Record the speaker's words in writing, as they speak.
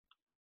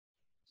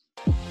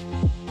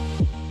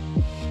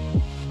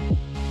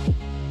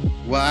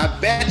Well, I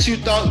bet you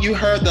thought you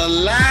heard the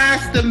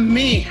last of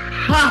me,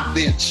 huh,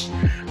 bitch?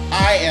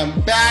 I am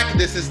back.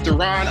 This is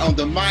Duran on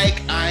the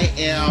mic. I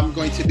am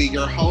going to be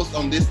your host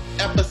on this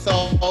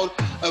episode of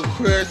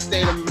Queer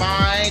State of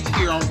Mind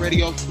here on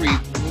Radio Free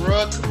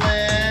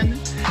Brooklyn.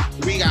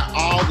 We got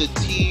all the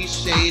tea,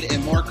 shade,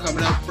 and more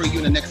coming up for you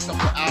in the next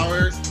couple of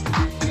hours.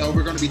 You know,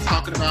 we're going to be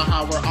talking about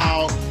how we're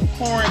all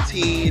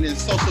quarantined and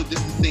social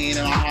distancing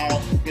and how,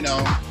 you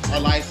know, our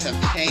lives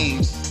have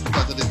changed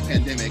because of this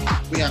pandemic.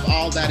 We have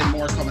all that and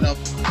more coming up.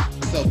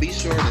 So be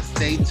sure to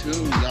stay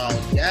tuned, y'all.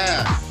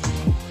 Yes.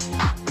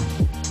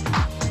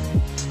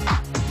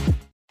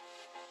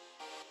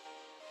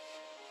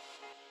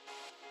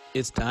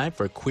 It's time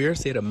for Queer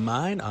State of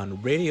Mind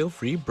on Radio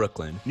Free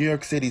Brooklyn, New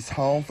York City's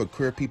home for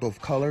queer people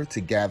of color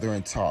to gather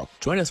and talk.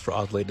 Join us for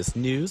all the latest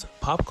news,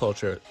 pop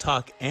culture,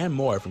 talk, and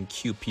more from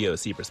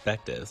QPOC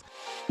perspectives.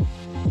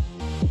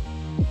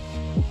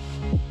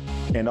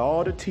 And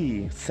all the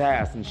tea,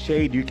 sass, and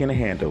shade you can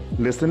handle.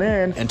 Listen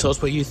in. And tell us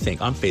what you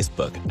think on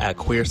Facebook at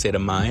Queer State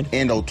of Mind.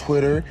 And on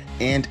Twitter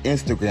and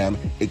Instagram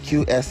at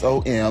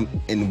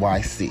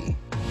QSOMNYC.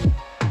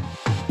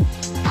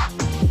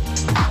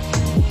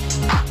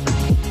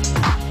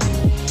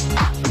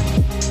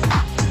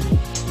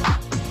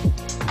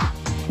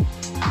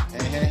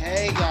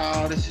 Hey,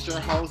 y'all. This is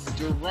your host,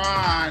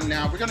 Duran.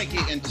 Now, we're going to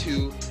get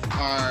into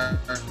our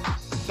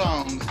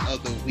songs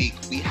of the week.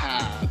 We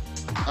have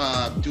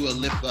Dua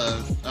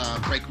Lipa's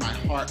Break My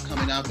Heart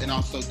coming up, and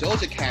also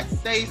Doja Cat's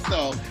Say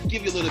So.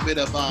 Give you a little bit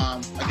of,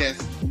 I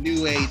guess,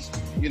 new age,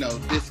 you know,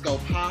 disco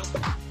pop.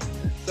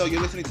 So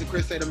you're listening to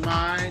Queer State of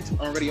Mind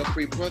on Radio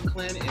Free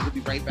Brooklyn, and we'll be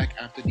right back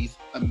after these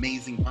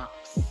amazing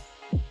bops.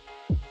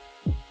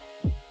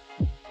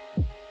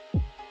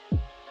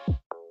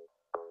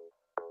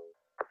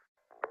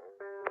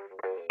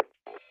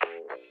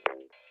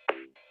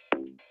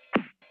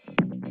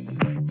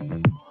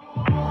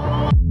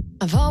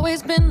 I've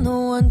always been the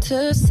one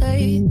to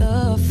say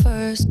the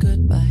first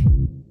goodbye.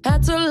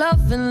 Had to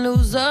love and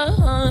lose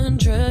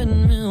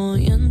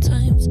 100,000,000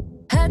 times.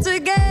 Had to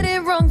get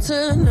it wrong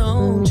to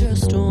know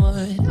just what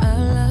I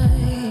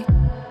like.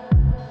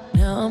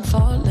 Now I'm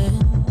falling.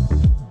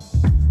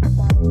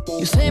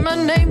 You say my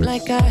name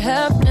like I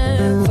have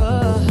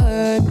never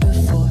heard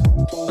before.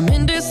 I'm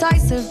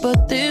indecisive,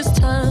 but this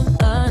time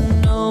I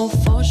know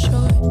for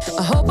sure.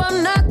 I hope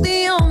I'm not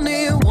the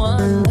only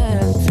one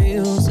that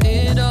feels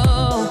it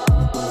all.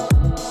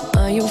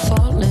 Are you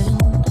falling?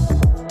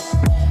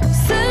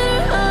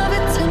 Center of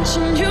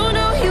attention, you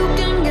know you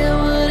can get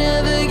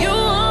whatever you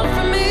want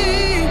from me.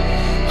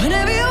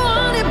 Whenever you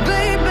want it,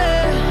 baby.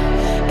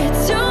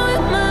 It's you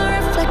and my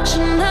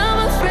reflection. I'm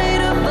afraid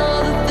of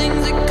all the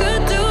things it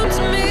could do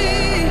to me.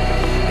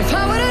 If I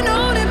would've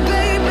known it,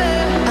 baby,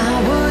 I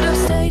would've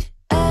stayed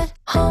at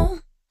home.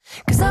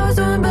 'Cause I was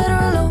doing better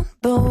alone.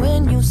 But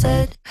when you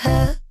said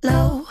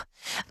hello,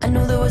 I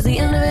knew that was the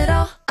end of it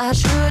all. I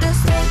should've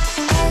stayed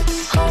at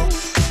home.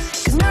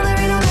 'Cause now there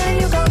ain't no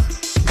letting you go.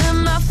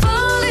 Am I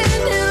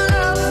falling in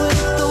love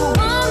with the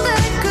one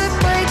that could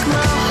break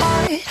my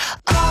heart?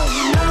 Oh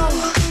no,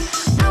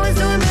 I was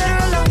doing better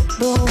alone.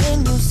 But when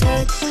you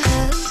said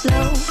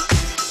hello,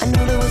 I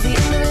knew that was the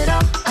end of it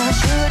all. I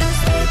should've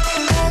stayed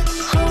at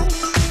home.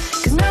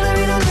 'Cause now there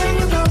ain't no letting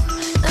you go.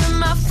 Am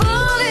I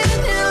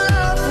falling in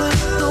love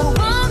with the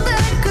one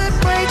that could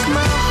break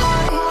my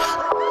heart?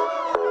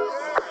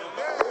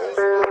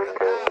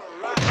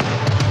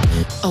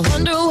 I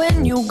wonder when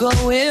you go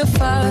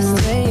if I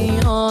stay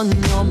on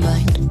your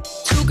mind.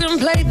 Two can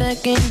play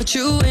that game, but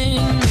you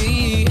and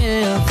me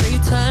every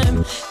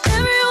time.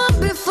 Everyone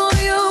before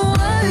you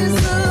was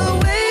a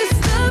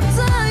waste of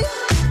time.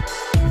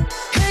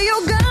 Hey, you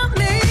got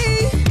me.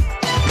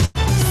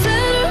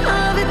 Center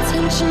of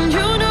attention,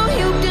 you know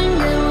you can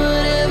get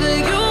whatever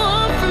you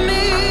want from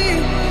me.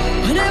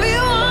 Whenever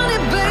you want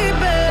it,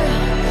 baby.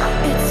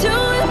 It's you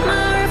and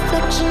my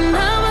reflection.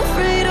 I'm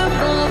afraid of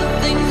all the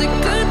things it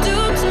could do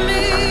to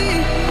me.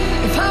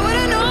 If I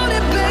would've known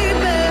it,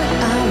 baby,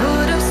 I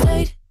would've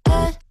stayed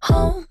at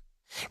home.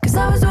 'Cause I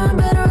was doing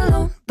better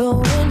alone. But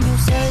when you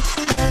said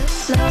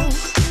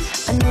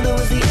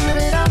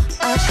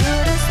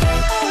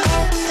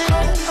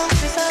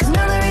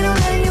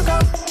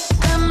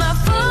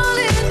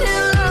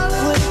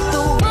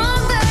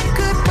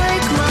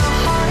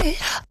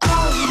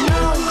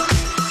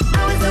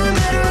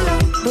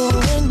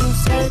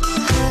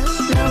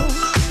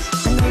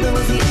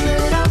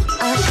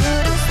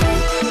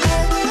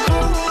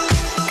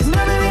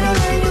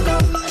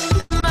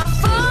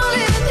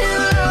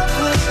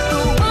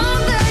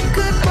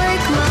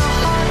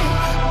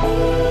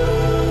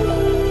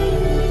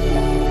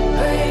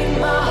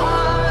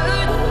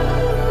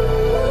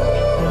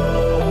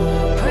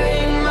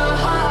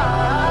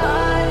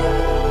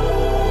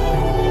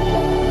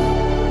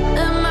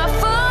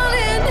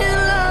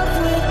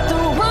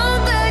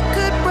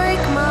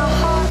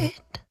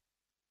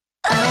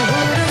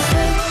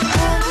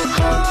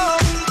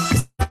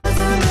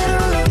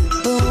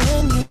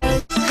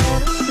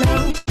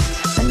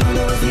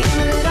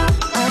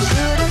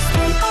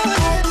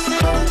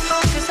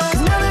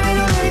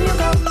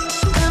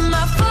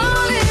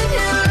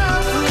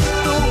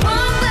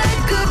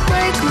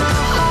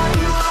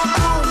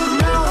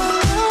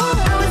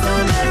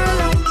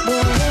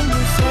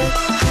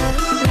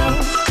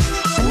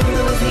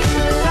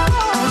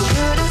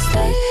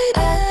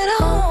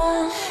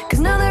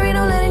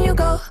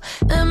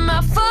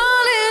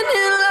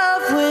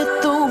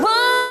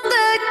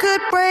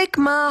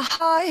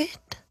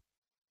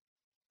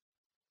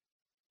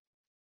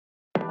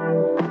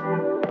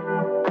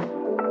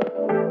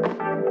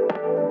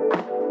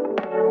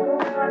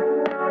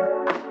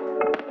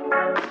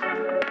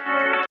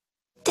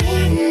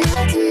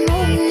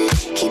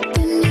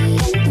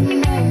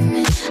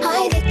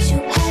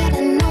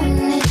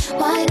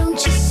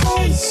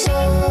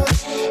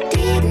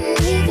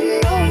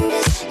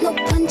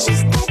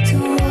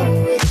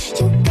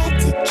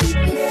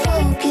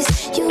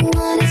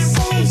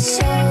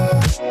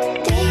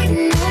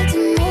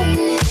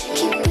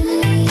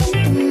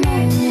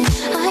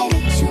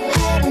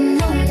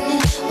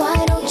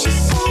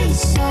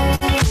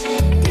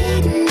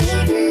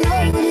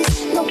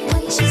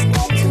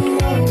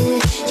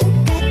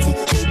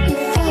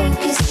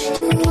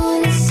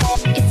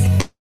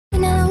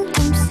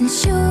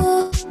miss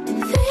you.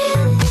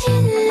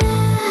 Feeling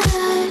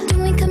like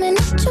you ain't coming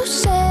out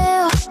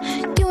yourself.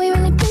 You ain't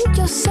really been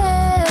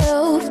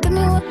yourself. Tell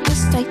me what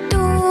must I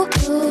do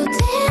to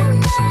tell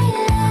my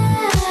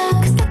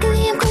love? 'Cause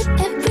luckily I'm good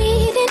at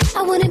reading.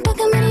 I wouldn't bug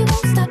him and he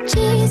won't stop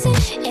cheesing.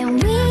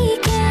 And we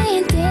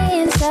can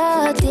dance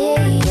all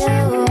day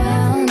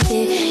around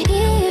it.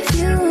 If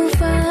you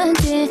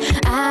front it,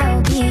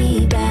 I'll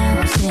be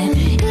bouncing.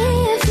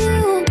 If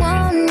you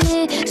want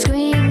it,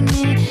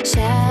 screaming,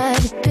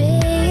 shout it,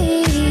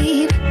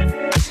 babe.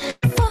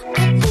 Before I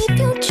leave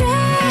you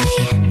dry,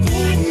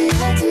 late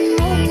night to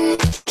morning,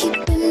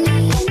 keeping me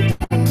in the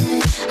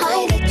moment.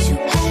 I that you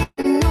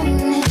hadn't known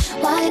it.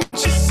 Why don't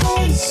you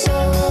say so?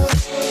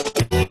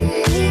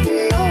 Didn't even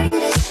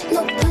notice.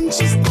 No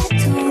punches that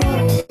to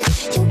roll.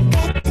 You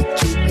got to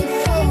keep me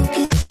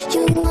focused.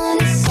 You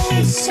wanna say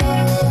so?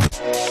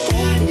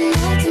 Late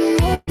night to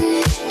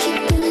morning,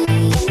 keeping me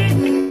in the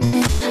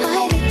moment.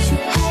 I that you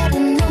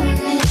hadn't known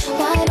it.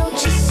 Why don't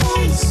you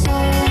say so?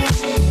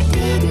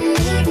 Didn't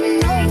even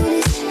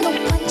notice. No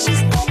punches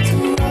that to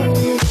roll.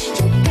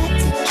 You got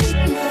to keep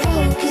me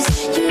focused.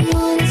 You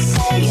wanna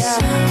say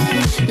so?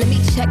 Let me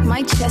check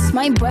my chest,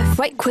 my breath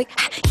right quick.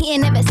 He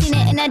ain't never seen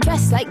it in a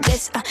dress like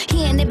this.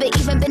 He ain't never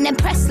even been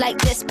impressed like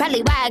this.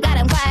 Probably why I got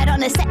him quiet on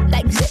the set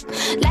like zip.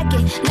 Like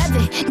it, love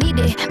it, need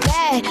it,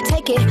 bad.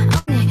 Take it,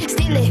 own it,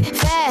 steal it,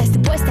 fast. The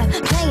boy stop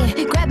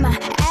playing, grab my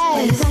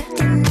ass.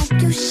 Acting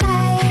like you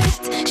shy.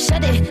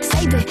 Shut it,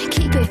 save it,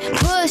 keep it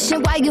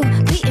pushing while you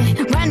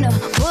beating round the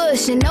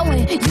bush and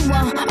knowing you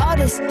want all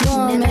this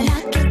woman. Never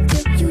knock it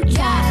till you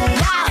try.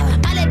 Yeah.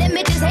 All of them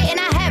bitches hating,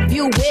 I have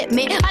you with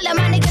me. All of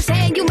my niggas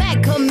saying you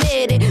mad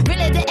committed.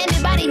 Really to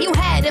anybody, you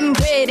had them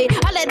pretty.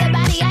 All of the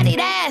body, I need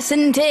ass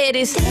and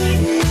titties.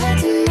 Night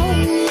to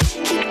morning,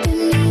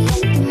 keeping me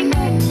in the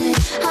moment.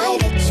 I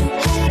that you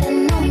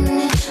hadn't known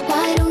it.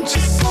 Why don't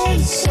you say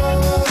so?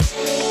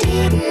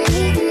 Didn't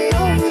even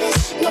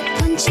notice. No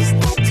punches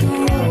that to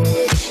roll.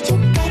 You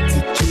got to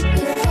keep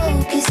me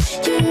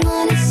focused. You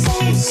wanna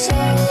say so?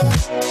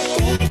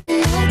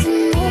 Night to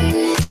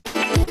morning,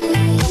 keeping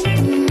me in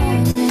the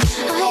moment.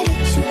 I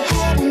that you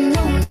hadn't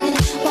known it.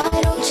 Why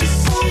don't you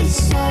say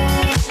so?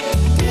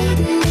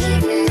 Didn't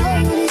even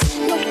notice.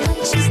 No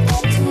punches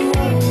that to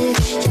roll.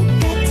 You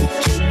got to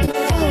keep me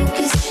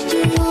focused.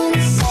 You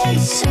wanna say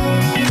so?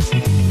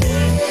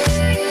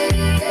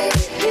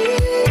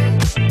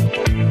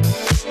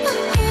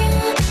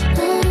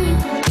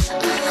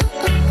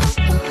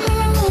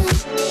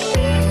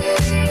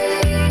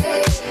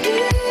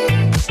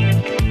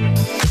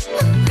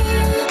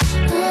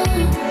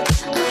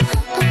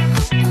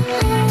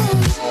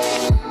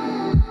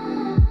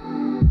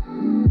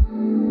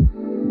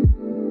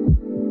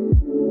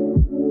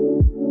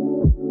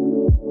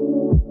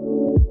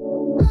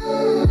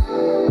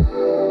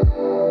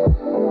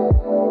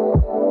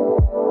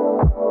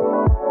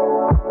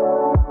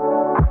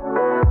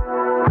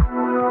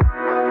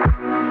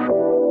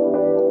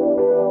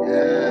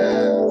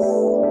 Yes.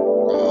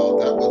 Oh,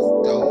 that was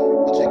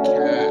Doja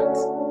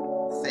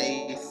Cat.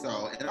 Say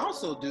so. And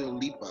also Dua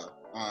Lipa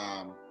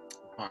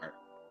part.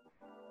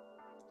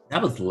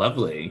 That was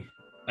lovely.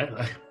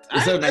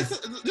 It's so nice.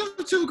 Those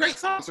are two great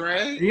songs,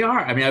 right? They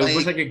are. I mean, I Like-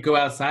 wish I could go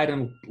outside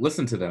and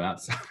listen to them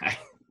outside.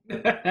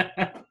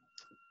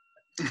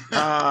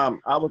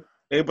 I was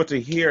able to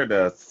hear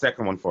the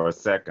second one for a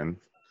second.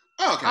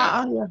 Oh, okay.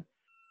 Yeah.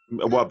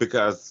 Well,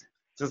 because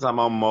since I'm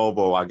on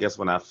mobile, I guess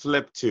when I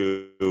flip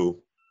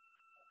to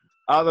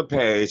other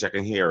page, I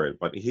can hear it.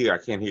 But here, I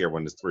can't hear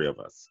when there's three of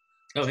us.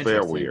 Oh, It's very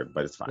interesting. weird,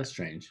 but it's fine. That's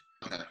strange.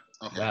 Okay.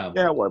 Okay. Wow.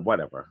 Yeah, well,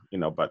 whatever.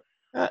 But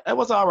it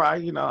was all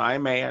right. I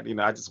ain't mad.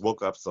 I just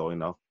woke up, so,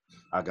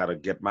 I got to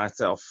get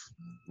myself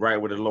right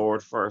with the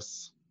Lord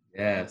first.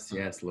 Yes,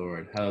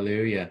 Lord.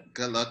 Hallelujah.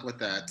 Good luck with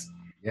that.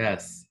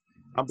 Yes.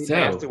 I'll be So-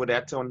 nasty with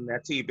that tone and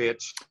that tea,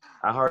 bitch.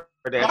 I heard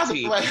By that the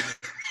tea. way,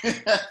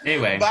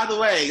 Anyway. By the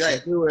way,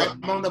 like, Do it.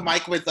 I'm on the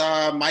mic with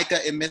Micah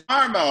and Miss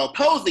Carmel,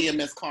 Posey and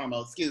Miss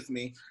Carmel, excuse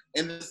me,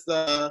 in this,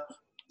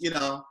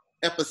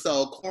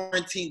 episode,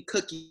 Quarantine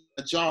Cookie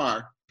in a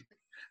Jar.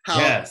 How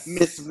Yes.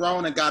 Miss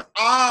Rona got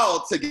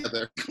all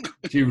together.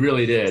 She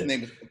really That's the did.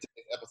 name of the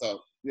episode.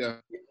 Yeah.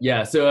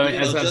 Yeah, so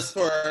as I Just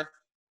for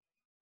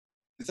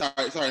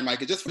sorry,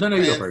 Micah, just for No,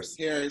 you go first.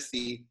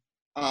 transparency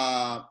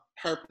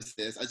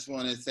purposes, I just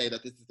want to say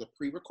that this is a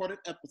pre-recorded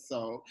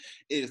episode.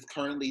 It is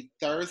currently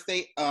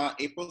Thursday,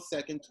 April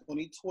 2nd,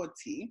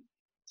 2020.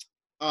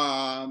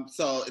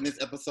 So in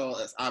this episode,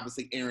 it's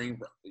obviously airing,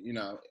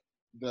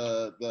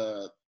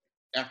 the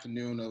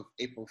afternoon of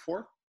April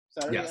 4th,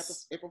 Saturday,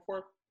 Yes. April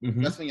 4th.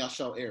 Mhm. That's when y'all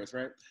show airs,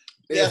 right?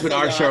 That's when so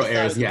our y'all show decided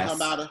airs, to yes.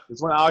 come out of-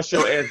 It's when our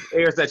show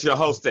airs that you're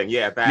hosting.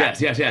 Yeah, that.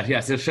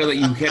 Yes. To show that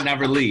you can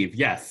never leave.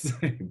 Yes.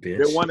 Bitch.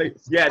 The one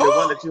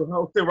that you're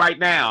hosting right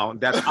now.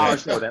 That's our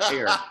show that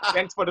airs.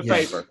 Thanks for the Yes.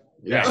 favor.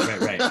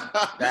 Right.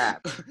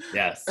 That.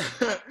 Yes.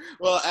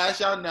 Well, as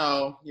y'all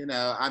know,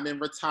 I'm in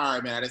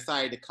retirement. I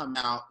decided to come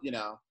out,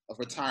 of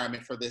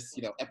retirement for this,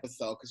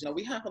 episode because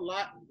we have a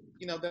lot,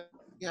 that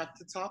we have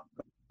to talk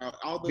about.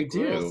 All the We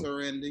girls do.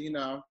 are in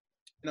the,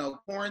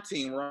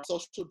 quarantine. We're on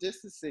social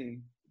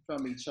distancing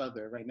from each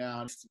other right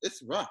now.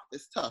 It's rough.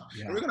 It's tough.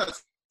 Yeah. And we're gonna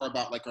talk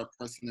about like our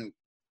personal,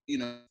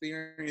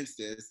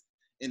 experiences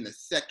in the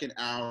second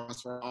hour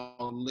once we're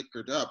all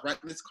liquored up, right,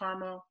 Miss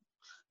Carmo?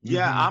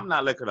 Yeah, Mhm. I'm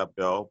not liquored up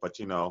though, but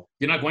You're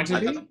not going to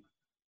be?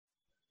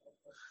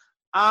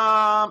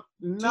 not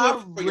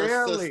For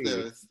your really.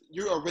 sisters.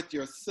 You are with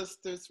your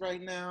sisters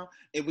right now,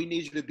 and we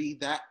need you to be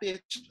that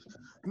bitch.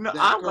 No,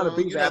 That I'm gonna girl,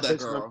 be you know that that bitch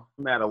girl.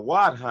 no matter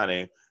what,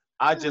 honey.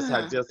 I just It's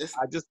not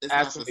the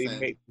actually same.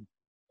 made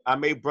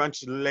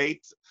brunch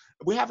late.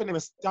 We haven't even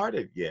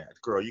started yet,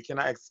 girl. You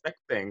cannot expect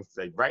things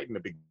like right in the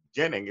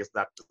beginning. It's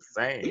not the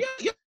same. You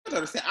have to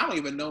understand. I don't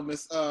even know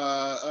Miss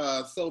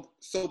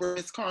sober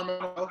Miss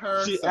Carmo. I know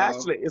her. She so.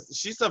 actually is.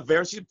 She's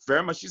very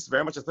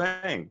much a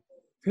thing.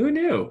 Who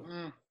knew?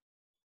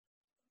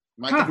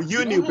 Mike, Huh. But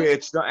you know knew, her?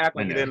 bitch. Don't act I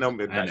like you know. didn't know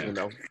me. I know. You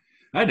know.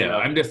 I know. You know.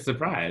 I'm just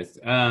surprised.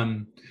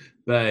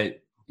 But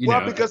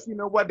Because you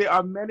know what, there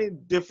are many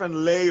different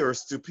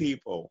layers to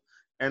people,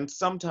 and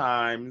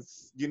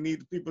sometimes you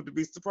need people to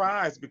be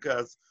surprised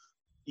because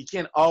you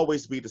can't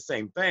always be the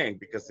same thing.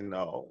 Because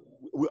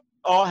we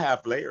all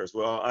have layers.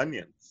 We're all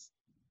onions.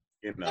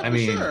 Yeah, I for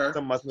mean, sure.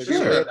 some must be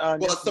Sure. red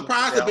onions. Well, some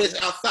surprise must the be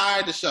bitch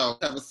outside the show.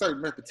 Have a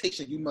certain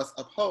reputation you must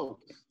uphold.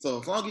 So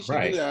as long as you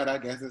Right. do that, I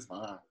guess it's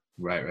fine.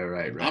 Right.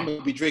 I'm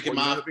gonna be drinking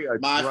Well, you wanna be a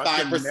my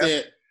drunken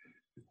 5%.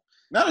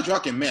 Not a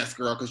drunken mess,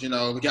 girl, because we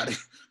got to.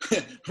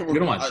 We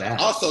don't want that.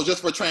 Also,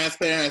 just for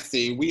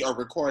transparency, we are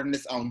recording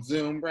this on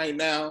Zoom right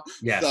now.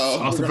 Yes. So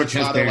Also we're for gonna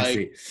try to,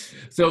 transparency.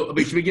 So, I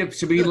mean,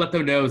 should we let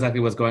them know exactly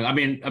what's going on? I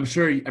mean, I'm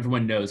sure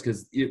everyone knows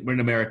because we're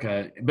in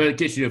America. But in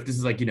case if this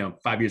is 5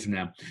 years from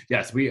now,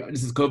 yes,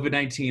 this is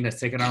COVID-19 has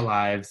taken our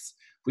lives.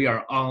 We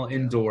are all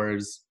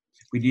indoors.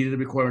 We needed to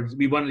record.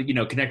 We wanted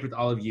to connect with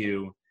all of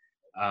you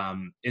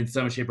in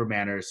some shape or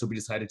manner. So we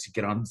decided to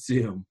get on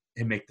Zoom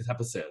and make this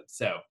episode.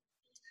 So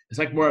it's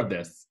more of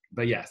this.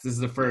 But yes, this is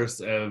the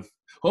first of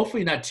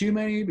hopefully not too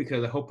many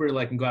because I hope we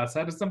can go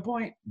outside at some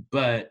point.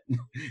 But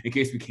in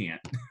case we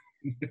can't.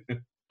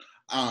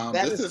 I'll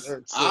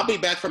be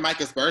back for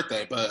Micah's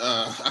birthday, but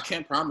I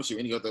can't promise you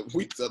any other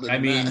weeks other than I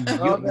mean, that.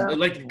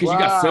 because you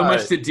got so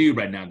much to do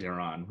right now,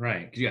 Daron.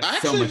 Right? 'Cause you got I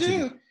so actually much do.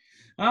 to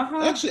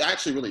do. I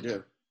actually really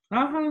do.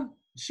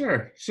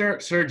 Sure,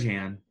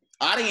 Jan.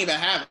 I didn't even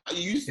have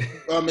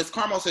Miss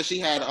Carmo said she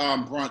had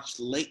brunch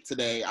late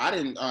today. I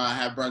didn't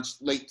have brunch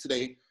late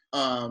today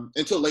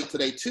until late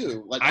today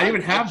too. I didn't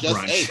even have just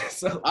brunch. ate.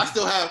 So. I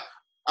still have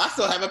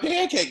a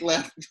pancake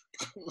left.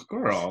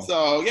 Girl.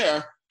 So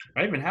yeah.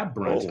 I didn't even have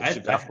brunch.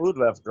 She got food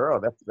left, girl.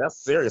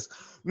 That's serious.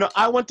 No,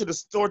 I went to the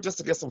store just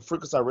to get some fruit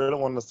because I really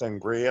wanted the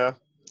sangria.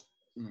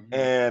 Mm-hmm.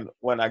 And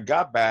when I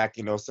got back,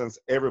 since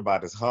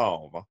everybody's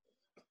home,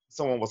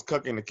 someone was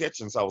cooking in the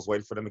kitchen, so I was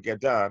waiting for them to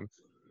get done.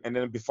 And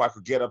then before I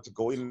could get up to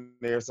go in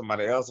there,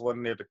 somebody else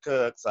wasn't there to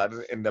cook, so I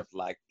just ended up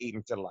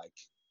eating till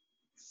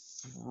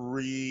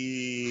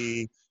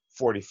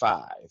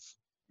 3:45.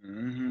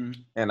 Mm-hmm.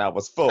 And I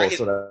was full,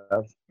 so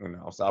that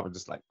so I was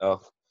just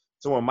oh.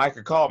 So when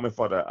Micah called me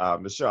for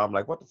the show, I'm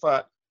like, what the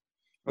fuck?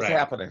 What's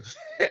happening?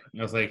 I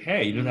was like,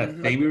 hey, you know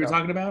that thing we were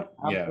talking about?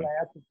 I'm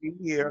glad to be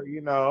here,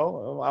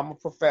 I'm a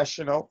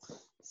professional.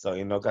 So,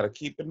 got to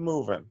keep it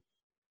moving.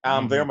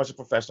 I'm very much a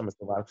professional,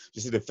 Mr. Ron.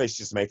 You see the face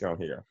she's making on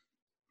here.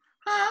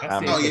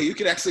 Yeah, you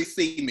can actually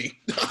see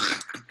me.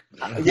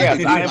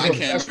 Yes, I am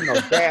professional.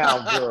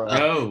 Damn, girl.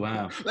 Oh,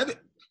 wow. Let me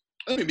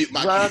mute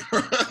my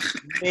camera.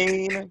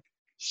 Mean,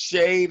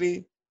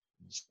 shady,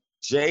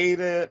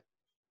 jaded,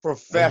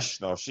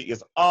 professional. She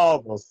is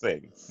all those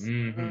things.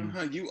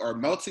 Mm-hmm. You are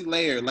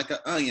multi-layered, like an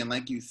onion,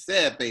 like you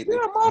said, baby.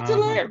 Yeah,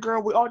 multi-layered,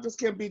 girl. We all just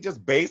can't be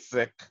just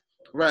basic.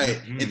 Right.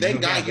 Mm-hmm. And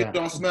thank God you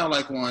don't smell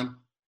like one.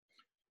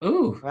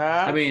 Ooh.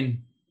 I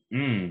mean,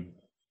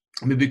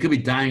 we could be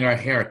dyeing our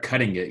hair,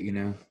 cutting it,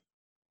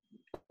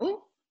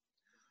 Ooh.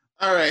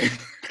 All right.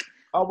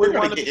 Oh, we're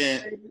going to get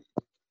in.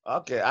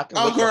 Okay, I can.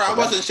 Oh, girl, I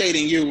wasn't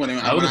shading you when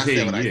I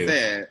said what I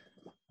said.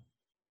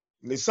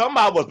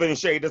 Somebody was being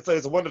shady. That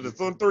says one of the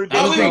three.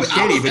 I was being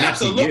shady, but not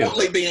to you.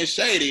 Absolutely being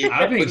shady,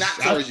 but not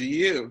towards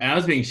you. And I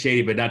was being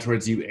shady, but not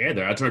towards you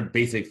either. I was towards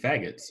basic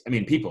faggots. I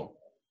mean, people.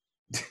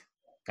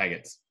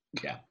 Faggots.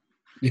 Yeah.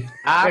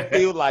 I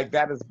feel like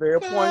that is very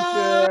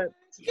pointed.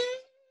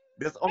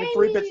 There's only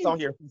 3 bitches on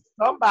here.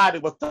 Somebody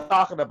was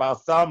talking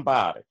about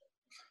somebody.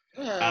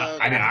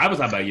 I know. I was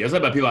talking about you. I was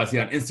talking about people I see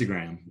on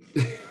Instagram.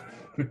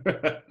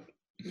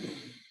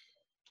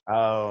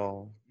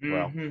 Oh,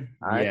 well,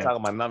 I ain't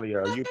talking about none of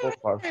you both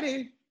are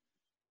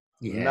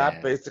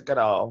not basic at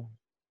all.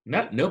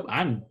 Nope,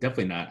 I'm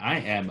definitely not. I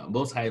am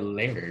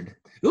multi-layered.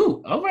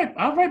 Ooh, all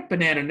right,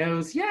 banana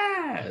nose,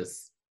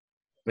 yes.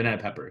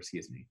 Banana pepper,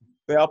 excuse me.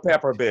 Bell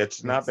pepper,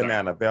 bitch, not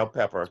banana. Bell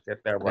pepper,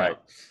 get that right. No,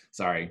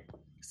 sorry.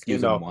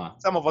 Excuse me.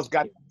 Some of us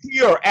got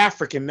pure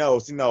African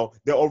nose, the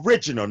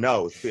original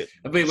nose, bitch.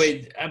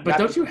 Wait, but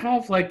don't you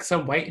have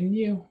some white in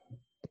you?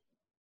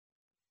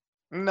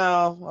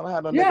 No, I don't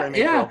have no nigger in me.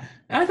 Yeah.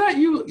 I thought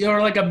you're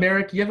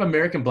American. You have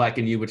American black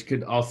in you, which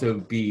could also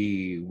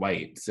be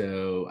white.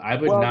 So I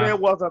would not. Well, there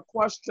was a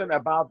question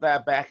about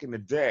that back in the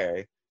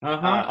day,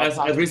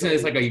 As recently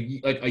as like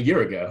a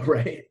year ago,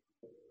 right?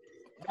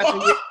 That's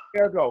a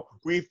year ago.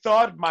 We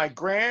thought my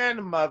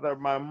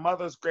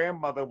mother's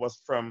grandmother,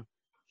 was from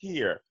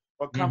here,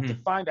 but come to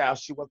find out,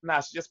 she was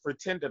not. She just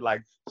pretended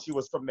like she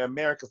was from the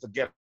Americas to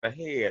get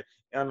ahead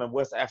on the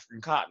West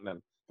African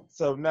continent.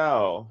 So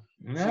no,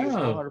 she's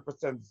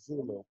 100%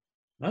 Zulu.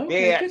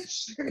 Okay,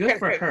 good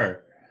for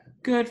her.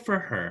 Good for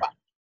her.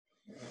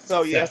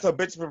 So yeah, so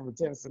bitch been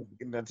pretending since the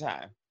beginning of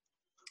time.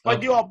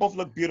 But you all both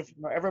look beautiful.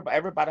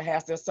 Everybody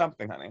has their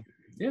something, honey.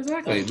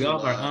 Exactly. We all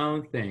have our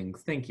own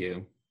things. Thank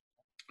you.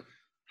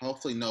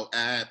 Hopefully no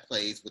ad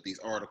plays with these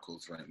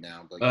articles right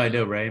now. But I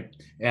know, right?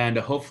 And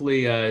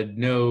hopefully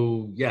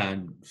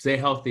stay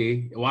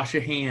healthy. Wash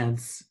your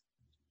hands.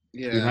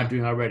 Yeah. You're not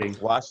doing it already.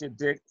 Wash your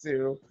dick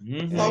too.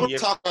 Well, we'll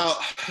talk about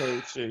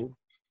we'll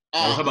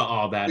talk about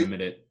all that in a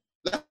minute.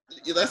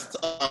 Let's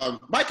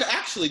Micah,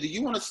 actually, do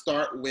you want to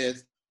start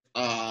with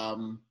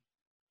and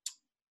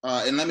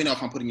let me know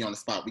if I'm putting you on the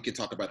spot. We can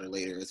talk about it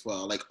later as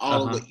well. Like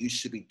all of what you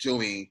should be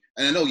doing.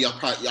 And I know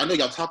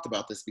y'all talked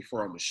about this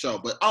before on the show,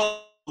 but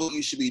all what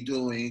you should be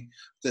doing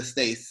to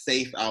stay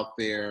safe out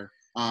there,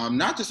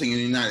 not just in the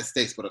United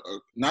States, but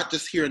not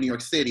just here in New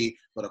York City,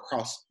 but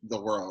across the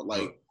world.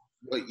 Like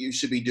what you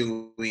should be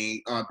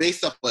doing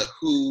based off what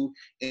who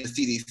in the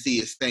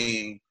CDC is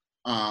saying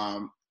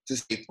to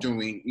stay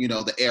during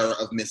the era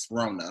of Miss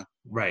Rona.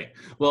 Right.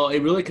 Well, it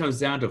really comes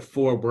down to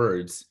 4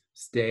 words: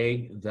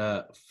 stay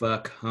the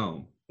fuck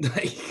home.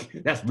 Like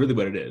that's really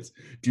what it is.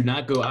 Do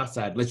not go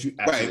outside unless you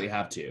absolutely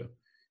have to.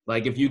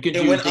 Like if you can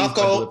do things by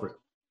deliberate.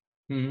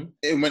 And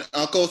when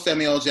Uncle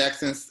Samuel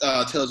Jackson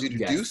tells you to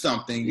do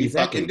something, you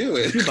fucking do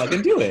it. You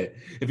fucking do it.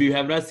 If you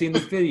have not seen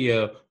this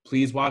video,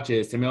 please watch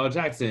it. Samuel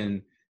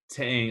Jackson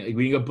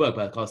reading a book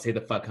called "Stay the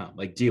Fuck Home."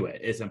 Like, do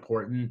it. It's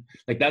important.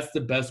 Like, that's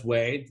the best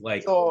way.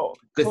 Like, so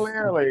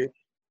clearly.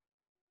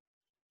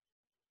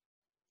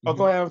 Oh,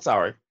 go ahead. I'm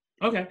sorry.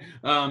 Okay.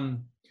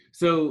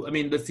 So, I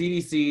mean, the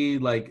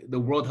CDC, like the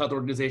World Health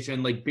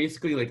Organization, like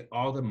basically, like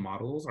all the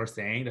models are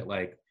saying that,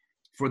 like,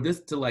 for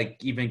this to like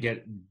even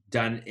get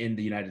done in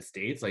the United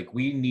States, like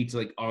we need to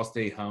like all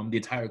stay home, the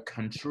entire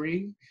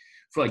country,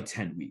 for like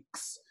 10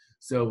 weeks.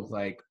 So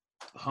like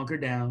hunker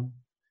down,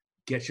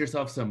 get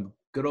yourself some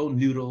good old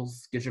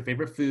noodles, get your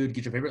favorite food,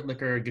 get your favorite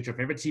liquor, get your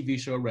favorite TV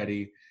show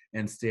ready,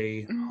 and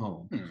stay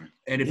home.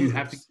 And if you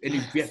have to,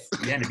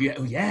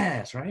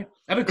 yes, right?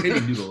 I've been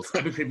craving noodles.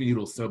 I've been craving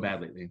noodles so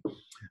bad lately.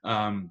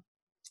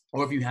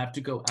 Or if you have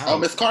to go out. Oh,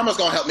 Miss Karma's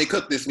gonna help me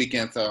cook this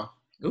weekend, so.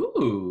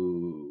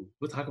 Ooh,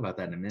 we'll talk about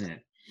that in a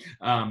minute.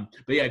 But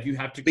yeah, if you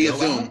have to go out.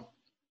 Zoom.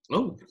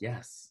 Oh,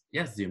 yes,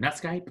 Zoom, not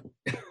Skype.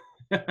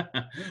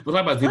 We'll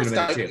talk about Zoom in a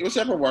minute too.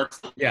 Whichever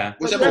works. Yeah,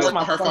 whichever works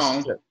on her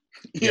phone.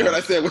 You know what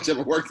I said?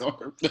 Whichever works on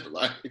her.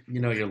 Like,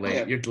 you're late.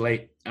 Yeah. You're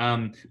late.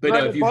 But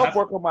no, if you both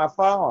work on my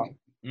phone.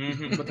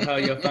 What the hell,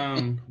 your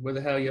phone? Where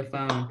the hell, your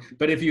phone?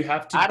 But if you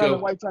have to, I don't know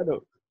what you're trying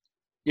to.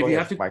 If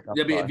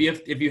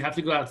you have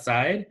to go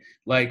outside,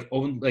 like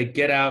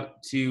get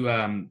out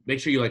to make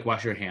sure you like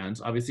wash your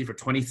hands, obviously for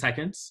 20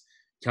 seconds.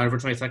 Count for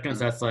 20 seconds.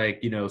 That's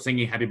like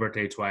singing "Happy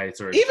Birthday"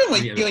 twice, or even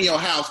when you're in your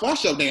house,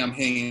 wash your damn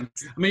hands.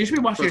 I mean, you should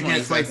be washing your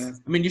hands twice.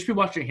 I mean, you should be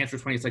washing your hands for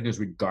 20 seconds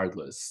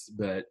regardless.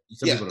 But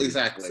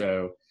exactly.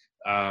 So,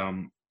 yeah,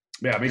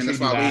 make and sure that's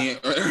why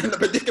we're in the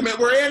predicament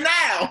we're in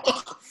now.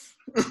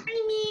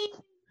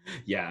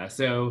 Yeah.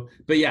 So,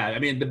 but yeah, I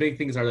mean, the big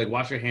things are like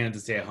wash your hands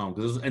and stay at home,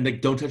 and like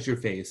don't touch your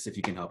face if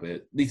you can help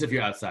it. At least if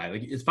you're outside,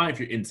 like it's fine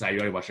if you're inside, you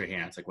already wash your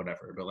hands, like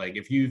whatever. But like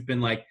if you've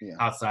been like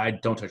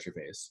outside, don't touch your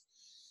face.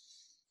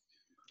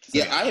 So,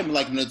 yeah, I am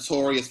like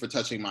notorious for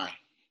touching my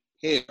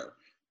hair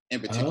in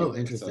particular. Oh,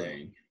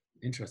 interesting.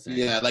 Interesting.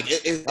 Yeah, like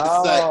it's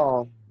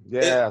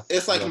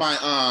like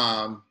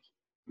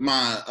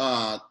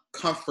my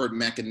comfort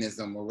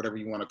mechanism or whatever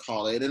you want to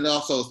call it. And it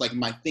also is like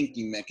my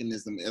thinking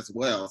mechanism as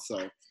well.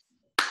 So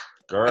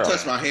I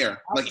touch my hair.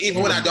 Like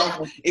even when I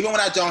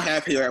don't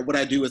have hair, what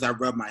I do is I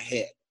rub my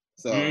head.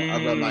 So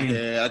I rub my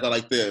head, I go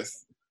like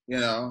this. Or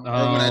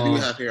when I do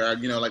have hair,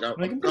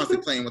 I'm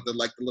constantly playing with the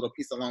little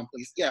piece of long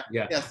piece. Yeah.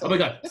 So, oh my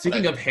God.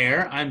 Speaking of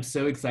hair, I'm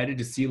so excited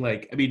to see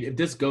if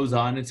this goes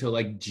on until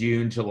like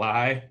June,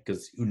 July,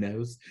 because who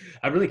knows?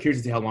 I'm really curious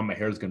to see how long my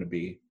hair is going to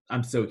be.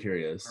 I'm so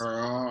curious.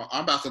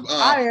 I'm about to.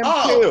 I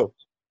am too.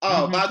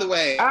 Oh, by the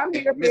way, I'm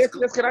here,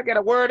 business. Can I get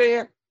a word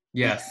in?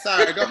 Yes.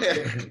 Sorry, go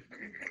ahead.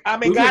 I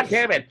mean, God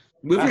damn it.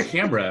 Move your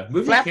camera.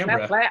 Move your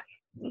camera.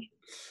 Can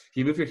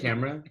you move your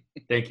camera?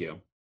 Thank you. I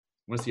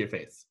want to see your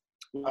face.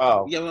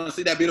 Oh. Yeah, I want to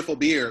see that beautiful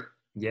beard.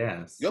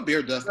 Yes. Your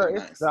beard does look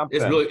nice.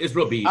 It's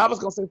real beat. I was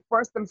going to say,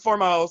 first and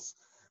foremost,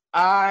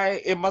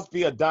 it must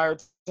be a dire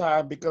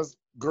time because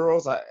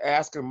girls are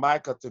asking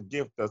Micah to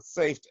give the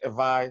safe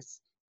advice.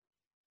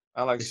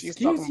 I'm like, she's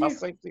talking about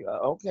safety.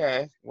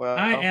 Okay, well,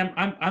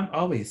 I'm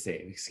always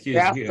safe.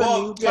 Excuse you.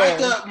 Well,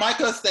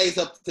 Micah stays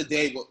up to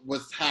date with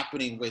what's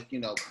happening with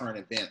current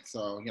events.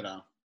 So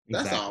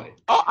that's exactly.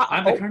 all.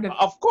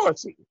 Of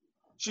course,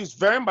 she's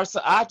very much. So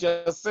I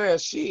just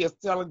said she is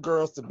telling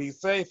girls to be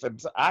safe, and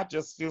I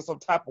just feel some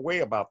type of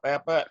way about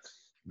that. But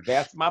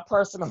that's my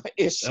personal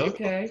issue.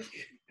 Okay.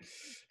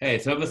 Hey,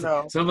 some of You us,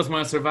 know. some of us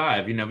want to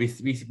survive. You know,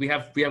 we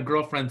have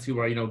girlfriends who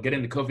are, you know,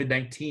 getting the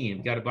COVID-19.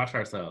 We got to watch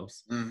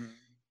ourselves. Mhm.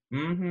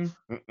 Mm-hmm.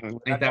 We're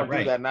Ain't not that gonna do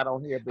right? that. Not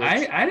on here, bitch.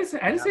 I didn't say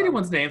Not on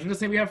anyone's names. I'm just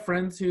saying we have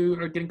friends who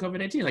are getting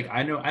COVID-19. Like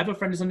I have a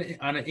friend who's on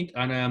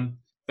a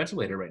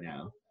ventilator right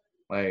now.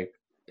 Like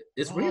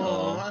it's Oh,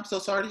 real. I'm so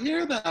sorry to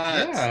hear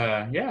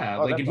that. Yeah.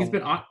 Oh, Like, that's and he's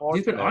been on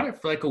unfortunate.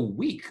 it for like a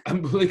week.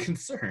 I'm really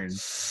concerned.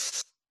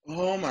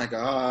 Oh my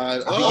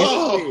God. How old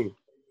Oh. is he?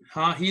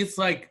 Huh? He's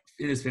like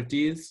in his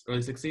 50s,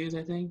 early 60s,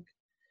 I think.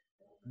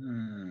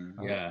 Hmm.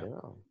 Yeah.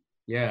 Oh,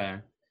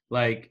 Yeah.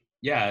 Like,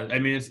 yeah, I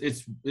mean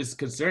it's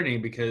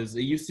concerning because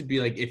it used to be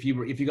like if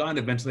you got on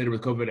a ventilator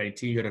with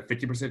COVID-19, you had a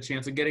 50%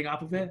 chance of getting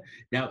off of it.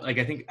 Now, like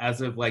I think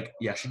as of like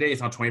yesterday,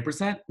 it's on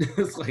 20%.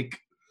 It's like,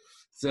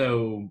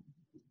 so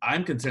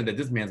I'm concerned that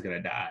this man's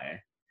gonna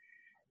die.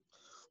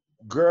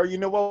 girl, you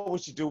know what we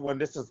should do when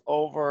this is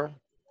over?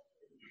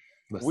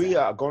 What's We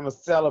that? are going to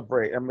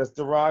celebrate. And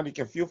Mr. Ron, you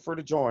can feel free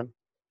to join.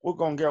 We're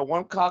going to get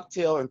one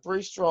cocktail and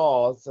 3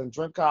 straws and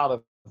drink out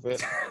of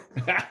it.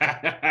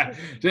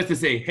 Just to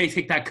say, hey,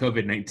 take that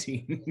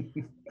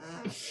COVID-19.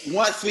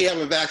 Once we have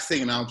a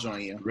vaccine, I'll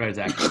join you. Right,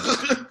 exactly.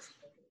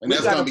 And We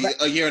that's got going to be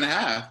a year and a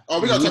half. Oh,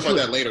 we're going to talk about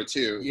that later,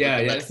 too. with Yeah,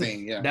 the yeah,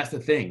 vaccine, yeah. that's the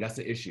thing. That's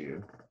the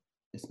issue,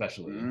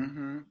 especially.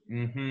 Mm-hmm.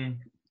 Mm-hmm.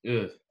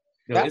 Ugh.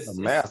 No, That's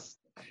a mess.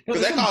 no,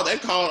 Because it's they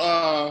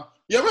called,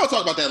 yeah, we're going to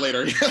talk about that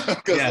later.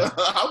 Because Yeah.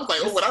 I was like,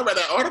 oh, when I read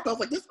that article, I was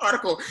like, this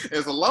article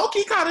is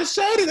low-key kind of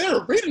shady.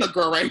 They're reading a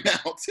girl right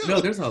now, too. No,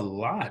 there's a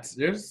lot.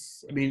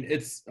 I mean,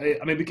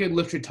 we could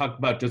literally talk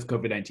about just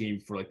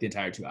COVID-19 for like the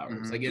entire 2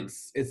 hours. Mhm. Like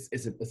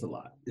it's a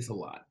lot. It's a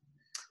lot.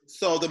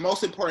 So the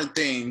most important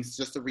things,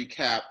 just to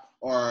recap,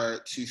 are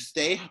to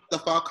stay the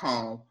fuck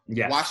home,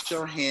 Yes. wash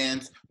your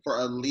hands for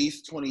at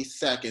least 20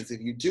 seconds.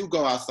 If you do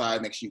go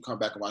outside, make sure you come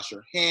back and wash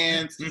your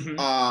hands.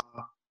 Mhm.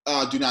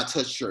 Do not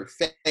touch your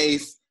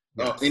face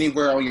or Yes.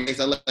 anywhere on your face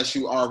unless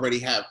you already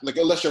have, like,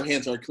 unless your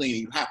hands are clean,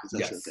 you have to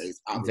touch Yes, your face,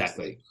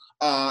 obviously.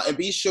 exactly. And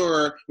be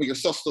sure when you're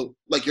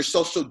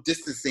social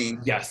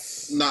distancing,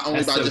 Yes. not only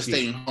That's by so just key.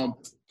 staying home,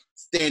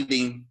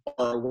 standing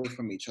far away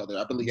from each other.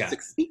 I believe Yeah.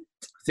 6 feet.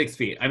 6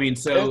 feet. I mean,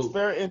 It's so.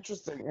 very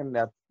interesting in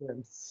that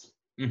sense.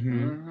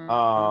 Mhm.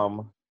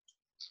 Mhm.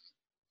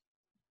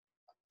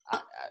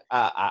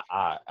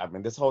 I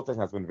mean, this whole thing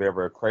has been very,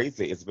 very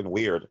crazy. It's been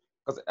weird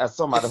because as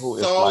somebody who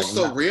is It's so like,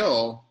 not-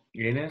 surreal.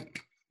 Ain't it?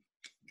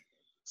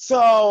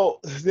 so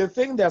the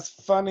thing that's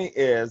funny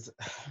is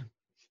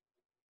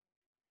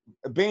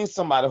being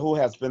somebody who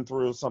has been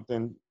through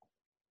something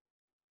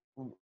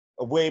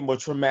way more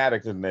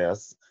traumatic than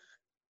this.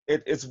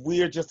 It's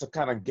weird just to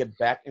kind of get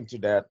back into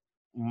that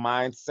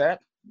mindset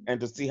and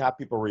to see how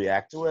people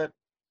react to it.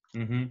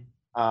 Mhm.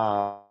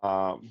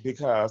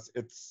 Because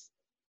it's,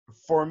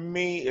 for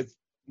me, it's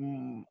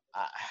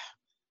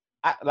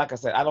I like I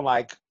said, I don't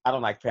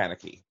like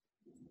panicky.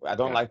 I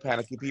don't Yeah. like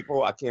panicky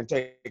people. I can't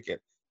take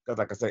it because,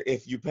 like I said,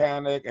 if you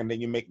panic and then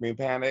you make me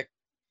panic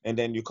and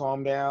then you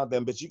calm down,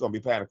 then bitch, you're gonna be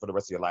panicked for the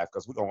rest of your life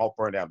because we're gonna all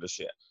burn down this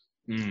shit.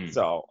 Mm.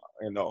 So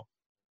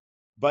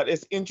but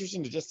it's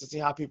interesting to see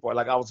how people are.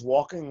 Like, I was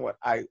walking.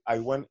 I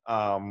went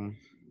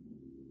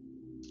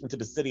into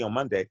the city on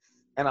Monday,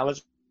 and I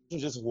literally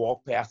just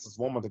walked past this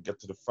woman to get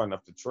to the front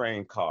of the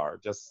train car,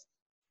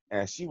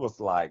 and she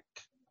was like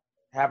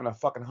having a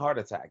fucking heart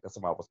attack that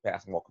somebody was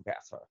walking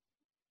past her.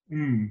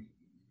 Mm.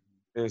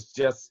 It's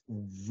just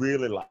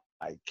really like,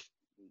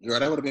 Girl,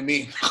 that would have been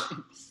me.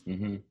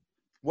 Mm-hmm.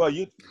 well,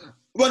 you.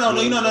 Well,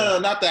 no,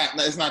 not that.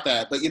 No, it's not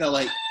that. But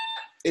like,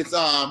 it's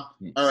all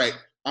right.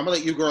 I'm gonna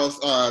let you girls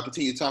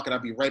continue talking. I'll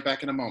be right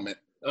back in a moment.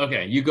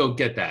 Okay, you go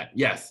get that.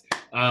 Yes.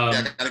 Yeah,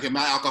 I gotta get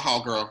my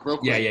alcohol, girl, real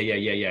quick.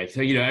 Yeah.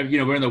 So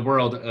we're in the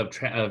world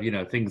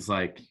of things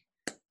like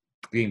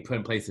being put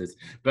in places.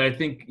 But I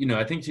think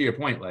to your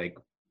point, like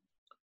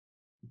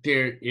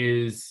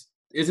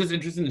it's just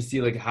interesting to see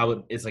like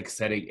how it's like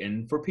setting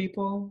in for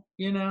people.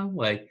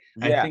 Like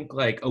Yeah. I think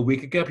like a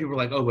week ago people were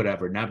like, oh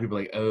whatever. Now people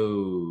are like,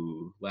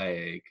 oh,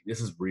 like this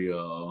is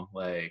real.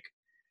 Like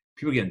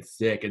people getting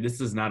sick, and this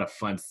is not a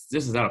fun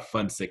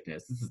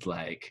sickness. This is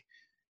like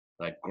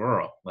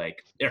girl,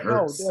 like it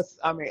hurts. No,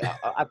 I mean,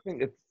 I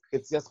think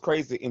it's just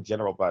crazy in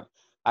general, but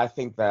I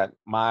think that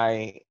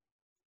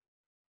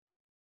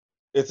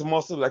it's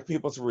mostly like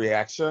people's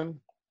reaction,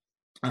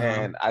 Uh-huh.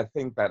 and I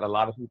think that a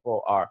lot of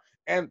people are,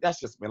 and that's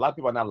just me. A lot of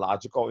people are not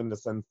logical in the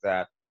sense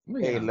that, Oh,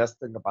 hey, yeah. let's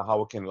think about how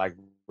we can like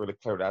really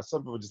clear that.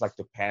 Some people just like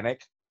to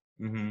panic,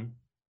 Mm-hmm.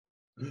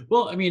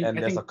 Well, I mean, and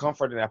I there's think a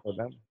comfort in that for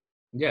them.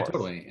 yeah, of course.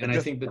 totally, and It I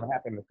just think that never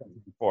happened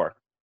before.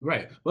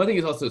 right. Well, I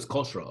think it's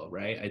cultural,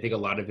 right? I think a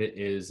lot of it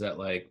is that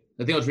like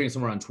I think I was reading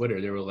somewhere on Twitter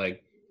they were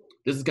like,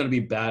 this is going to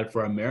be bad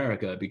for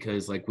America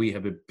because like we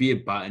have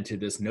bought into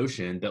this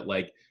notion that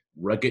like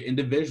rugged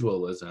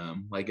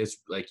individualism, like it's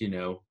like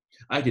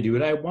I could do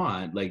what I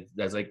want, like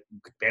that's like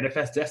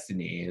manifest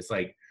destiny. It's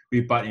like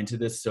we bought into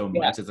this so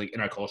much. It's like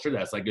in our culture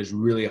that's like it's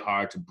really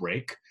hard to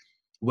break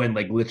when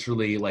like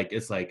literally like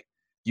it's like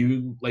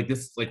you like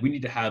this like we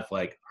need to have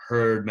like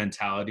herd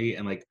mentality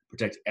and like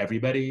protect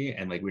everybody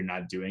and like we're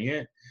not doing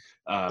it.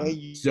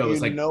 And So it's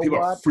you like know people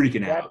are what?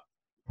 freaking out.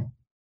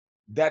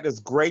 That is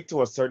great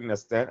to a certain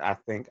extent. I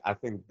think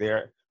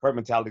their herd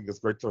mentality is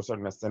great to a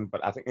certain extent,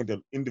 but I think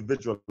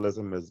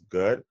individualism is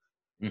good.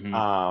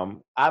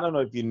 Mhm. I don't know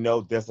if you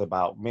know this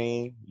about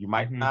me. You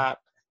might Mhm. not.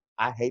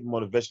 I hate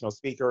motivational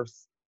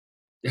speakers.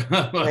 Did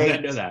I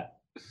Hate. know that?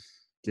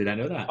 Did I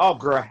know that? Oh,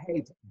 girl,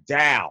 hate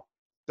down.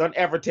 Don't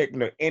ever take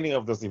me to any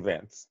of those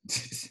events.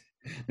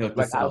 No, the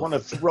Like I self. want to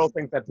throw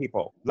things at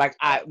people. Like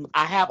I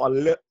have a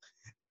little.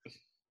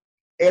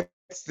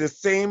 It's the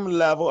same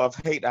level of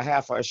hate I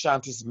have for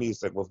Ashanti's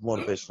music with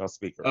motivational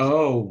speakers.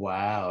 Oh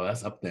wow,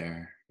 that's up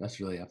there. That's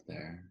really up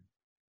there.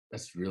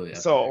 That's really up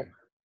So there.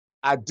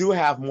 I do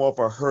have more of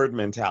a herd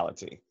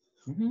mentality.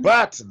 Mhm.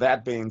 But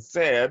that being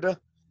said,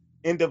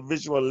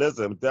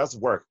 individualism does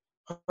work.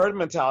 Herd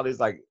mentality is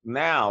like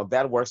now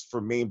that works for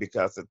me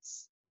because it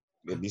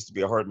needs to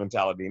be a herd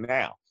mentality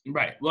now.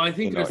 Right. Well, I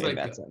think You know, there's in like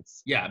that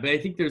sense. yeah, but I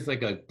think there's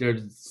like a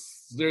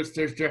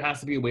there has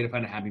to be a way to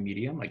find a happy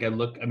medium. Like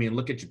look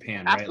at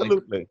Japan, right?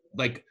 Absolutely.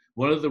 Like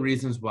one of the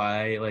reasons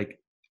why like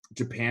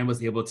Japan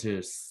was able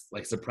to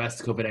like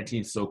suppress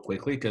COVID-19 so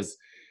quickly because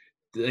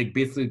like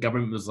basically the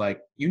government was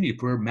like, you need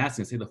to wear masks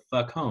and stay the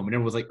fuck home, and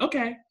everyone was like,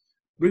 okay,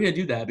 we're gonna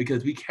do that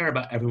because we care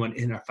about everyone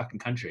in our fucking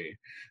country.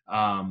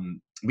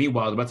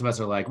 Meanwhile, the rest of us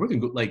are like, we're gonna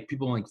go, like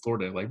people in like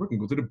Florida, like we're gonna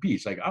go to the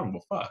beach, like I don't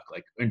give a fuck.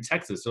 Like in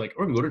Texas, they're like,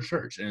 we're gonna go to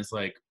church, and it's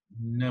like,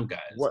 no, guys,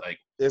 What like it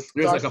there's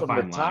starts like a from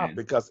the fine top line.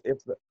 because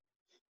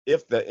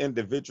if the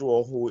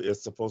individual who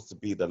is supposed to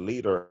be the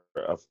leader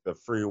of the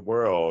free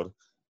world,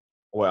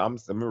 well,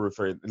 let me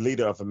rephrase,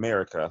 leader of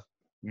America.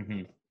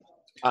 Mm-hmm.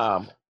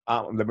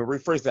 Let me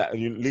rephrase that,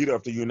 leader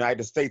of the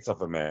United States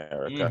of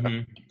America,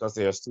 Mm-hmm. because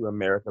there's two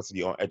Americas, so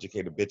you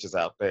uneducated bitches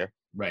out there.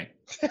 Right.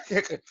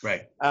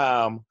 Right.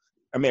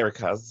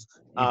 Americas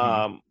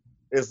Mm-hmm.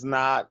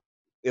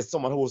 is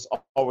someone who's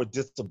always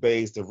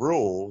disobeys the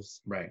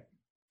rules. Right.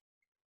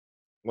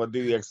 What do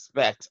you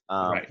expect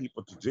Right.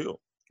 people to do?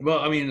 Well,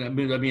 I mean,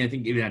 I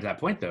think even at that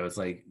point, though, it's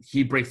like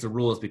he breaks the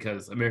rules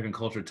because American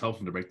culture tells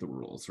him to break the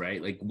rules,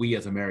 right? Like we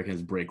as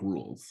Americans break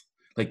rules,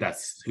 like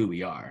that's who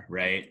we are,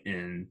 right?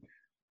 And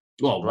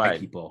well, white Right.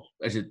 people,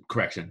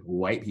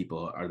 white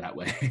people are that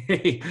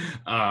way.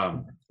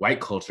 White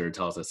culture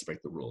tells us to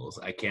break the rules.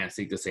 I can't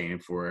speak the same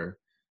for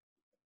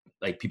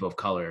like people of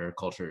color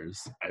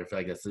cultures. I feel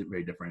like that's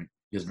very different.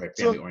 It's very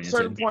family So oriented.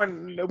 certain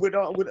point,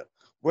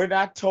 we're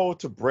not told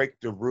to break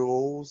the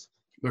rules.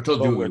 We're told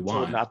to But do what we're we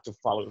told want. not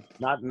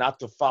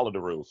to follow the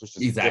rules, which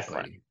is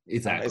different.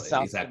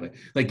 Exactly.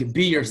 Like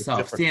be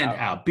yourself, stand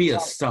out, be a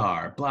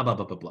star, blah blah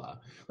blah blah blah.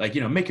 Like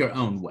make your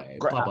own way,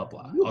 blah blah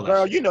blah. All that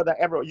Girl, shit. you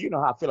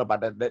know how I feel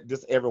about that. That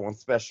this everyone's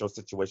special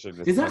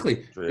situation.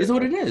 Exactly. It's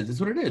what it is.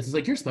 It's what it is. It's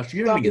like you're special.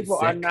 You're Some gonna get people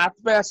sick. are not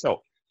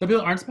special. Some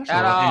people aren't special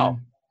at all.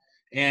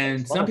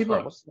 And some people.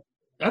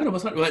 I don't know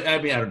what's not.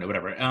 I mean, I don't know.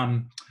 Whatever.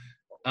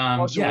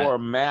 She wore a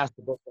mask.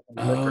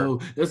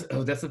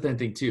 That's the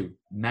thing too.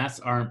 Masks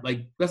aren't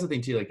like that's the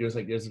thing too. Like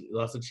there's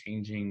lots of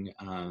changing.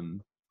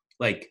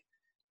 Like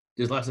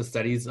there's lots of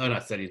studies. Oh,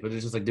 not studies, but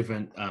there's just like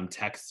different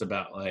texts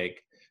about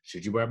like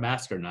should you wear a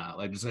mask or not.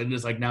 Like just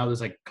like now there's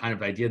like kind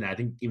of idea that I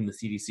think even the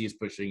CDC is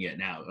pushing it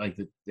now. Like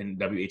in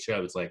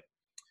WHO, it's like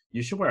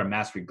you should wear a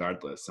mask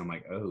regardless. I'm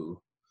like,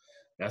 oh,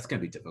 that's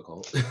gonna be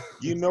difficult.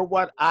 You know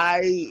what?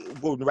 I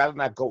would rather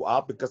not go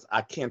out because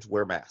I can't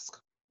wear a mask.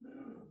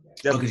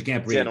 Because you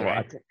can't breathe,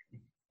 right?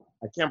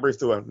 I can't breathe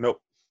through them. Nope.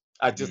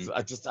 I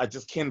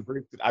just can't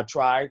breathe. I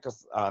tried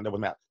because there was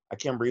not. I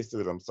can't breathe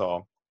through them,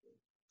 so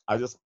I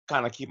just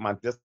kind of keep my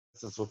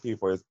distance with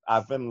people.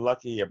 I've been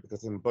lucky here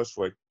because in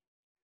Bushwick,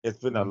 it's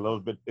been a little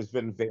bit. It's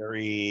been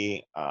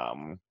very.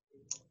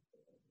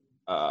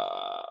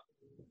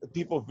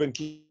 People have been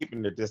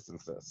keeping their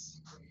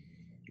distances.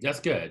 That's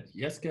good.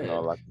 That's good. You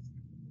know, like,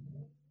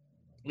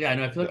 yeah,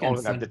 no, I feel like the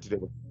only thing I did today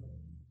was.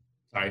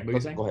 Sorry, what are you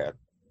saying? Go ahead.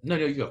 No,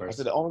 you go first.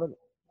 I said the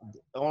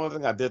only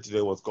thing I did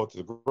today was go to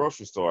the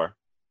grocery store,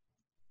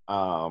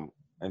 and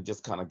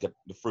just kind of get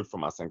the fruit from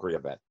my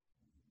sangria bag.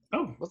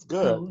 Oh, that's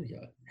good.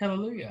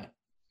 Hallelujah.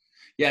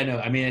 Yeah, no,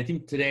 I mean, I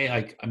think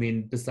today,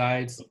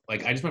 besides, I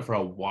just went for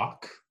a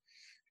walk,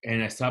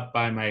 and I stopped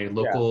by my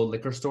local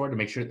liquor store to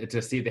make sure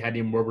to see if they had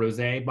any more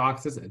rosé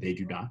boxes. They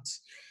do not.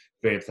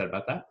 Very upset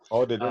about that.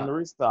 Oh, they didn't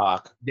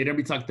restock. They didn't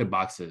restock the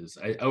boxes,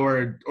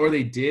 or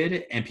they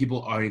did, and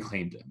people already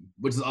claimed them,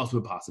 which is also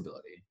a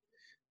possibility.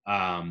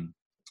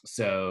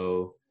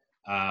 So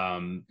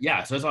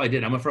that's all I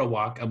did. I went for a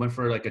walk. I went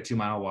for like a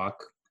 2-mile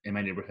walk in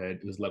my neighborhood.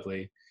 It was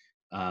lovely.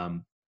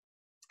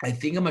 I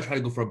think I'm gonna try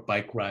to go for a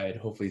bike ride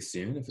hopefully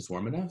soon if it's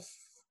warm enough.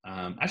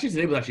 Actually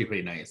today was actually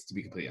pretty nice, to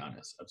be completely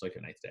honest. It was like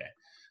a nice day.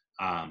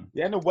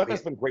 The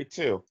weather's been great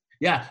too.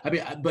 Yeah, I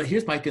mean, but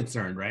here's my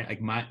concern, right?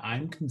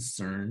 I'm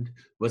concerned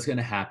what's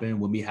gonna happen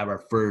when we have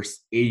our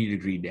first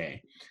 80-degree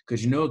day,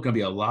 because it's gonna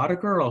be a lot of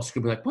girls who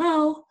could be like,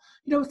 well,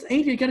 it's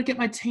 80, I gotta get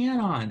my tan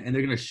on, and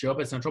they're gonna show up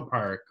at Central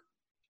Park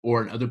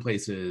or in other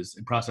places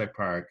in Prospect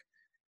Park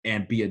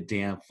and be a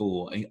damn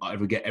fool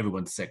and get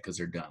everyone sick because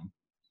they're dumb.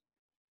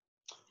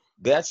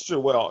 That's true.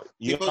 Well,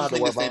 you don't have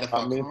to worry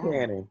about me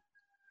tanning.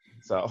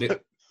 So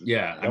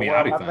Yeah, I Don't mean, worry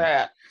I'll be about fine.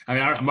 that. I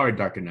mean, I'm already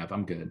dark enough.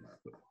 I'm good.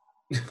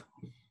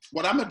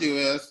 What I'm gonna do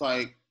is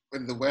like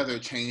when the weather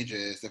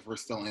changes, if we're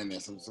still in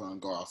this, I'm just gonna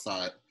go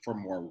outside for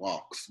more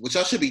walks, which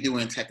I should be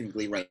doing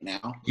technically right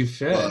now. You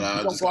should. But You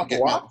I'm don't just go gonna out for get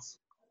my walks?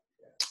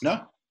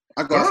 no.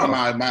 I go for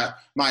Girl.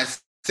 my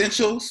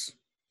essentials.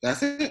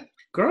 That's it.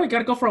 Girl, you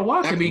gotta go for a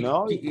walk. I mean,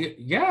 No.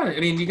 yeah. I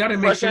mean, you gotta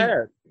make Fresh sure.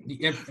 air.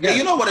 And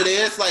you know what it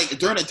is? Like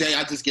during the day,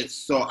 I just get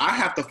so I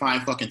have to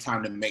find fucking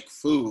time to make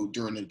food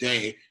during the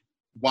day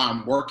while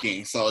I'm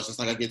working. So it's just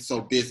like I get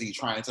so busy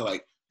trying to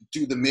like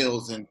do the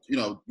meals and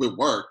with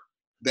work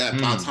that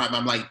by the time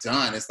I'm like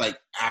done, it's like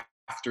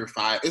after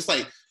 5. It's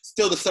like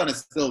still the sun is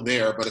still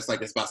there, but it's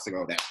like it's about to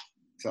go down.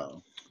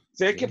 So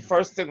Take it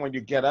first thing when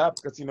you get up,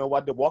 because you know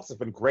what, the walks have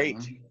been great,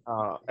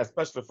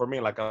 especially for me.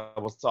 Like I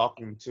was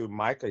talking to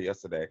Micah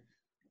yesterday.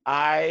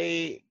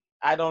 I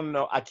don't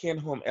know. I can't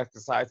home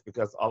exercise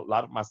because a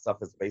lot of my stuff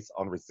is based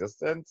on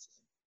resistance,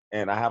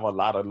 and I have a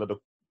lot of little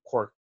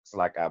quirks.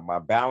 Like my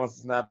balance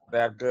is not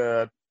that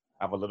good.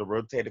 I have a little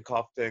rotator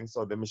cuff thing,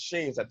 so the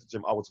machines at the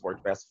gym always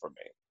work best for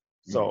me.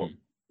 So,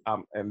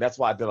 and that's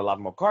why I did a lot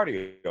more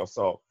cardio.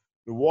 So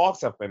the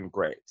walks have been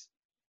great.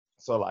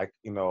 So like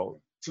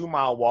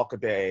 2-mile walk a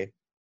day,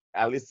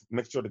 at least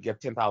make sure to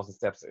get 10,000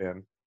 steps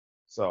in.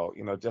 So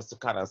just to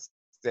kind of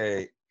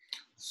stay.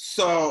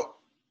 So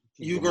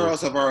you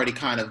girls have already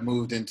kind of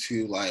moved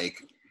into like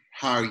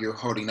how you're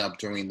holding up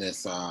during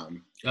this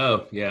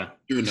Oh yeah.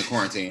 during the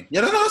quarantine.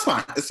 Yeah, no, it's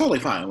fine. It's totally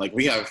fine. Like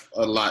we have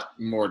a lot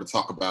more to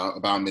talk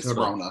about Miss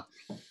Rona.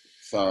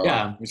 So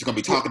yeah, we're just gonna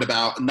be talking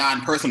about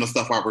non-personal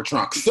stuff while we're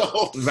drunk.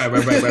 So right.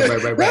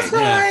 That's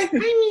right.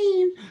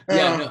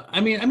 I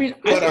mean,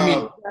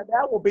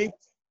 That will be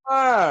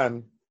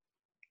fun.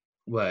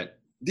 what?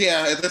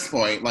 Yeah, at this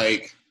point,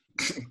 like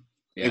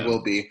Yeah. it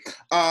will be.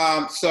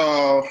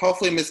 So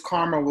hopefully Miss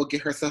Karma will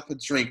get herself a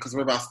drink because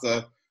we're about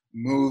to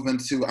move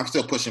into. I'm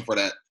still pushing for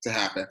that to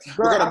happen.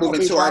 We're gonna move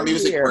into our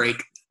music break.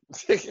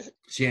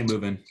 She ain't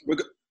moving.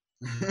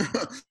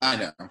 I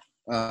know.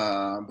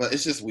 But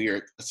it's just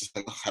weird. It's just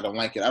like I don't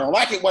like it. I don't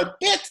like it. What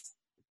bitch?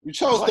 You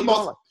chose the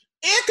most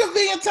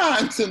inconvenient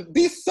time to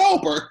be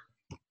sober.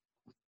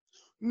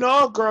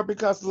 No, girl,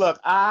 because look,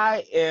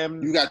 I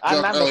am. You got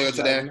drunk earlier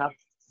today. I'm not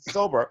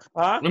sober,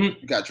 huh? You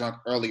got drunk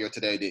earlier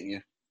today, didn't you?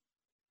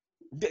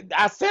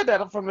 I said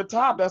that from the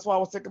top. That's why I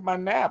was taking my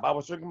nap. I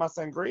was drinking my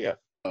sangria.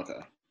 Okay.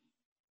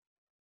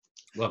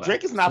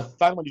 Drink is not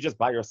fun when you're just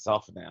by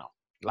yourself now.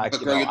 Like,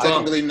 but girl, you're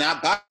technically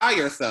not by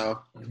yourself.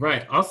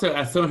 Right. Also,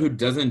 as someone who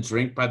doesn't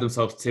drink by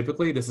themselves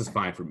typically, this is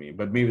fine for me.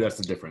 But maybe that's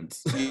the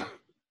difference. Yeah.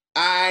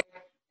 I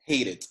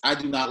hate it. I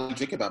do not like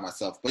drinking by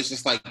myself. But it's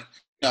just like,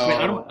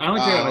 I don't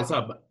like drinking by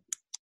myself. But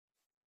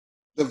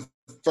the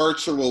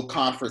virtual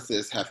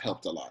conferences have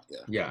helped a lot.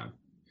 Yeah.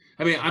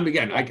 I mean,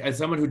 as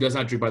someone who does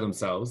not drink by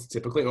themselves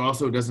typically, or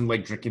also doesn't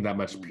like drinking that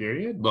much,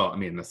 period. Well, I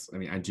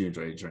I do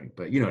enjoy a drink,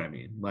 but you know what I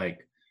mean?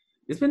 Like,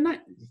 it's been nice.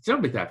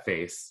 Don't make that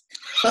face.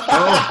 Miss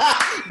Carlo,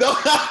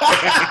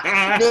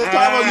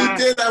 you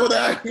did that with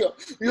that.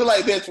 You're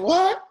like, bitch,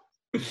 what?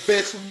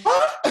 Bitch,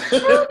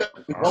 what?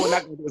 We're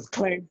not going to just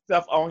claim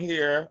stuff on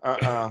here.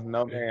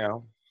 No,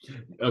 ma'am.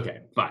 Okay,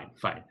 fine.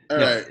 All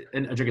right.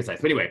 And a drink is nice.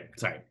 But anyway,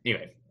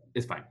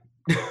 it's fine.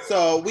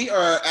 So we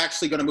are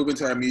actually going to move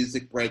into our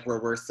music break where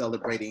we're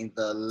celebrating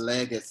the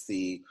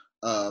legacy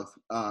of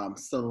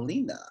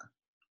Selena.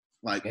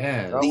 Like,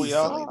 yeah. Oh, we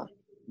are?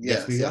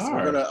 Yes, we are.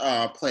 We're going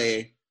to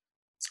play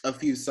a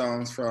few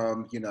songs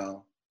from,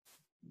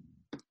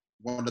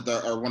 one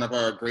of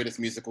our greatest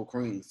musical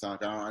queens. So I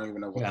don't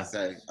even know what to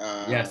say.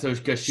 So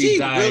because she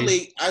died.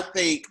 Really, I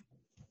think.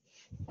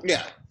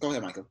 Yeah, go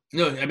ahead, Michael.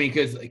 No, I mean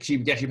because she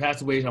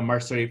passed away on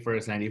March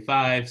 31st,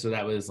 95. So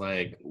that was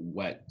like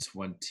what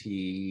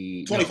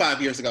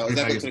 25 years ago.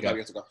 Exactly 25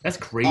 years ago. That's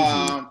crazy.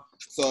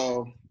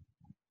 So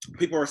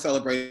people are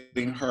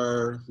celebrating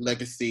her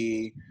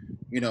legacy,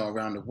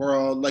 around the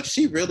world. Like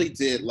she really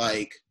did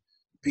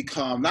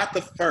become not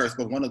the first,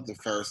 but one of the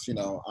first,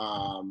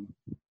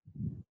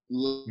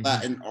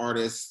 Latin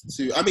artists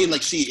to. I mean,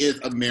 like she is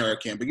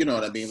American, but you know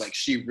what I mean. Like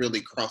she really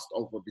crossed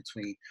over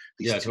between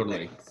these two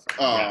totally.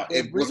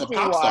 It was a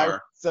pop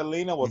star.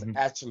 Selena was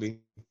actually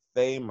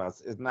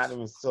famous. It's not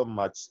even so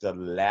much the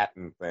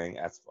Latin thing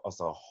as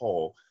a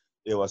whole.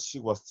 She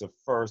was the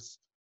first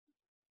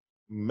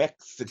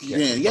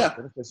Mexican. Yeah.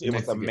 It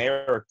was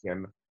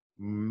American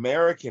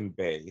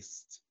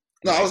based.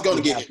 No, I was going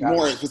to get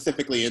more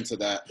specifically into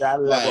that.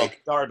 That level of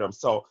stardom.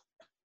 So,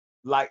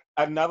 like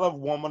another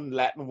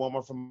Latin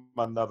woman from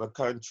another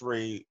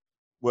country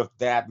with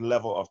that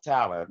level of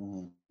talent,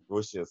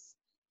 which is,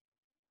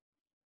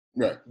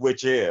 would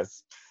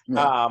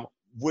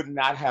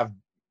not have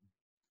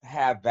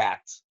had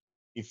that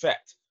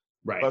effect.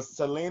 Right. But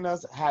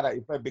Selena's had an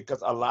effect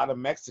because a lot of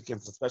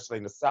Mexicans, especially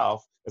in the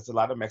South, there's a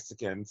lot of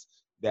Mexicans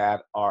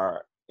that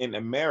are in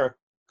America.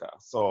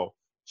 So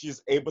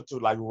she's able to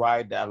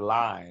ride that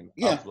line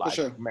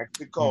of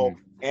Mexico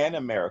and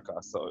America.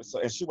 So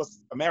and she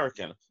was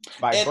American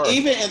by birth. And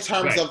even in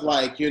terms of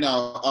LA,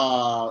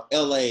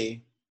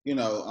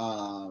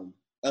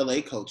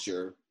 LA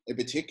culture in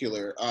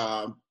particular,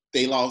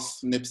 they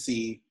lost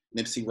Nipsey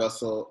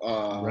Russell.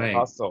 Right.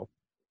 Hustle.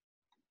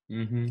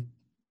 Mm-hmm.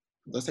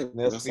 Let's say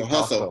Nipsey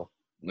Hustle.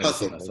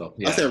 Hustle.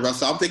 Yeah. I said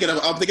Russell. I'm thinking of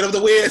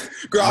the Wiz.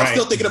 Girl, I'm Right.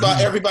 still thinking about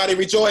Everybody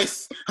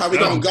Rejoice. How we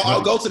gonna go?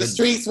 God. Go to the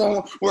streets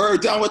when we're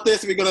done with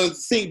this. We're gonna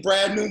sing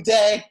Brand New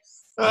Day.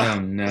 Oh That's what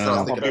I was no.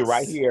 I'm gonna be thinking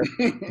right here.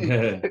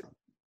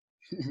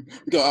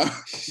 Go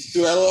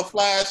do a little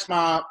flash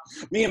mob.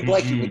 Me and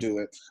Blakey Mhm. would do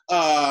it.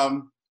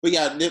 But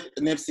yeah,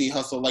 Nipsey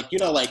Hussle, like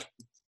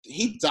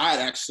he died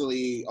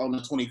actually on the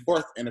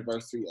 24th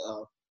anniversary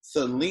of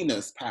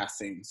Selena's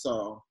passing.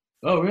 So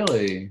Oh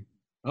really?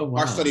 Oh wow.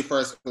 March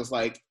 31st was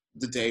like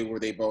the day where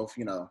they both,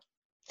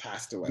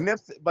 passed away.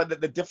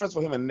 But the difference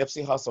with him and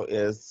Nipsey Hussle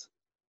is,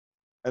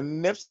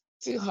 Nipsey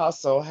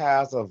Hussle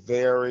has a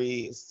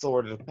very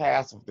sordid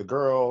past with the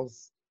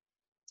girls.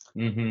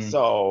 Mm-hmm.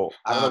 So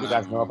I don't know if you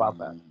guys know about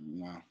that.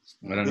 No.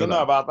 I don't You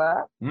know about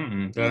that?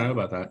 Mm-mm. I don't know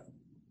about that.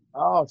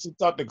 Oh, she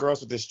thought the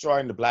girls were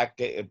destroying the black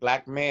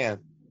man.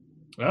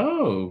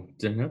 Oh,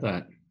 didn't know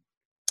that.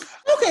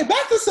 Okay,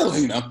 back to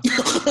Selena.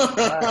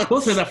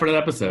 We'll say that for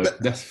another episode.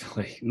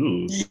 Definitely.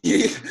 Ooh.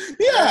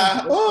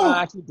 Yeah.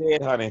 Oh. She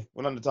dead, honey.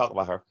 We're not to talk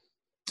about her.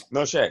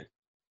 No shade.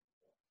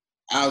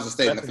 I was just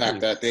stating the Rest in fact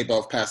peace. that they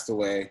both passed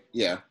away.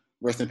 Yeah.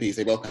 Rest in peace.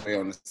 They both passed away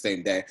on the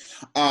same day.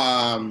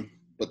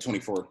 But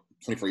 24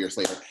 years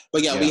later.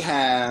 But yeah, Yeah. we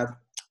have,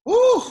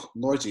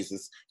 Lord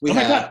Jesus. We Oh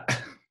my have, God.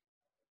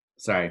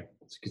 Sorry.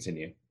 Let's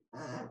continue.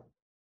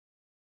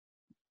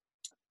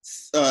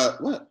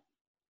 what?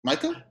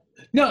 Micah?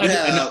 No, I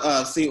know.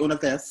 Yeah, See Una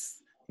Vez.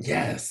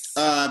 Yes.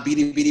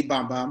 Beady Beady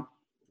Bom Bom.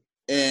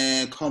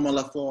 And Como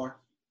La Flor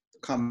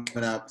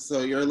coming up.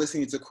 So you're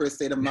listening to Chris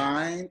State of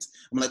Mind.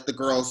 I'm going to let the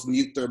girls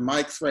mute their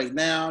mics right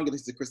now. You're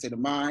listening to Chris State of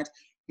Mind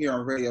here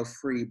on Radio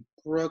Free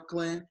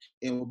Brooklyn.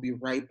 And we'll be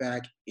right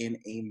back in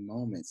a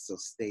moment. So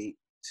stay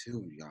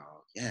tuned,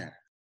 y'all. Yeah.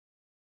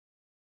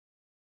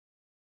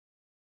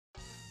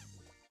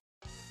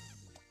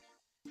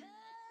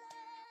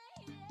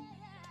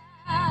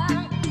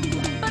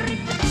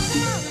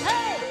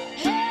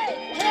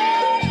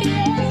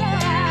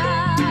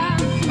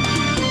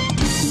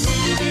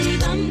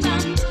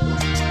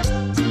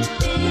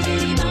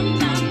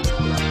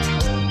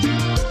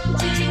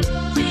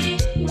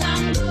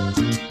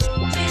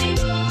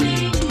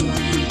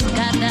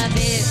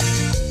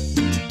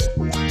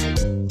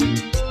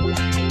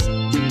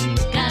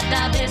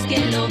 Cada vez que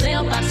lo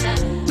veo pasar,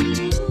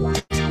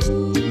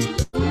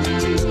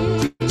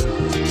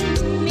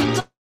 mi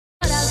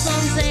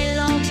corazón se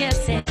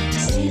enloquece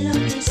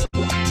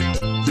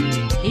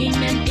y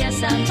me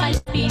empieza a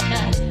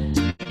palpitar.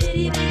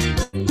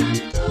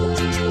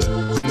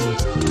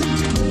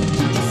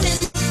 Se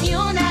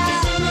emociona,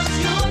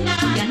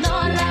 ya no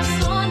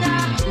razona,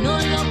 no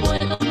lo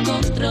puedo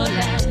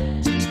controlar. Se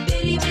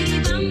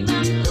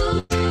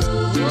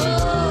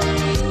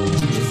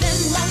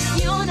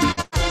emociona,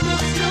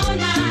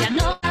 ya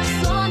no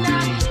razona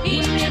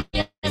y me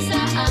empieza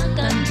a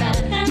cantar.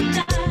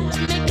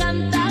 Me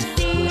canta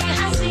así,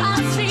 así.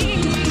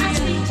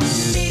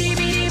 Biri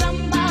biri bam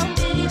bam,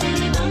 biri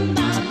biri bam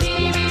bam,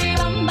 biri biri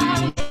bam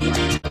bam,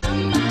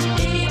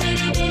 biri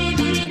biri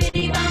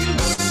biri bam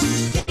bam,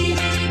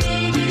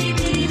 biri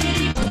biri.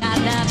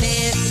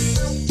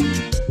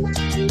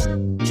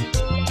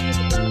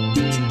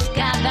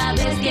 Cada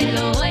vez que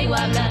lo oigo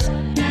hablar,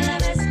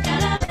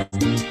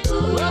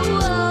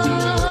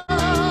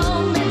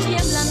 me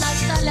tiemblan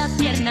hasta las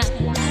piernas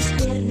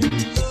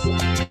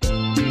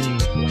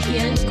y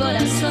el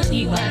corazón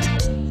igual.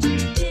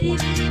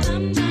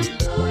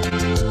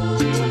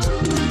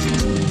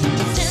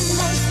 Se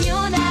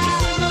emociona,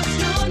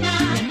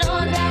 ya no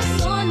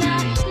razona,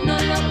 no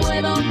lo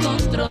puedo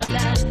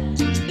controlar.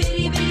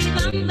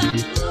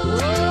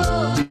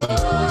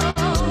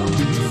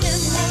 Se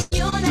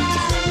emociona,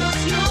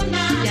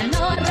 ya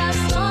no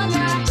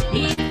razona y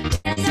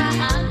empieza a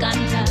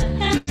cantar.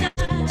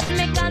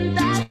 Me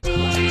canta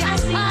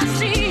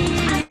así.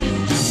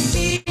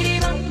 Biri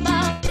bam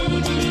bam,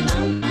 biri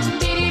bam bam,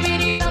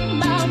 biri bam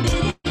bam,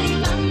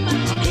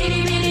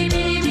 biri biri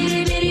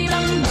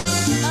bam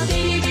bam,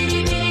 biri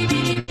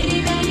biri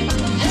bam bam.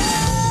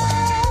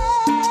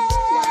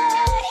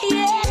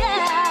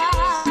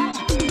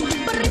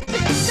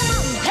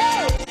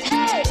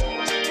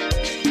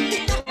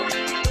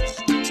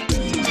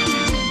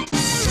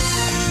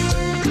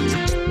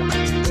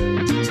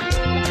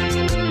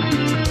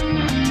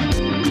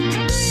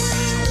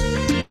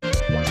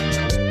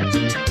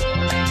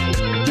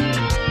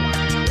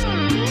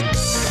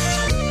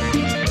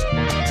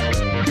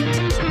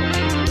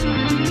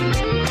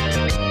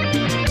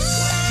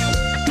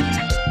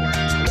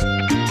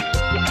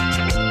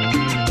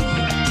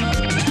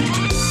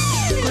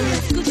 Cuando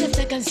escucho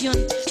esta canción,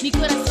 mi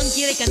corazón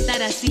quiere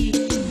cantar así.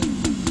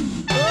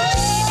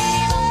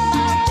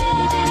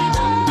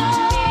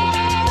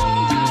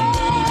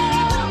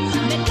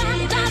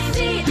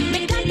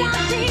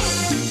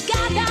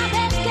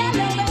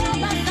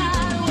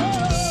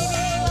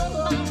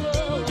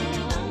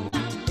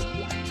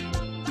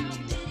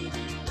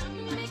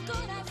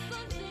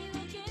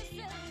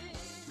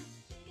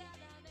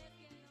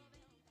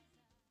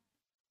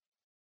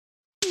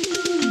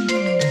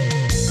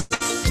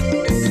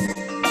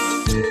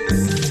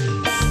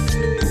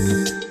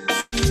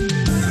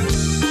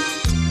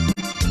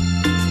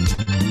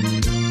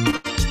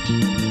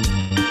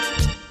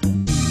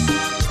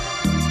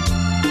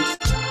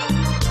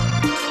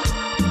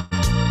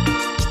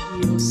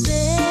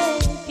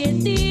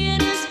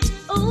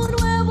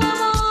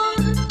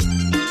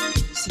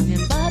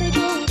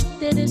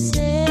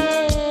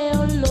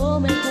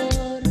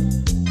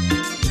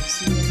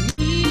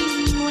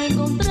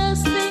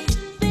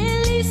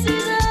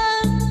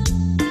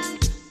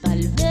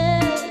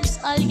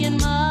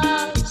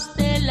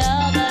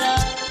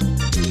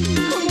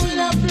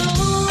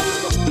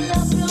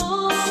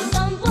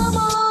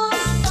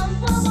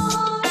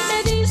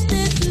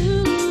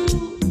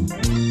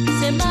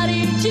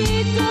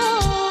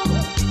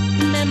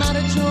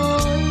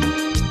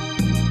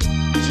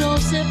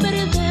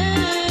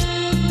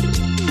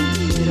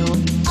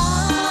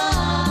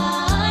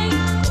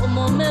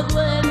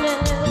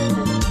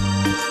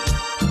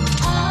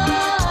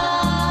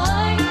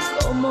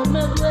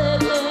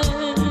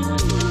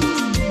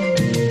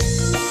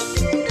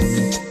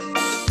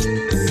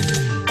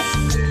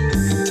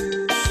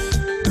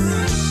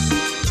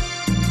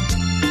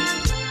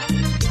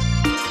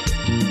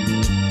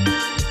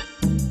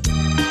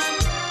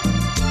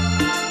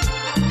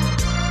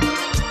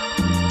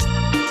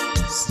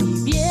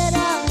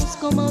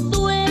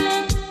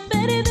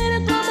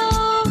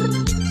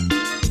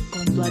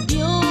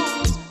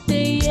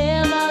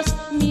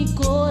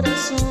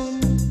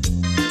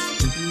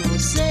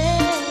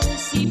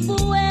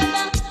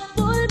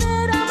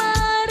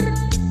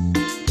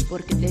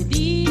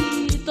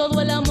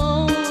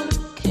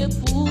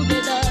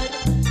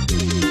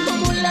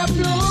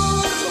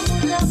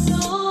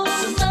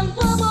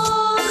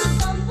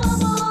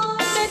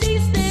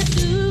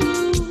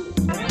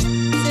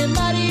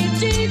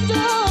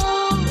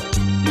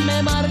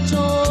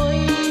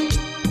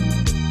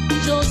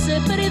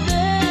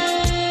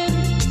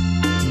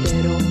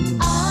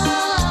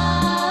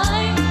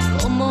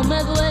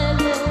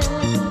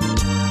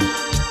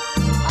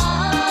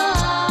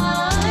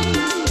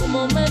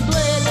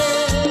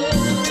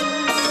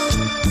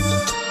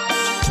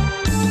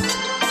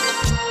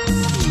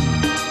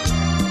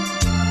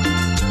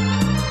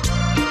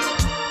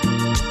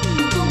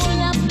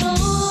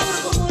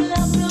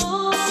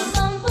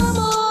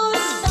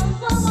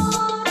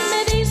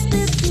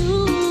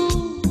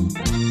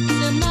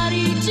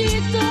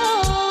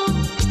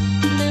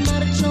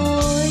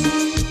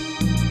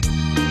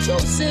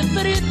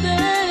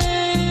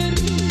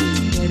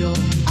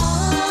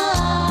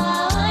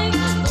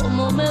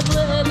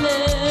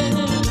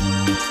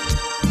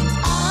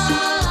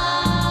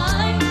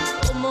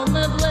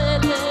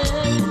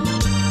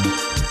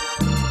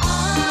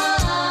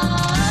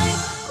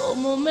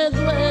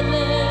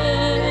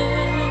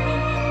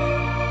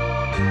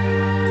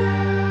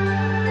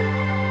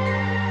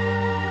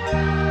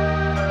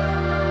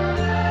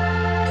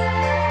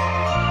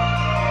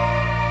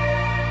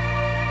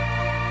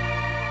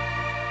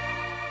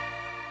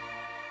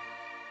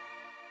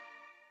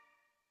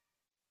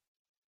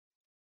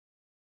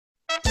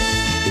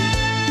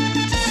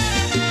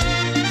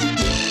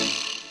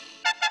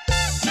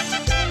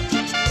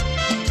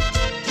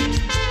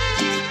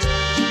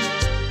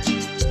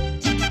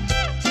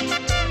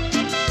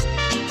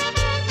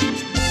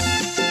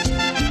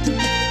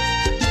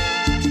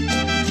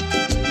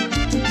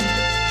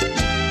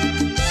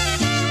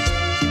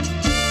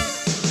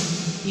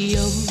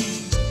 Yo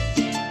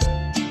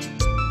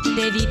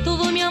te di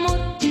todo mi amor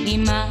y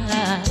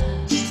más.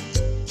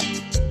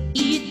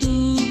 Y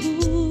tú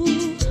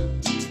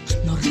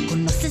no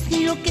reconoces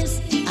ni lo que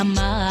es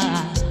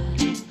amar.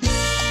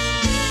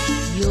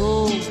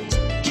 Yo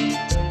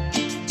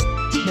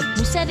me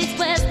puse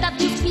dispuesta a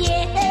tus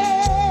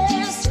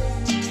pies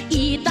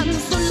y tan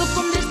solo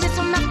con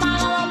desprecio me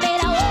apagaba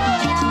ver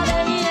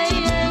ahora.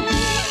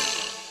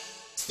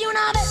 Si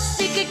una vez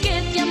dije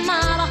que te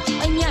amaba,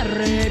 ay me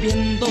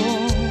arrepiento.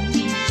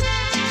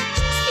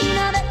 Si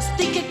una vez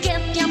dije que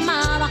te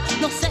amaba,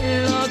 no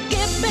sé lo que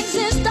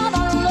pensé,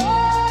 estaba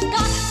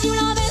loca. Si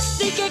una vez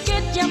dije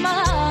que te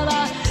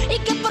amaba y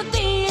que por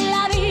ti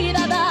la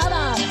vida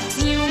daba.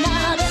 Si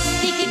una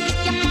vez dije que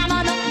te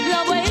amaba, no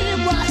lo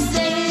vuelvo a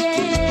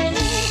hacer.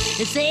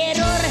 Ese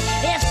error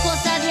es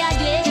cosa de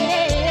ayer.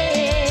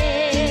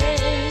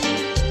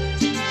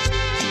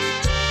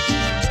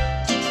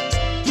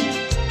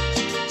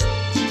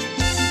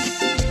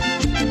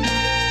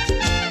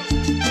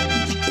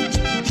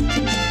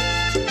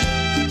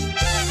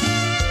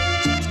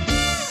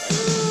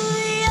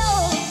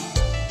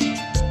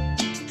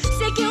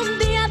 Sé que un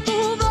día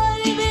tú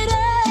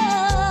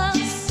volverás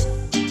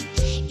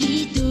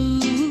y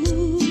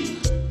tú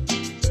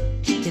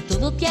de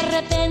todo te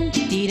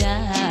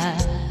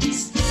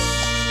arrepentirás.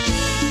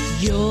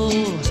 Yo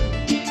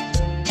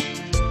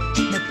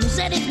me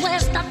puse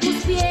dispuesta a tus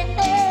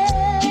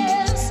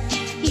pies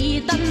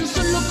y tan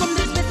solo con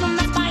desprecio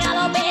me has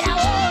pagado ver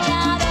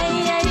ahora.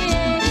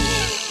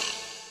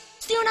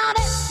 Si una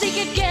vez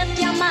dije que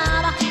te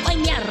amaba, hoy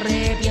me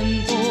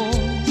arrepiento.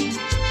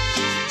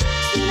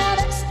 Si una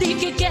vez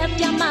dije que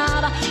te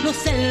amaba, no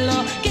sé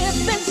lo que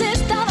pensé,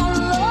 estaba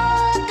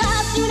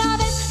loca. Si una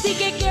vez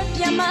dije que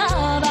te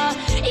amaba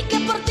y que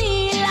por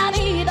ti la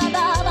vida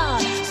daba.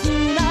 Si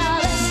una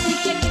vez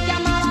dije que te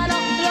amaba, no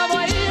lo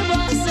vuelvo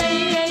a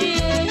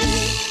hacer.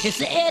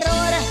 Ese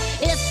error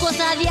es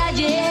cosa de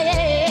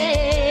ayer.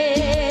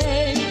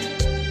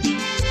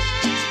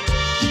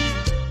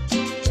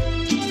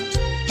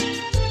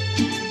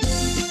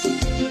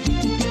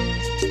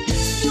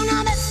 Si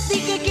una vez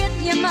dije que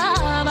te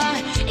amaba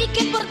y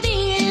que por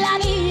ti la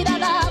vida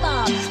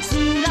daba. Si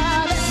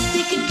una vez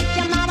dije que te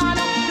amaba,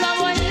 no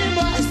lo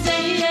vuelvo a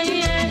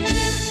hacer.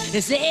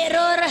 Ese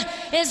error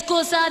es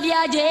cosa de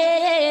ayer.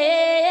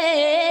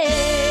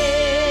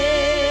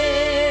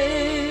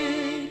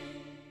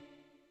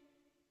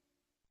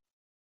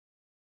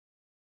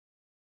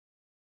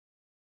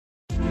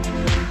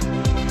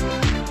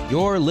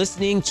 You're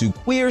listening to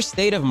Queer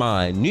State of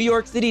Mind, New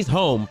York City's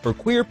home for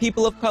queer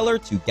people of color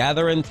to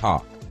gather and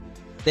talk.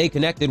 Stay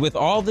connected with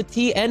all the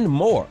tea and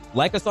more.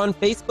 Like us on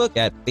Facebook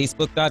at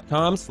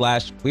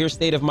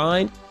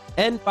facebook.com/queerstateofmind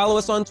and follow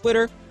us on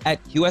Twitter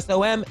at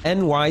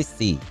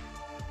QSOMNYC.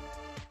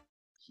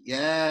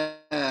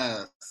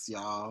 Yes,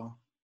 y'all.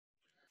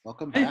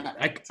 Welcome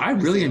back. I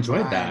really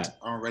enjoyed that.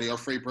 On Radio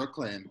Free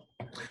Brooklyn.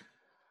 I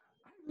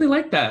really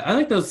like that. I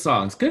like those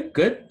songs.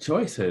 Good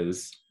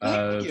choices.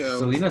 Thank you.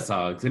 Selena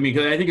songs. I mean,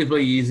 because I think it's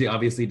really easy,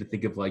 obviously, to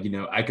think of like,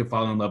 I Could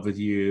Fall in Love with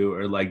You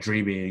or like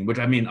Dreaming, which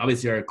I mean,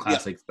 obviously are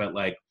classics, but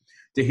like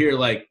to hear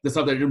like the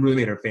stuff that really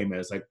made her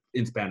famous, like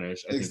in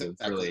Spanish, I think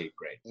it's really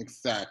great.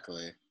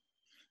 Exactly.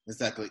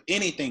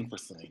 Anything for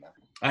Selena.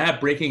 I have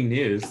breaking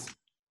news.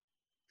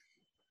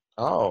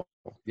 Oh.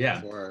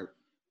 Yeah.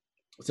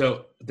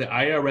 So the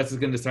IRS is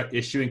going to start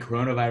issuing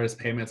coronavirus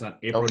payments on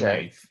April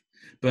 9th.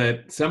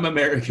 But some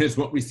Americans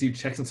won't receive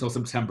checks until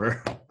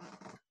September.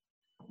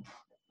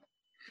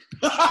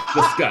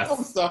 Discuss.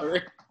 I'm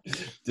sorry.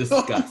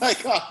 Discuss. Oh my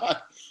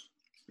God.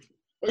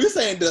 Are you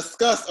saying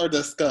discuss or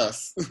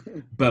discuss?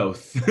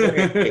 Both.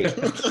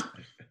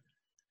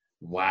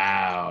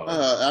 Wow.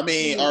 I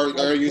mean,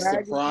 are you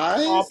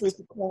surprised? Small piece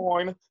of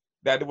coin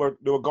that they were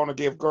going to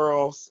give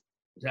girls.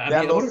 Yeah,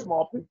 that little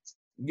small piece.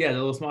 Yeah, the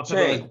little small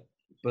piece.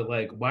 But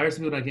why are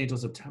some people not getting until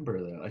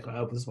September though? Like,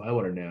 this is what I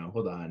want to know.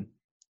 Hold on.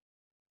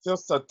 Till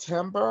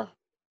September?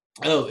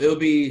 Oh, it'll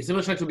be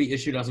similar checks will be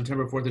issued on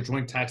September 4th to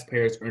joint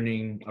taxpayers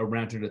earning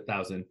around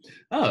 $200,000.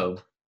 Oh.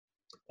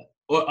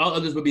 Or all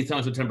others would be sent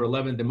on September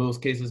 11th in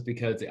most cases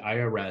because the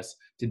IRS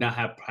did not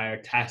have prior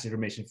tax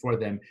information for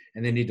them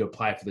and they need to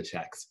apply for the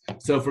checks.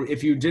 So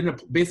if you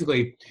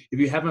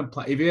have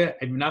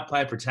not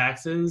applied for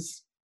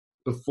taxes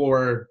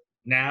before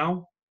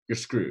now, you're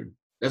screwed.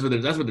 That's what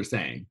they're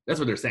saying. That's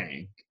what they're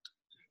saying.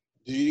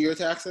 Do you do your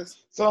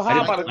taxes? So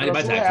how about I did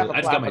my taxes.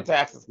 I just got my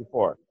taxes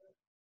before?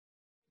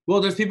 Well,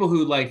 there's people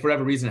who like for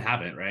whatever reason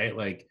haven't, right?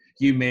 Like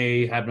you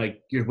may have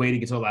like you're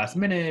waiting until the last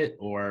minute,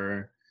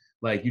 or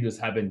like you just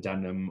haven't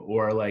done them,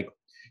 or like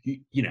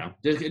you know,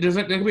 there could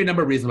be a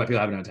number of reasons why people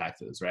haven't done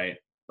taxes, right?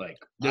 Like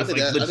I there's did,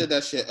 like I did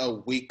that shit a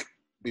week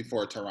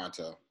before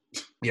Toronto.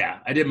 yeah,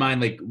 I did mine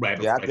like right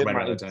before, Yeah, I like, did right mine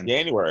around in that time.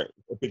 January,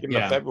 beginning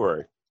Yeah. of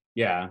February.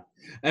 Yeah,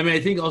 I mean,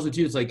 I think also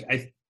too, it's like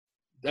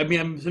I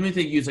mean, some of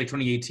they use like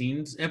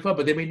 2018's info,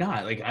 but they may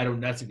not. Like, I don't.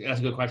 That's a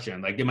good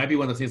question. Like, it might be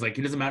one of those things. Like,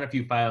 it doesn't matter if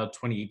you filed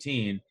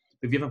 2018,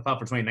 but if you haven't filed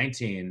for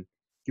 2019,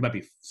 you might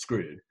be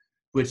screwed,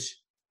 which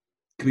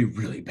could be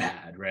really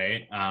bad,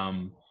 right?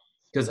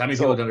 Because how many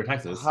people have done their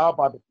taxes? How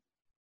about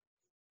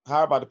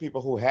the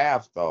people who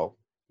have though?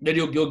 Then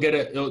you'll get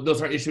it. They'll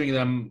start issuing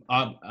them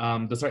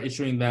on. They'll start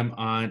issuing them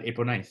on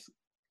April 9th.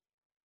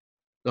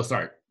 They'll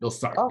start. Oh.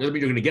 Doesn't mean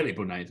you're going to get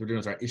April 9th. We're going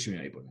to start issuing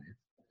on April 9th.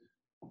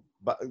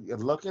 But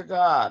look at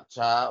God,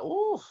 child.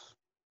 Ooh.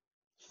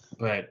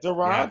 But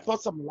Deron, yeah.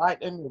 put some light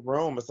in your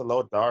room. It's a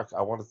little dark.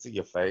 I want to see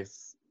your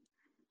face.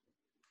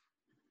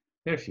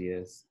 There she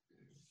is.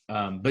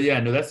 But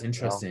yeah, no, that's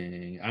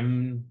interesting.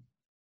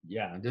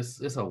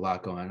 There's a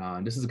lot going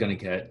on. This is gonna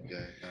get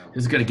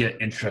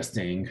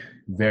interesting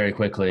very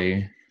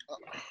quickly.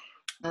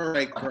 All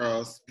right,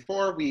 girls.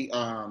 Before we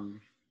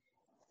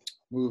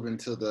move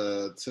into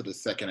the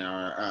second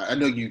hour, I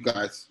know you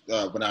guys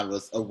when I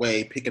was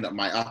away picking up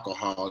my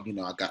alcohol, you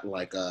know, I got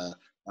like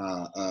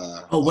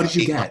what did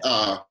you get?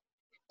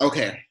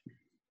 Okay,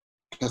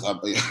 because I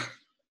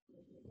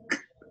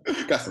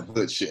got some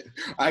good shit.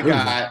 I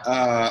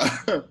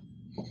got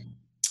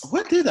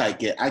what did I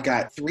get? I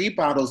got 3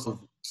 tall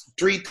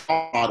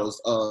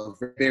bottles of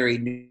very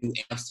new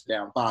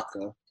Amsterdam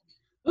vodka.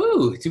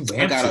 Ooh, too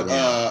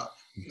Amsterdam.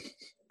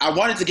 I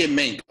wanted to get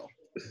mango.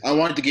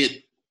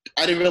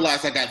 I didn't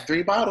realize I got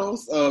 3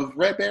 bottles of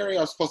red berry.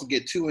 I was supposed to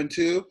get 2 and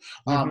 2,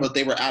 but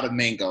they were out of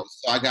mango.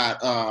 So I got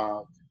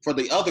for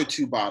the other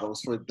 2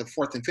 bottles, for the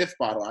 4th and 5th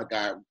bottle, I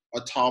got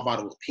a tall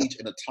bottle with peach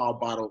and a tall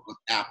bottle with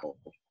apple.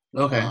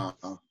 Okay.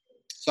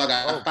 So I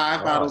got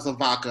 5 bottles of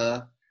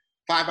vodka,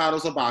 5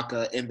 bottles of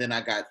vodka, and then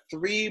I got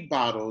 3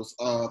 bottles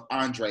of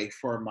Andre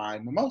for my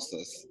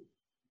mimosas.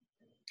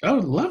 Oh,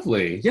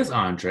 lovely. Yes,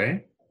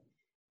 Andre.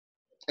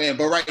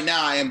 But right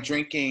now I am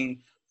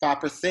drinking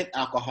 5%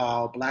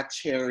 alcohol, black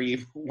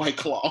cherry, White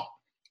Claw.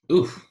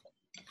 Oof.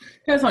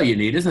 That's all you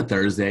need. It's a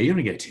Thursday. You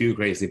don't get too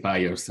crazy by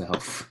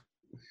yourself.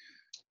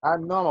 I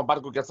know I'm about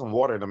to go get some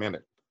water in a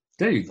minute.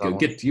 There you go.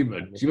 You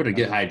better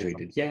get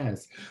hydrated.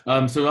 Yes.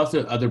 So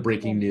also other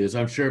breaking news.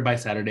 I'm sure by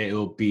Saturday it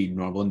will be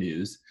normal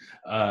news.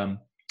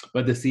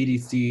 But the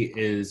CDC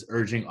is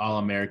urging all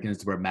Americans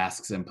to wear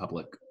masks in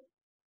public.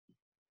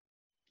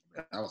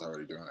 I was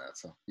already doing that.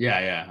 So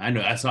Yeah. I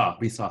know.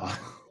 We saw.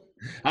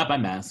 Not by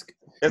mask.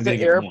 Is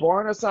it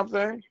airborne or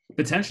something?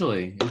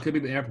 Potentially. It could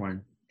be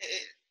airborne.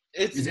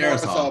 It's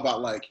aerosol. all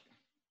about like,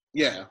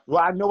 yeah.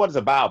 Well, I know what it's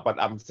about, but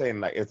I'm saying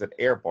like, is it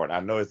airborne? I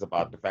know it's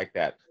about the fact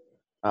that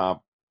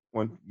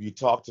when you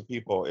talk to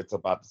people, it's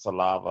about the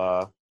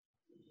saliva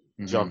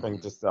jumping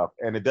to stuff,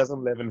 and it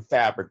doesn't live in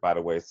fabric, by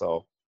the way.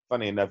 So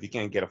funny enough, you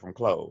can't get it from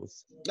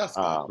clothes. That's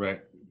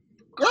right.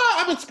 Girl,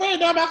 I've been spraying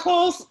down my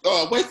clothes,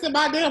 wasting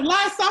my damn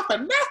Lysol for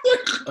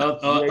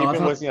nothing. You've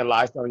been wasting your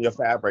Lysol on your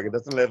fabric. It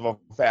doesn't live on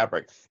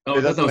fabric. Oh,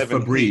 it doesn't live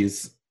in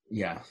Febreze.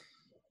 Yeah.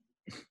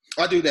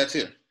 I do that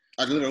too.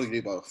 I literally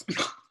do both.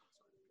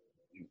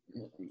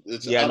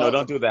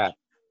 Don't do that.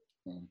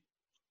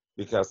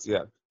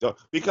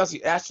 Because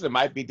you actually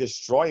might be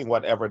destroying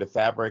whatever the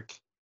fabric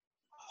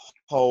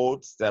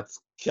holds that's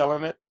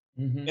killing it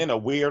in a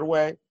weird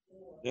way.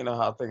 You know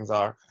how things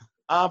are.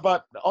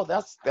 But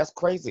that's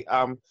crazy.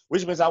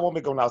 Which means I won't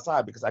be going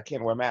outside because I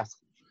can't wear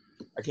masks.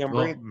 I can't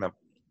breathe in them.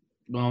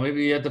 Well,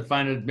 maybe you have to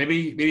find it. Maybe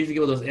you have to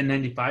get one of those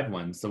N95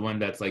 ones, the one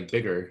that's like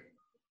bigger.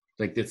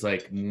 Like it's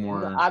like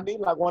more. I need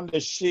like one of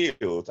the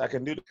shields. I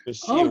can do the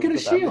shield. Oh, get a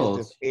shield.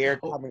 This air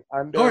coming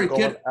under,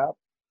 going up.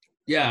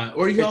 Yeah,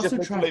 or you can also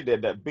try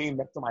the being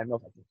next to my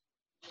nose.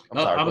 I'm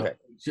sorry. Go ahead.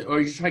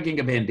 Or you try getting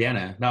a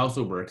bandana. That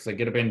also works. Like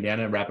get a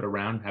bandana, wrap it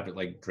around, have it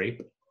like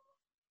drape.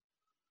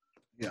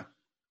 Yeah.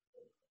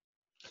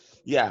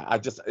 Yeah,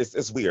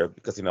 it's weird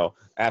because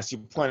as you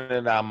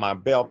pointed out, my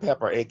bell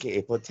pepper,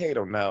 aka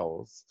potato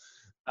nose.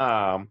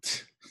 I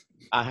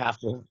have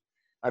to.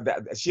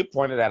 She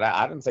pointed at.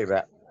 I didn't say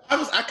that.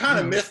 I kind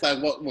of missed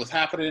like what was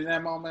happening in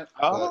that moment.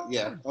 Oh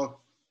yeah. Oh.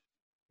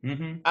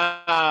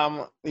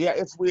 Yeah,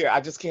 it's weird. I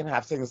just can't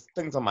have things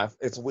on my.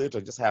 It's weird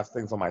to just have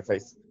things on my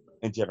face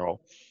in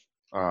general.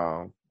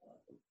 I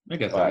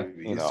get that.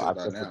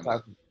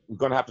 I'm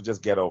gonna have to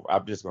just get over.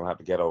 I'm just gonna have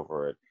to get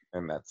over it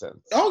in that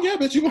sense. Oh yeah,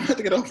 but you won't have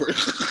to get over it.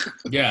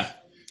 Yeah,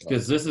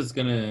 because this is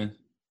gonna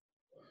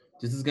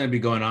be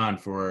going on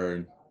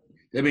for.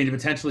 I mean,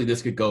 potentially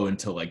this could go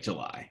until like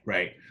July,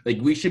 right? Like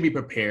we should be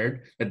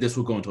prepared that this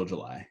will go until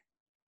July.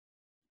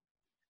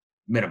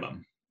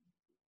 Minimum.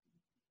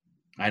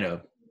 I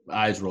know.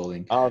 Eyes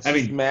rolling. Oh,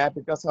 she's mad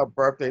because her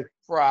birthday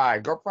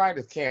Pride. Girl, Pride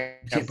is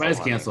canceled. Pride is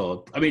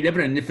canceled. I mean, they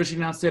haven't officially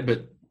announced it,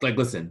 but like,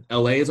 listen,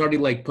 LA is already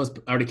like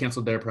already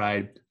canceled their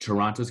Pride.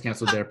 Toronto's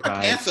canceled their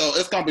Pride. Cancel.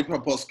 It's gonna be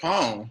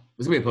postponed.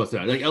 It's gonna be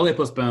postponed. Like LA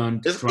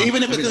postponed.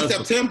 Even if it's in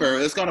September,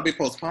 it's gonna be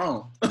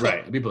postponed. Right,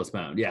 it'll be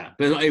postponed. Yeah,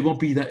 but it won't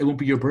be that. It won't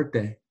be your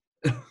birthday.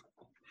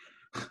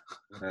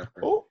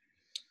 Oh.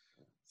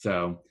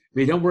 So, I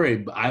mean, don't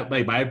worry.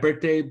 My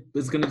birthday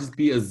is gonna just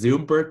be a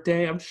Zoom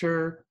birthday. I'm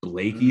sure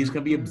Blakey's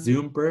gonna be a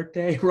Zoom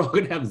birthday. We're all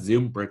gonna have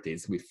Zoom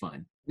birthdays. It's gonna be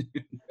fun.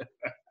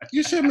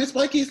 You sure Miss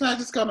Blakey's not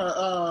just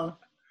gonna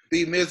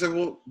be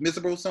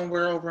miserable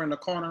somewhere over in the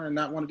corner and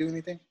not want to do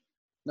anything?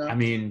 No. I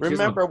mean,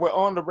 remember, we're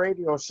on the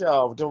radio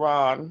show,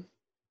 Duran.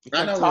 You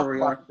I know talk where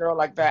we about are. a girl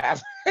like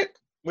that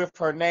with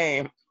her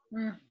name.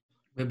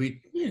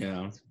 maybe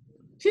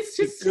she's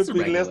She could a be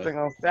regular. listening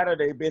on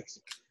Saturday, bitch.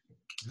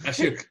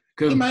 Actually,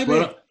 It might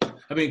be.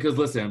 because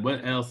listen,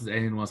 what else is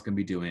anyone else gonna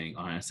be doing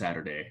on a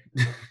Saturday?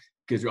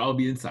 Because you'll all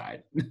be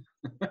inside.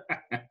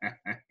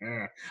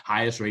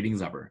 Highest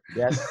ratings ever.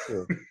 That's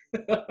true.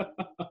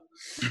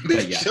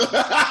 But yeah.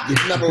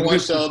 Number one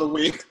show of the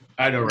week.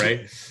 I know,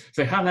 right?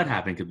 So how that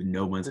happened? Because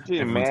no one's. Could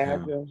you everyone's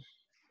home.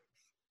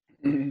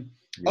 imagine?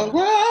 A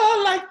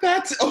world like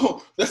that.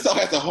 Oh, this song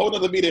has a whole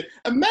other meaning.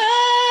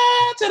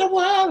 Imagine a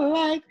world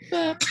like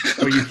that.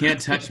 Or you can't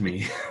touch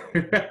me.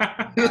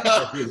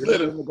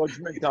 Literally go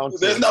drink, don't you?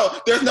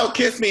 There's no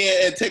kiss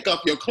me and take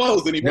off your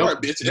clothes anymore,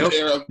 Nope,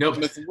 bitch. nope.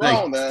 It's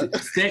wrong, man.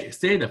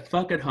 Stay the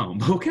fuck at home,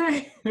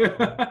 okay?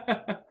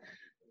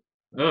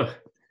 Ugh.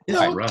 It's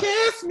Don't rough.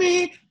 kiss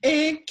me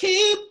and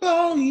keep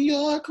on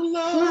your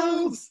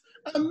clothes.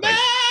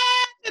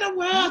 Imagine a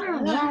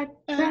world like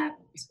that.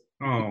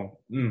 Oh,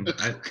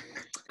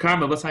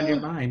 Karma, what's on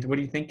your mind? What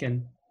are you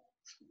thinking?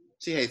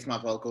 She hates my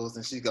vocals,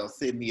 and she's gonna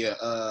send me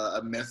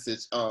a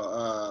message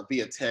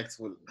via text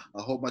with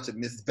a whole bunch of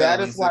misspellings.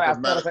 That is why I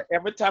thought that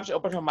every time she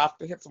opens her mouth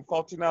to hit some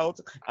faulty notes,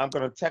 I'm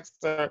gonna text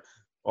her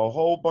a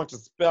whole bunch of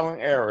spelling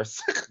errors.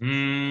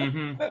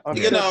 Mm-hmm.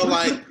 You know,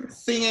 like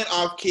singing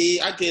off key.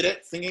 I get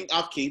it. Singing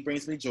off key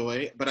brings me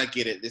joy, but I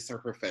get it. It's her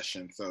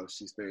profession, so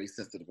she's very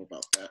sensitive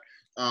about that.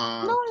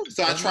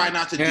 So I try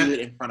not to do it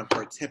in front of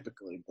her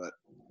typically, but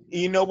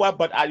You know what?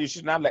 But you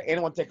should not let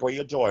anyone take away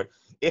your joy.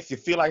 If you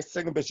feel like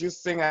singing, but you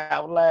sing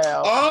out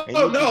loud.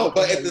 oh no!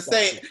 But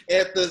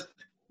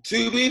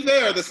to be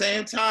fair, at the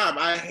same time,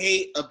 I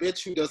hate a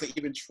bitch who doesn't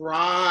even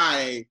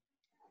try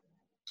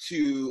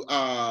to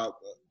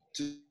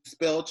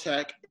spell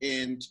check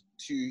and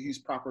to use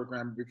proper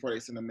grammar before they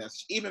send a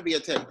message, even via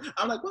text.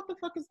 I'm like, what the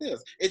fuck is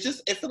this?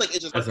 I feel like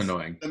it just That's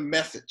annoying. The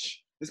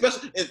message,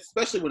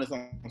 especially when it's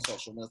on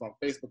social, when it's on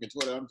Facebook and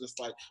Twitter. I'm just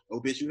like, oh,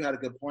 bitch, you had a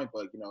good point,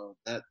 but you know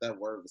that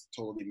word was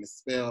totally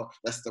misspelled.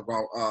 That's the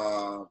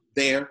wrong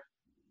there.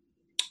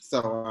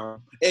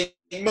 So and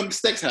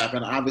mistakes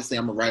happen. Obviously,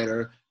 I'm a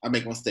writer. I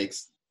make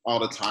mistakes all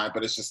the time,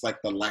 but it's just like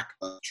the lack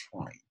of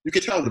trying. You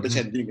can tell the bitch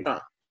hadn't even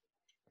tried.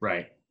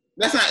 Right.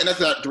 That's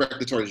not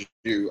directed towards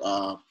you,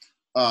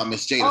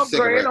 Miss Jada. Oh, girl,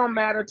 Cigarette. it don't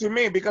matter to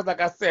me because,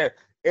 like I said,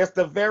 it's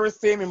the very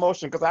same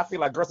emotion because I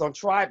feel like girls don't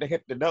try to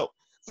hit the note.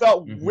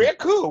 So we're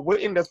cool. We're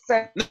in the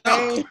same.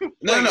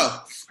 No.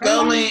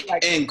 Spelling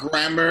and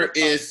grammar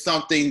is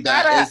something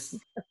that is.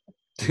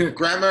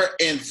 Grammar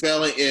and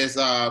spelling is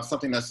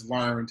something that's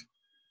learned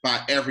by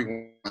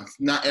everyone.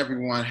 Not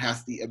everyone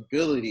has the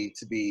ability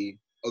to be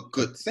a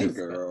good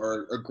singer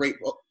or a good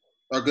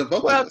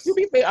vocalist. Well, to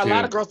be fair, a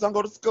lot of girls don't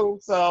go to school,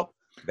 so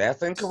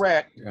that's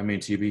incorrect. I mean,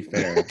 to be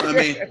fair.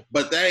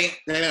 But that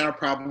ain't our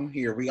problem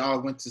here. We all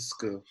went to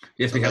school.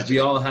 Yes, we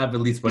all have at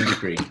least one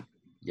degree.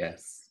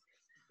 Yes.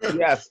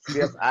 Yes.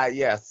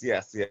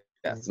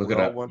 Look we it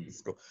all up. went to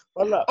school.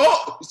 But look,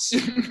 Oh,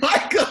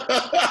 Micah!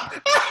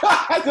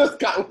 I just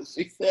got what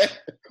she said.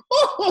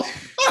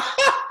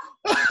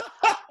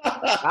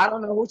 I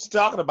don't know what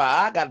you're talking about.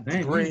 I got a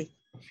degree.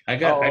 I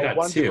got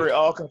one two. degree.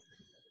 Okay.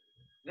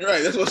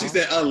 Right, that's what she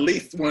said. At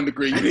least 1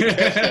 degree. You didn't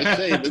catch that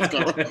shade, Miss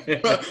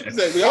Carl. She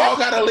said we all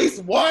got at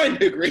least 1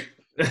 degree.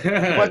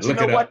 But you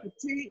know what the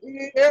T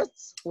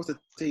is? What's the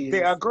T?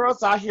 There are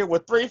girls out here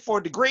with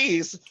 3-4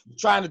 degrees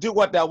trying to do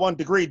what that 1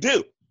 degree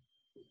do.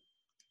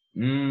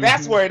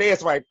 That's where it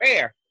is right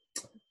there.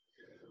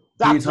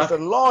 Doctors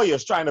and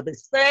lawyers trying to be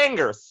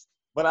singers,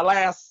 but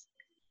alas,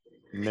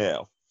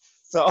 no.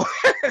 So,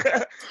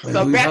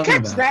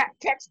 catch that.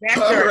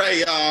 All right,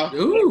 y'all.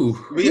 Ooh.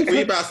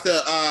 We about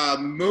to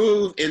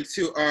move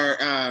into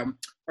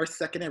our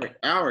second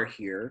hour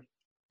here.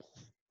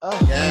 Oh.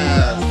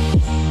 Yes.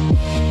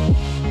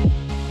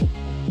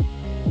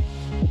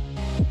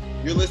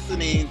 You're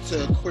listening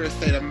to Queer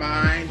State of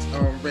Mind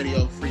on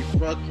Radio Free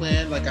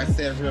Brooklyn. Like I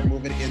said, we're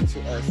moving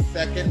into our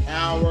second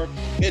hour.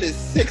 It is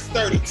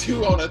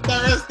 6:32 on a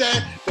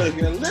Thursday, but if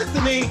you're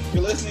listening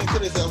to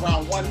this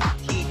around 1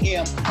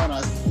 p.m. on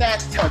a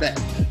Saturday.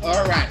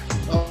 All right.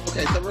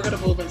 Okay, so we're going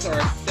to move into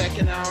our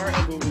second hour,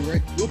 and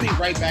we'll be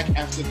right back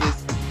after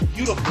this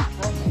beautiful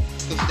promo.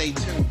 So stay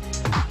tuned.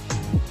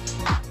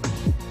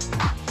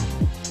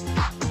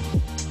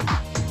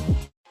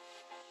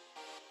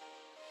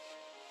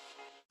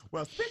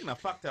 Well, speaking of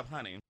fucked up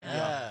honey,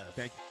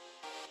 thank you.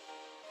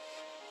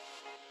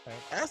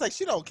 I was like,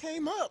 she don't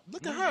came up.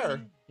 Look at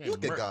her. Getting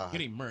Look at God.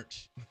 Getting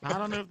merch. I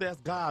don't know if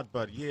that's God,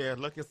 but yeah,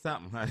 look at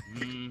something.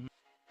 Mhm.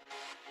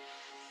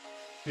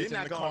 He's in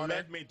not the gonna corner.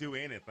 let me do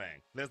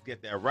anything. Let's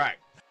get that right.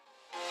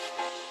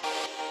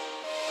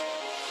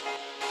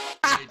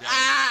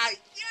 Yes!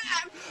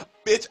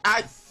 Bitch,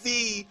 I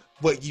see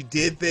what you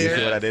did there. You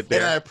see what I did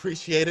there? And I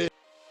appreciate it.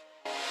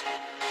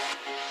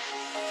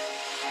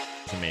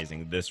 It's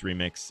amazing. This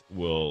remix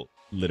will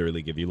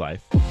literally give you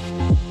life.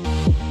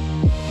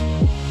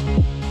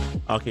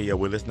 Okay, yeah,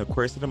 we're listening to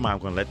Queer State of Mind. I'm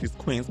gonna let these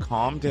queens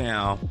calm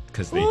down.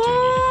 Because they do need to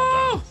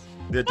calm down.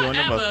 They're doing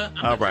the most. Whatever.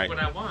 I'm All gonna right. do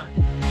what I want.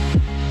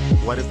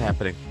 What is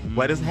happening?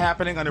 What is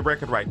happening on the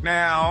record right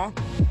now?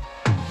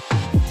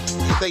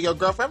 You say your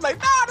girlfriend, I'm like,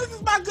 nah, this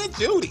is my good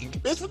Judy.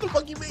 Bitch, what the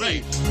fuck you mean?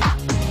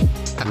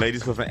 Right.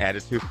 Ladies with an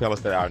attitude, fellas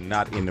that are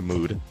not in the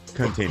mood.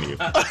 Continue.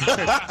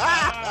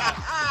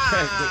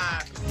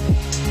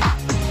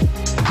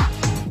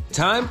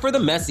 Time for the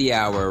Messy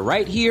Hour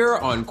right here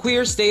on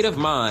Queer State of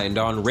Mind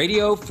on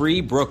Radio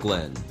Free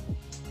Brooklyn.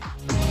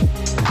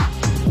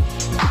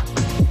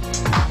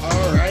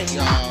 All right,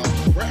 y'all.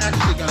 We're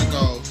actually going to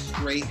go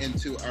straight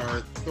into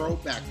our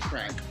throwback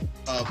track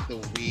of the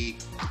week.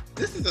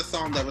 This is a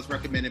song that was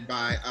recommended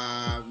by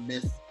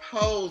Miss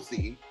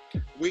Posey.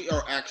 We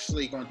are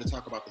actually going to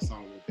talk about the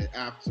song a little bit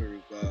after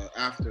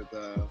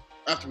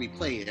we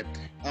play it.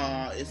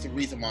 It's the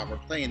reason why we're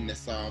playing this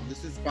song.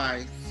 This is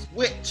by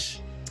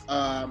Switch.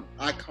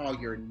 I Call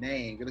Your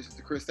Name. This is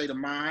the Queer State of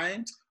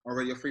Mind on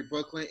Radio Free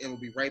Brooklyn. It will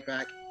be right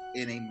back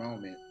in a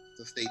moment.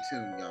 So stay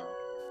tuned, y'all.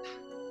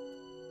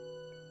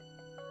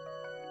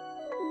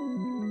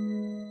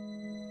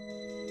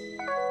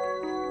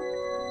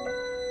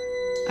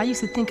 I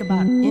used to think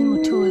about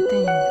immature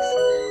things.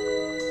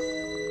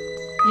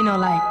 You know,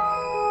 like,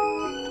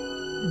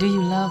 do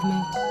you love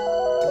me?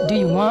 Do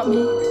you want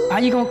me?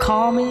 Are you gonna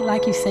call me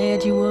like you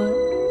said you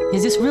would?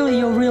 Is this really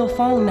your real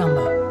phone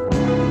number?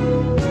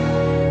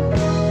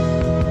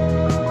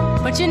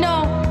 But you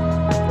know,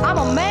 I'm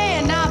a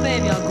man now,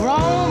 baby, a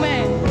grown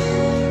man.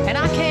 And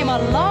I came a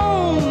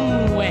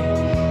long way.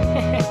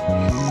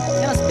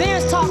 And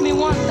experience taught me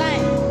one thing.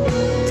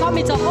 Taught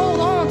me to hold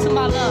on to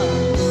my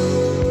love.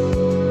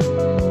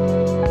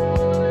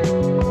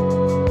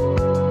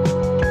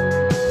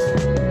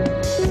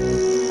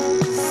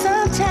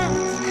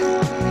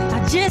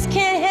 Just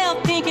can't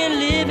help thinking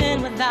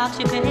living without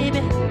you, baby.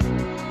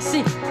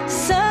 See,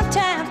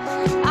 sometimes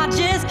I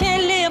just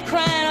can't live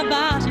crying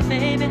about you,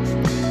 baby.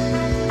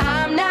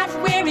 I'm not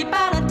worried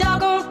about a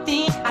doggone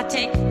thing. I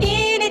take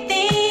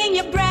anything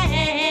you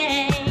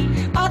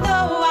bring.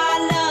 Although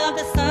I love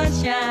the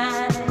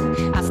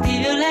sunshine, I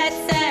still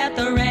accept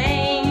the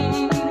rain.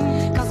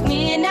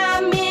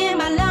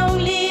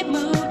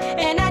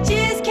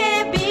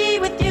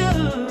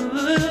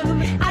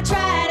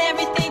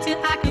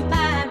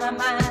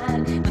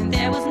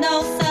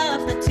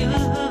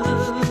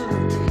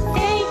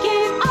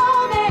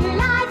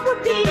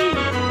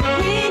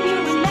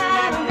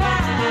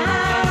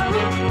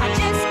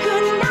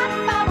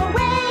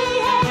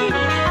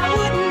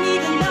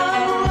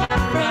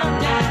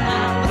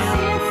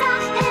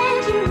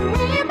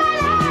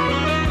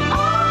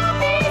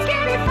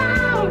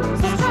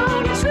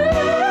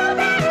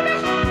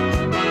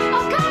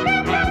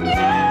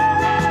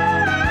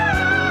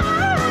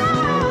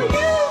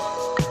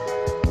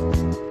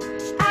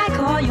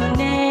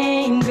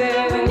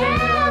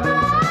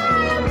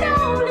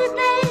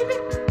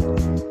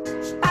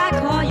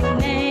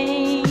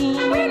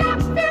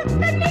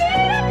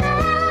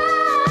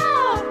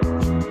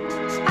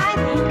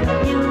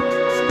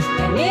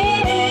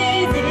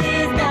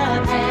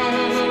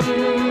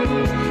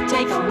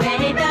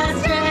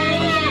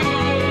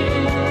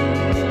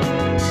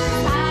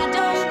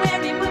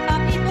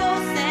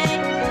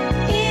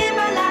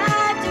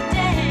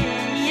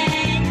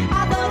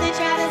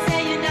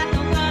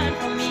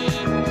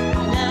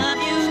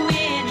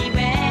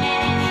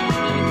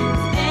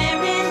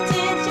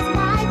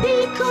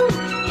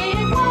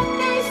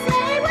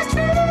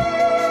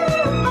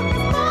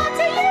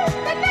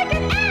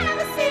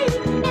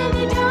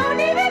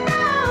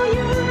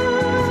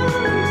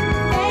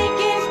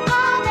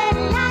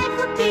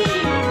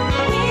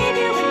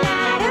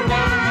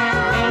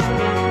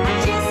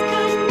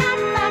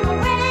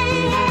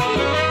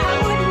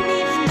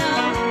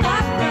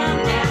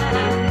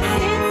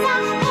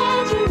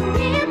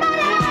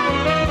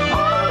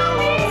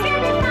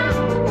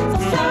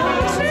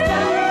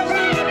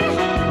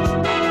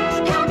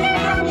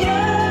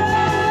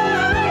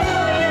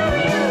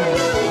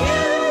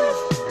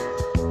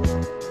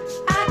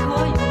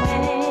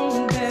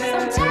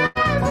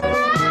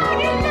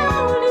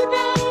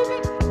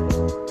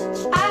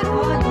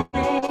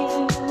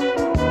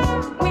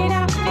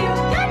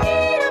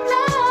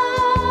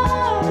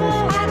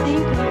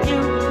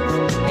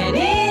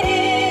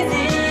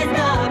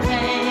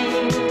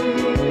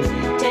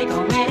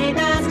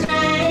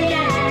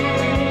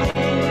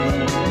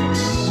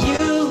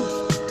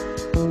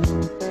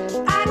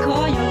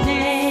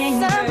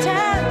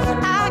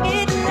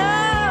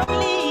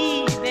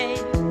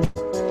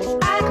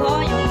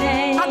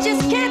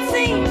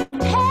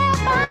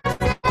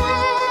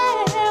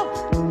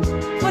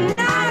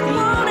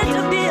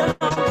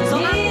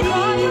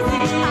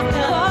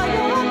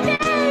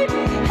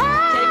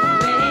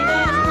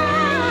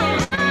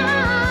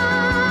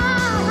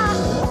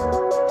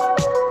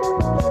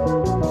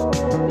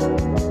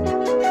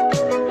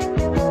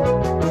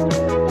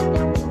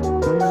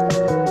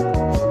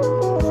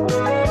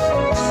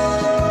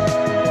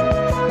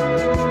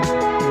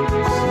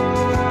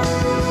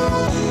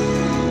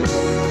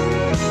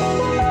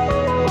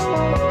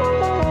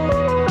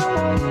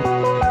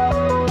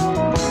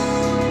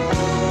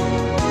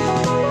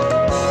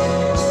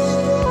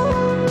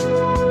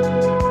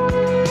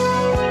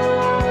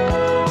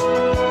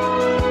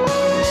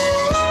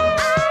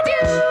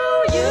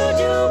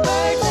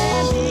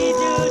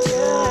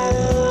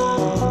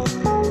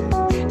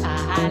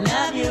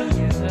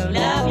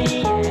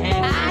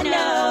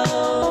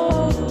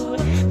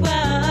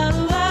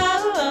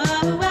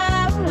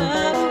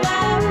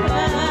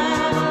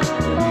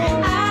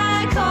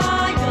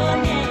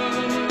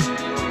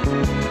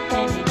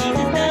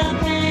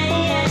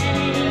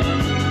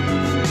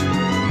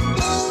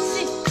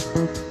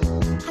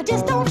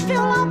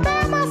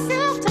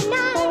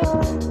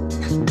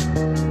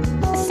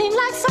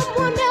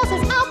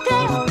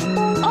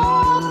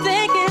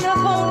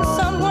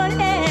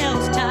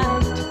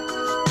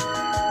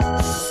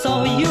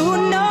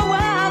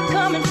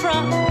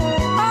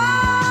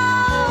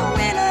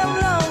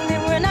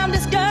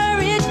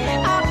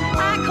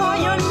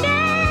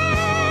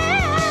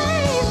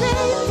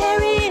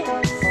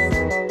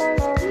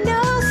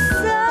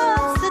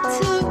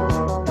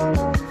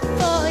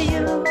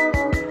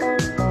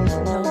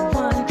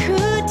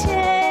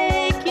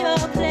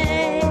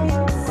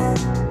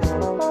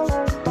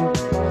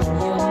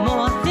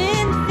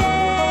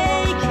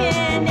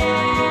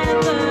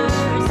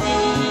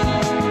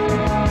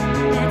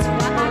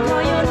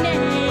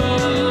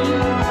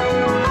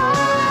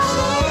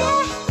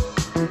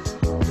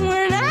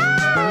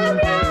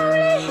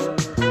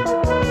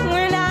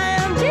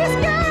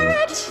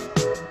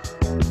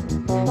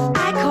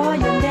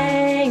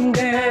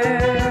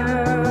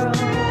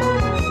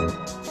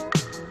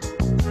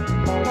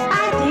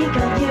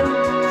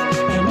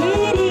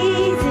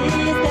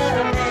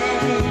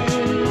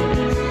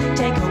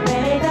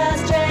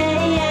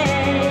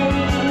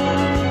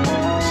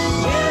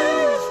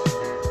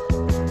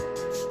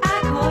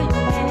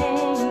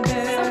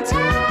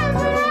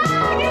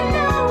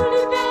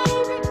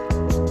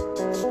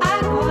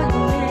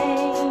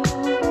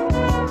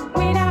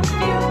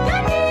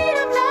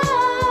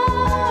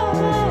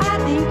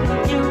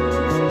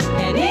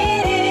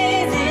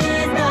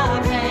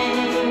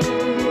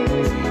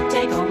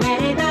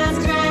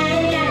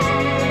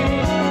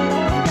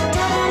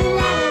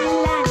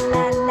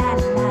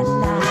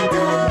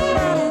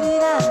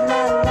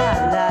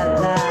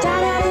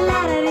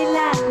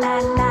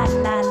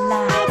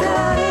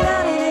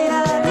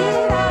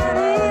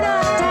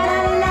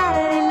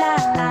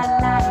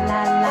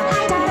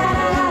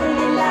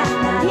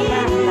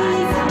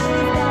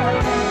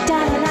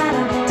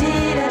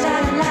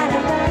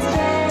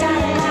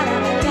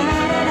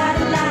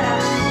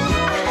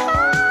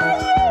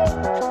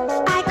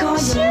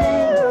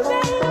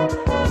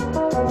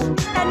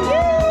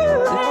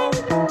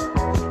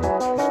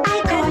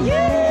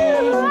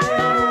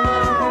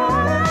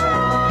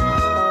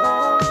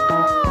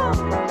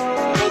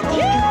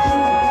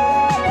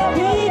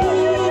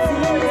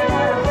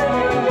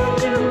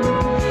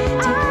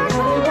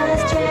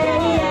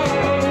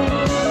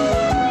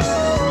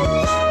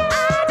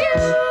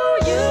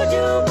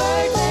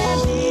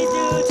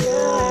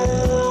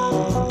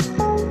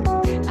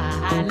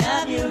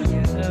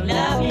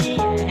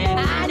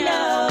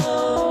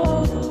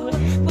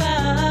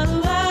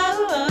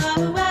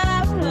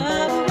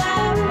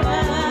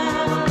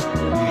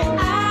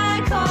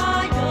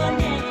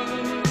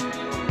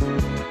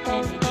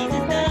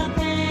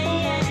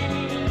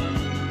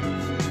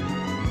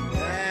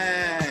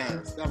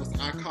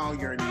 I Call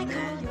Your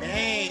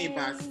Name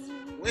by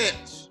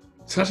Switch.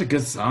 Such a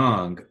good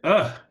song.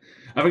 Ugh.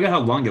 I forgot how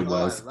long it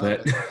was,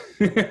 but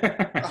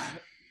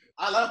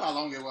I love how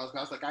long it was.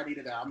 I was like, I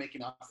needed that. I'm making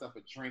myself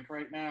a drink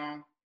right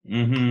now.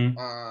 Mm-hmm.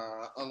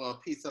 A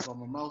little piece of a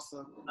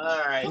mimosa. All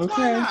right.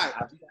 Okay.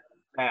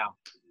 Now.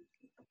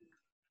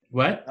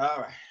 What? All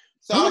right.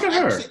 So Oh, look at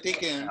her.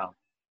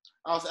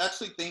 I was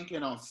actually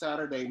thinking on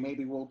Saturday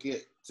maybe we'll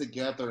get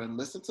together and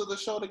listen to the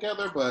show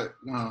together, but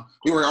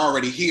we were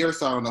already here,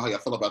 so I don't know how you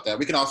feel about that.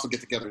 We can also get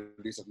together and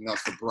do something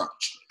else for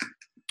brunch.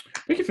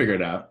 We can figure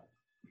it out.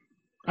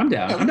 I'm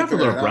down. Yeah, I'm down for a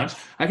little brunch.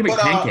 I can make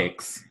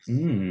pancakes.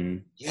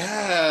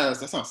 Yes,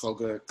 that sounds so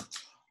good.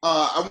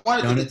 I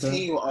wanted to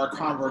continue our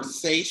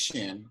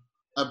conversation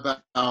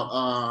about,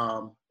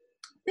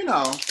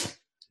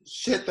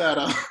 shit that,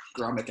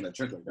 girl, I'm making a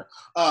drink right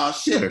now.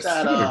 Shit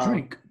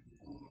that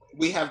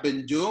we have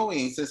been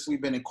doing since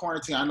we've been in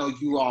quarantine. I know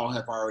you all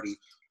have already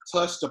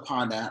touched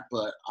upon that,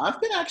 but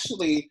I've been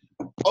actually,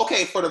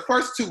 for the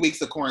first 2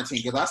 weeks of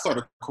quarantine, because I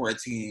started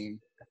quarantining,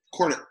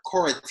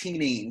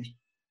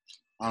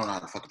 I don't know how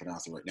to fucking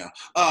pronounce it right now,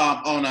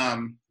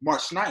 on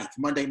March 9th,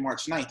 Monday,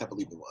 March 9th, I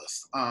believe it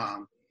was.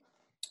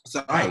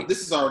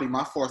 This is already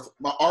my fourth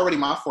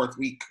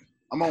week.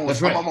 I'm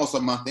almost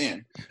a month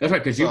in. That's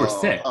right, because you were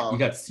sick.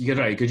 You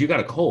got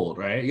a cold,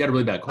 right? You got a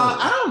really bad cold.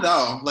 I don't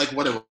know,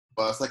 what it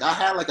was. I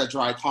had a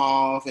dry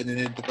cough, and then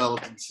it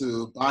developed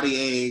into body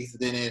aches,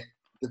 and then it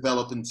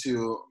developed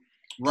into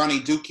runny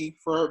dookie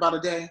for about a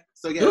day.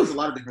 So yeah, there's a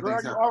lot of different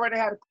things. You already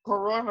had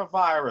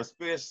coronavirus,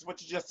 bitch.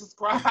 What you just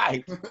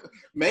described.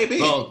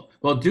 Maybe. Well,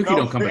 dookie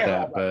don't come with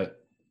that,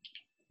 but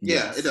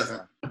yeah, it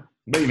doesn't.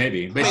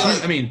 Maybe. But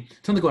something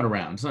going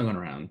around. Something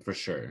going around for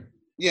sure.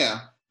 Yeah.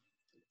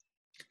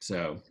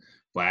 So,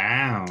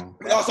 wow.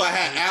 But also, I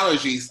had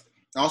allergies.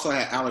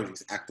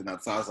 Acting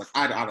up. So I was like,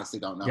 I honestly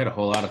don't know. You had a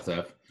whole lot of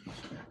stuff.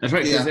 That's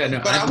right. Yeah.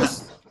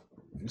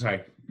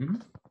 Sorry. Mm-hmm.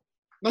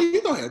 No, you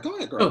go ahead. Go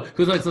ahead, girl. Oh,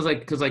 because I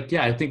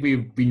think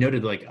we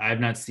noted I've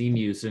not seen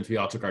you since we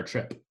all took our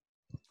trip.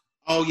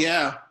 Oh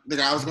yeah,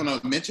 I was gonna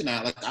mention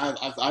that.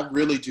 I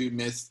really do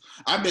miss.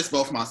 I miss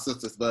both my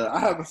sisters, but I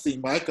haven't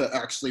seen Micah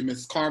actually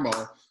miss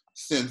Carmel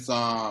since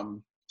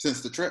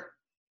the trip.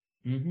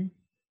 Mm-hmm.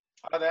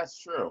 Oh, that's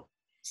true.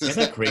 Since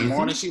that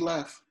morning she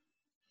left.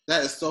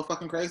 That is so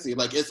fucking crazy.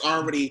 It's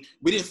already.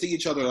 We didn't see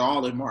each other at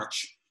all in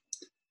March.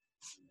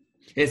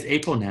 It's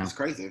April now. It's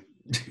crazy.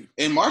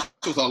 And March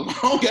was a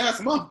long ass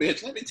month,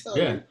 bitch. Let me tell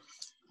you.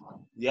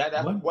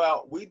 Yeah,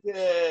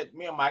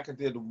 me and Micah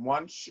did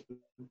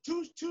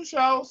two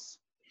shows.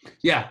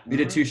 Yeah, we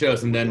did 2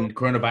 shows, and then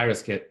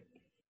coronavirus hit.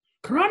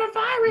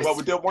 Coronavirus. Well,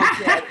 we did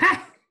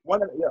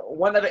one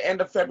at the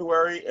end of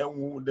February,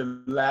 and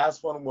the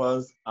last one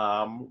was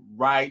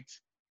right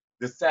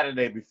the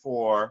Saturday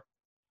before.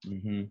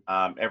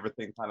 Mm-hmm.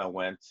 Everything kind of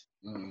went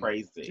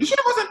crazy. You sure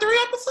it wasn't 3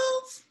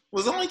 episodes?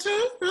 Was it only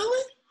 2?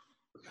 Really?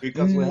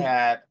 Because we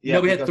had we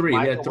had 3.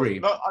 We had 3.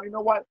 You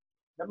know what?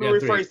 Let me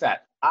rephrase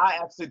that. I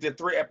actually did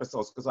 3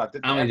 episodes because I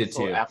did. I only did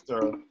 2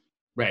 after.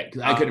 Right,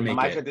 because I couldn't make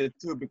Micah it. did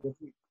 2 because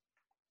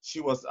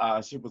she was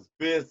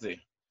busy.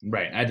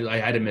 Right, I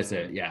had to miss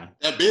it. Yeah.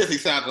 That busy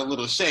sounded a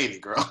little shady,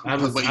 girl. I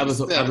was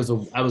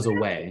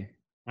away.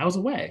 I was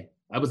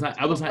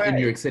not in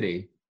New York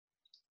City.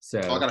 So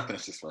I gotta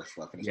finish this first.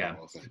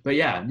 But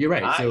yeah, you're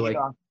right. So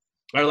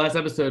our last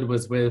episode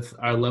was with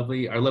our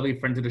lovely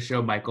friend to the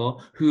show,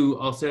 Michael, who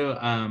also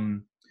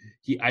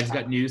I just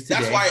got news today.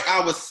 That's why I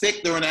was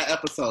sick during that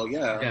episode.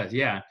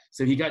 Yeah.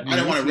 So he got news. I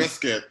didn't want to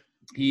risk it.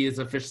 He is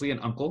officially an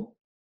uncle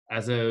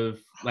as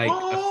of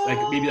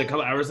maybe a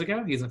couple hours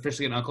ago. He's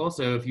officially an uncle.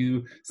 So if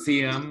you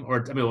see him,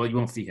 you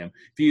won't see him.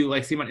 If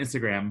you see him on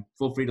Instagram,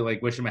 feel free to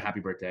wish him a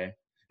happy birthday.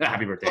 Not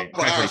happy birthday. A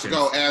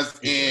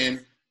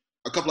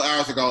couple of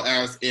hours ago,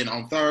 as in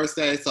on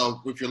Thursday. So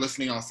if you're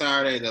listening on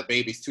Saturday, the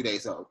baby's 2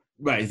 days old.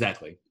 Right,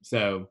 exactly.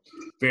 So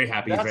very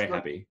happy,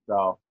 happy.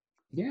 So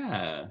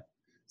yeah,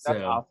 that's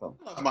awesome,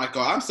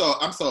 Michael. I'm so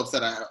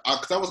upset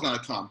because I was gonna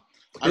come.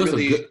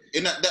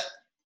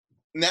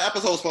 That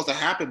episode was supposed to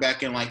happen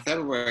back in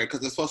February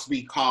because it's supposed to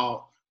be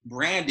called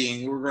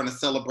Branding. We were going to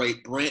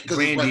celebrate because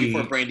it's right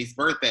before Brandy's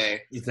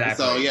birthday.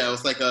 Exactly. So yeah, it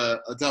was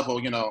a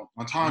double,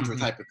 entendre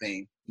type of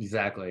thing.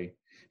 Exactly.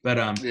 But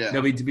no,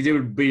 we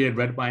did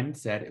red wine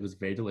instead. It was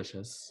very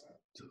delicious.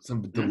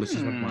 Some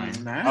delicious red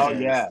wine. Nice. Oh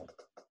yeah.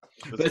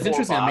 But it's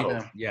interesting.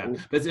 But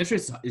it's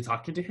interesting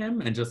talking to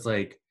him and just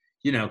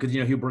because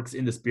he works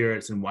in the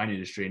spirits and wine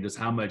industry and just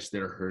how much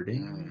they're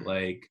hurting.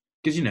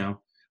 Because a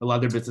lot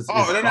of their business is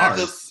bars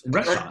and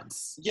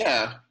restaurants.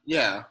 Yeah.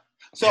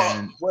 So,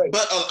 so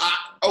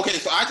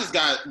I just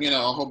got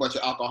a whole bunch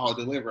of alcohol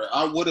delivered.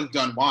 I would have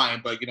done wine,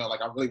 but I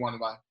really wanted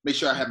to make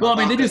sure I had. Well,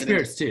 they do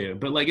spirits too,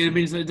 but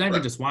it's not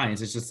even just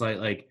wines. It's just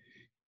they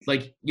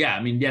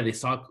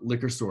stock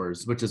liquor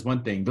stores, which is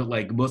one thing, but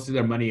most of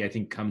their money I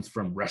think comes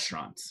from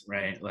restaurants,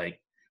 right?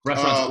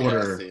 Restaurants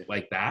order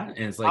that, and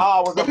it's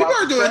but people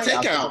are doing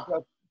takeout.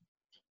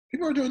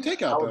 People are doing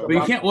takeout though. But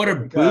you can't order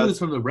booze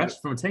from a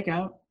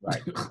takeout.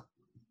 Right.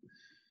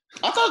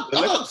 I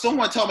thought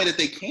someone told me that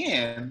they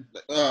can.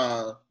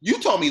 You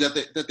told me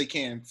that they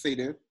can say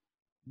that.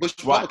 Bush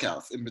Public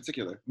House in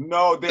particular.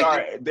 No, there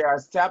are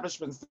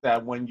establishments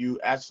that when you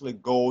actually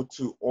go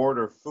to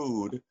order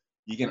food,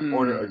 you can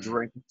order a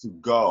drink to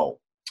go.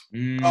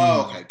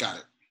 Oh, okay, got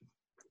it.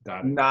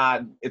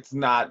 It's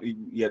not.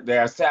 Yeah, there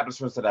are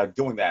establishments that are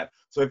doing that.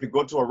 So if you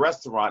go to a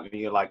restaurant and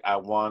you're like, I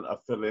want a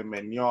filet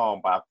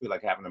mignon, but I feel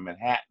like having a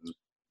Manhattan,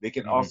 they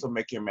can also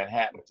make your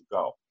Manhattan to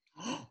go.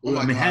 Oh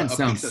my Manhattan God,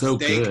 sounds so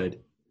steak.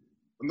 Good.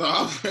 No,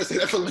 I was gonna say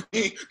that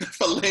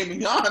filet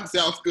mignon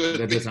sounds good.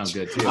 That does sound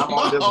good too. I'm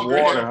on this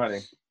water, honey.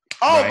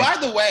 Oh, right.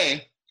 By the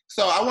way,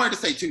 so I wanted to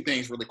say two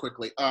things really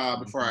quickly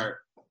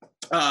before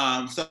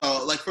so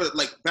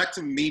back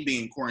to me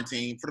being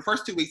quarantined. For the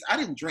first 2 weeks, I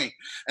didn't drink,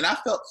 and I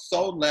felt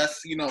so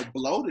less,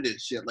 bloated and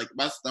shit. Like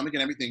my stomach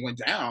and everything went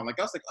down. Like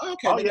I was like, oh,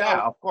 okay. Oh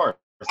yeah, of course.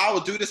 I will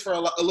do this for a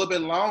little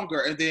bit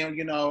longer, and then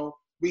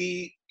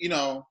we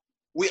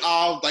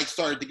all like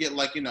started to get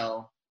like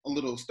a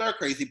little stir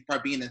crazy by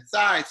being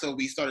inside, so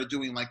we started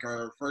doing like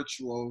our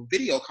virtual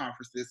video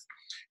conferences,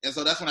 and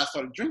so that's when I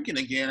started drinking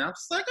again. And I'm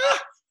just like,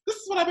 this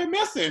is what I've been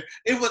missing.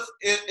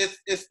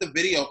 It's the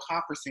video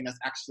conferencing that's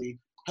actually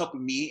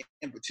helping me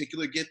in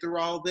particular get through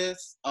all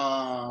this.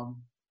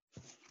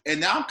 And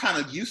now I'm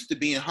kind of used to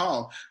being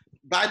home.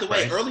 By the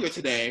way, earlier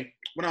today,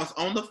 when I was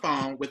on the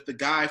phone with the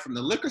guy from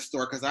the liquor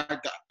store, because I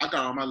got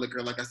all my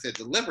liquor, like I said,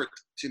 delivered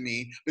to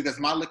me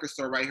because my liquor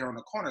store right here on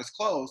the corner is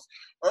closed.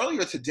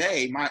 Earlier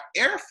today, my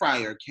air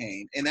fryer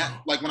came, and that,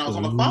 like when I was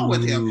on the phone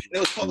with him, it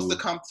was supposed to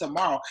come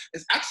tomorrow.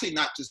 It's actually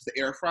not just the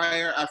air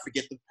fryer. I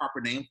forget the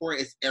proper name for it.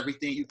 It's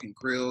everything. You can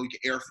grill, you can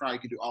air fry, you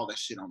can do all that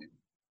shit on it.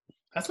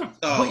 That's what.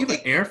 So, you have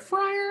an air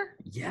fryer?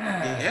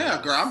 Yeah,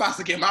 girl. I'm about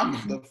to get my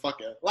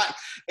motherfucking life.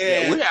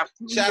 And we have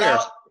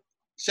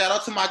shout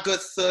out to my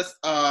good sis,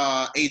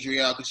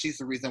 Adrielle, because she's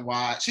the reason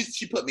why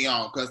she put me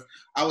on, because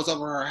I was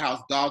over her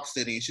house dog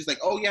sitting. She's like,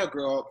 oh yeah,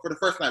 girl, for the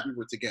first night we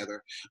were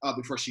together,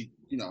 before she,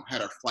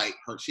 had her flight,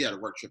 she had a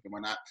work trip and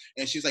whatnot.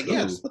 And she's like,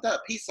 yeah, just put that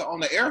pizza on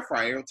the air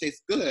fryer, it'll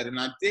taste good. And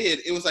I did.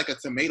 It was like a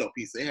tomato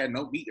pizza. It had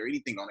no meat or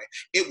anything on it.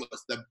 It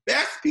was the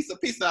best piece of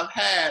pizza I've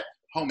had,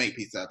 homemade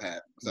pizza I've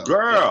had. So,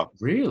 girl,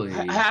 really?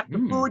 Half the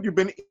food you've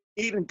been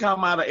eating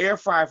come out of air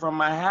fryer from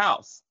my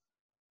house.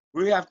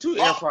 We have 2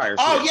 air fryers.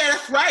 Oh, yeah,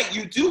 that's right.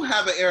 You do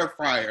have an air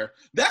fryer.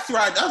 That's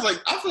right.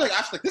 I feel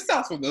like this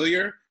sounds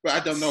familiar, but I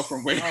don't know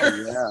from where. Oh,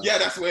 yeah. Yeah,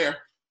 that's where.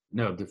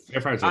 No, the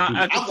air fryers are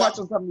I just touched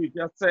on something you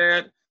just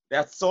said.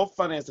 That's so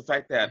funny. Is the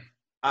fact that,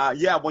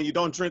 when you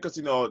don't drink, because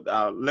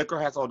liquor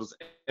has all those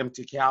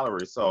empty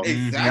calories. So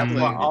exactly, that's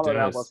why all of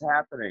that was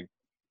happening.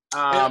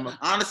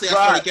 Honestly, I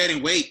started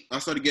getting weight. I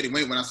started getting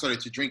weight when I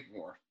started to drink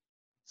more.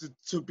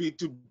 To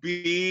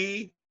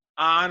be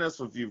honest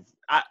with you,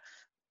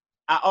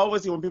 I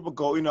always see when people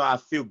go, I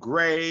feel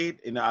great,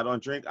 I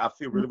don't drink, I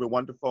feel really, really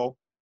wonderful.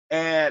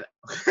 And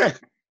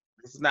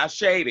it's not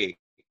shady,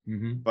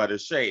 but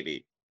it's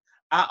shady.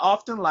 I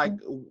often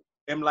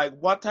am like,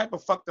 what type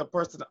of fucked up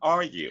person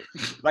are you?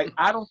 Like,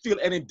 I don't feel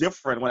any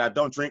different when I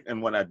don't drink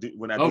and when I do.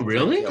 Oh,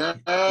 really? Well,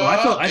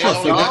 I feel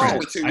so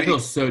different. I feel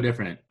so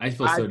different. I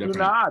do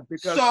not,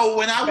 because so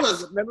when I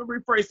was, let me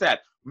rephrase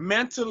that.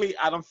 Mentally,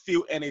 I don't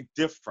feel any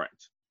different.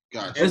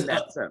 Gotcha. In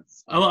that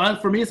sense.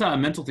 For me, it's not a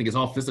mental thing. It's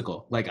all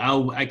physical. Like I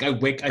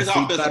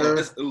sleep better.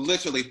 It's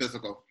literally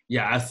physical.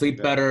 Yeah, I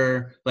sleep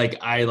better.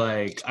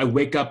 I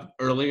wake up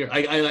earlier.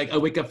 I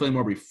wake up feeling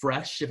more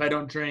refreshed if I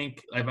don't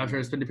drink. Like after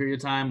I spend a period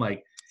of time,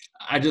 like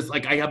I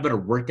have better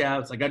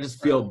workouts. Like I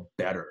just feel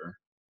better.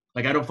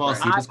 Like I don't fall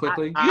asleep as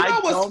quickly. You know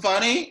what's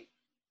funny?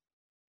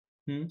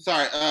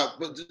 Sorry,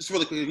 but just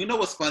really quick. You know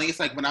what's funny? It's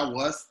like when I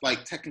was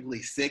like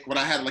technically sick, when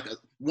I had like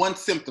one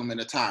symptom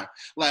at a time,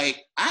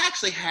 like I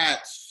actually had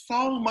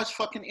so much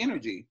fucking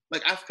energy.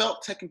 Like I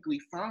felt technically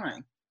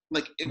fine.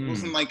 Like it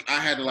wasn't like I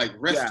had to like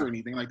rest or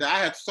anything like that. I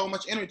had so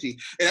much energy,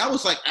 and I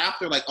was like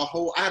after like I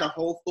had a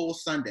whole full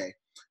Sunday.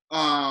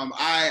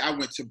 I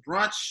went to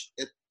brunch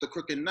at the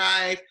Crooked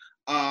Knife.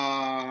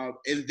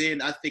 And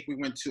then I think we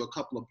went to a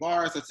couple of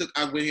bars.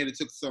 I went here and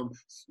took some,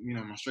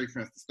 my straight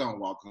friends to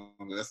Stonewall.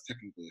 That's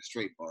technically a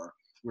straight bar.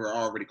 We were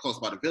already close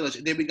by the Village.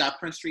 And then we got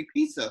Prince Street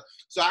Pizza.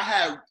 So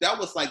that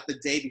was like the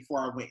day before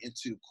I went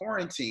into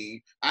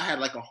quarantine. I had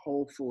like a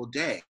whole full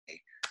day.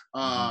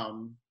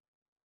 And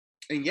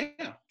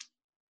yeah.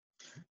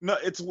 No,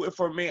 it's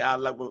for me, I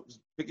like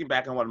picking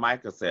back on what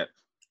Micah said.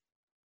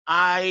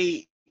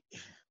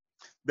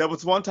 There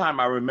was one time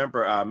I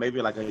remember maybe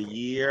like a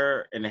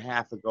year and a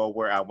half ago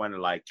where I went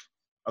like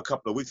a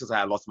couple of weeks because I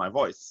had lost my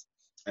voice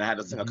and I had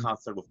to sing a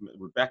concert with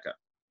Rebecca.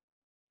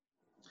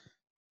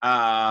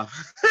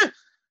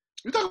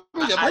 You talking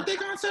about your birthday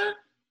concert?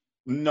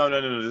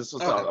 No. This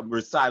was a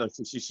recital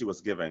she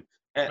was giving.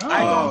 And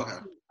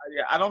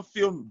I don't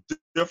feel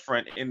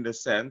different in the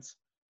sense.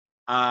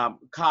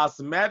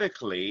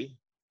 Cosmetically,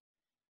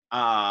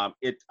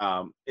 it's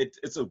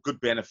a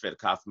good benefit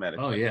cosmetically.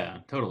 Oh yeah,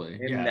 totally.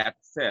 In that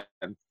sense.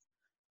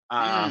 But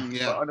on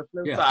the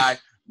flip side,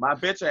 my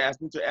bitch asked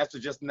me to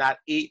just not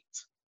eat,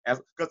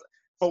 because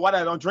for what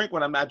I don't drink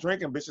when I'm not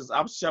drinking, bitches,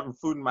 I'm shoving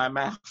food in my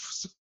mouth.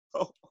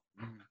 So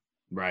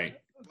Right.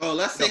 Well,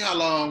 let's see how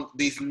long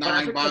these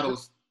 9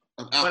 bottles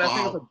of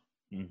alcohol.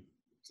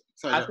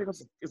 I think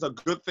it's a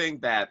good thing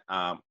that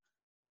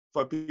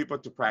for people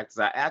to practice.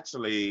 I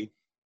actually,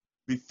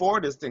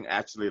 before this thing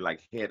actually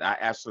like hit, I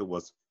actually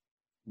was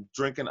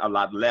drinking a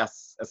lot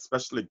less,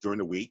 especially during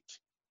the week.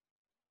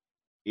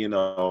 You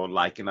know,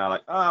 like, you know,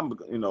 like,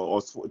 you know,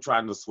 or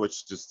trying to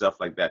switch to stuff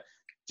like that.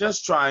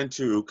 Just trying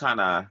to kind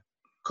of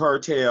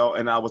curtail.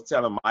 And I was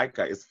telling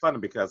Micah, it's funny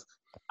because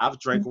I've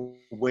drank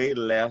way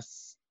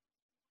less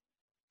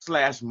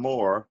 /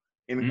 more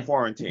in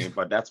quarantine,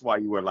 but that's why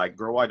you were like,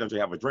 girl, why don't you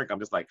have a drink? I'm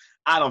just like,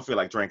 I don't feel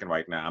like drinking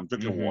right now. I'm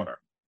drinking water.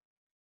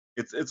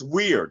 It's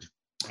weird.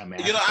 You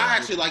know, I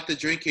actually like the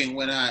drinking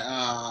when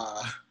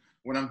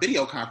I'm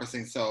video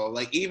conferencing. So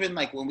like, even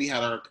like when we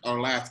had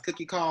our last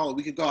cookie call,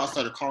 we could go out and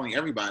started calling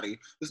everybody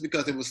just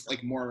because it was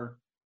like more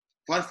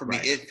fun for me.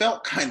 It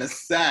felt kind of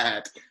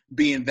sad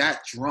being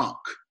that drunk.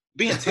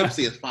 Being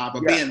tipsy is fine,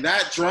 but being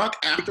that drunk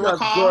after a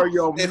call, girl,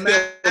 your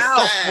mouth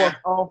was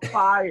on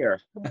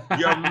fire.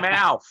 Your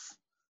mouth.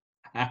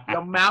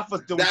 Your mouth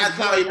was doing. That's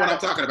not even what I'm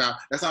talking about.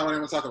 That's not what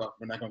I'm talking about.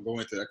 We're not going to go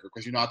into that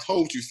because you know I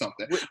told you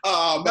something. No,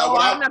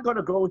 I'm not going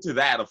to go into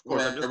that. Of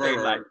course, I'm just saying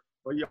like,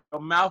 well, your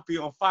mouth be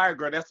on fire,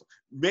 girl. That's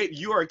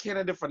you are a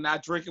candidate for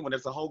not drinking when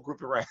there's a whole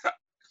group around.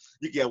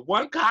 You get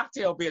one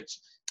cocktail, bitch.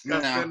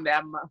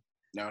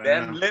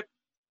 That lip,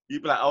 you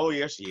be like, oh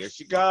yeah, here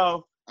she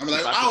go. I'm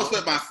like, I was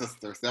with my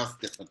sisters. That's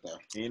different though.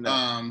 You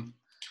know.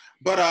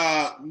 But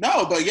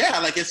yeah,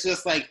 like it's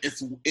just like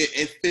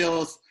it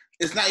feels.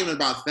 It's not even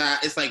about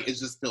that. It's like it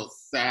just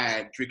feels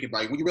sad drinking.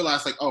 Like when you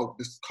realize, like, oh,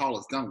 this call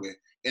is done with,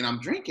 and I'm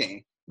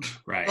drinking.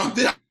 Right. I'm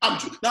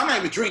not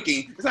even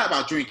drinking. It's not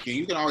about drinking.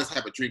 You can always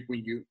have a drink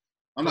when you.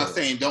 I'm not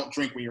saying don't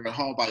drink when you're at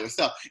home by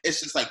yourself.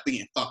 It's just like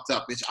being fucked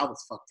up, bitch. I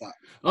was fucked up.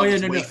 Oh yeah,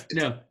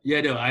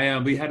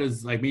 no. We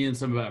had like me and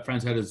some of our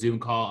friends had a Zoom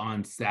call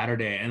on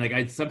Saturday, and like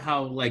I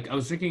somehow like I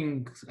was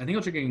drinking. I think I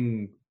was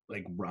drinking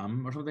like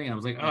rum or something. And I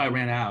was like, oh, I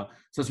ran out,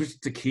 so I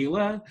switched to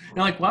tequila. And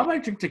I'm like, why would I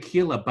drink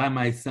tequila by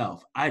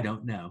myself? I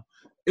don't know.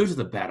 It was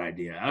just a bad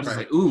idea. I was just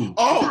like, ooh,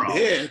 oh,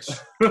 bitch.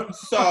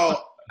 So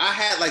I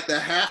had like the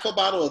half a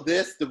bottle of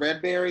this, the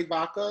red berry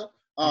vodka.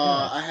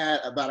 I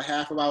had about a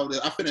half a bottle of this.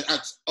 I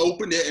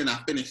opened it and I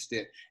finished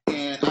it.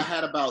 And I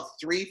had about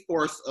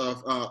 3/4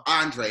 of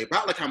Andre,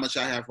 about like how much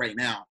I have right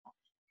now.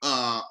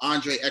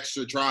 Andre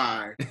Extra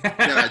Dry that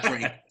I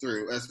drank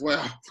through as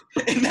well.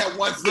 In that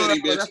one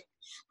city, bitch.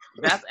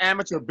 That's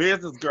amateur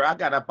business, girl. I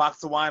got a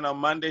box of wine on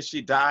Monday.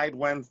 She died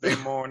Wednesday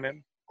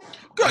morning.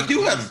 Girl,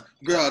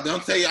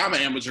 don't say I'm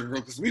an amateur girl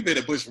because we've been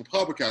at Bush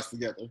Republicans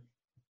together.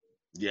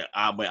 Yeah,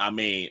 I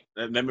mean,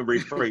 let me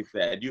rephrase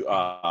that.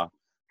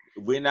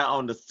 We're not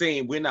on the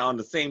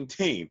same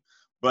team,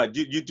 but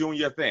you're doing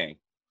your thing.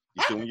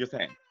 You're doing your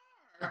thing.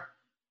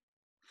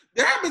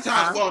 There have been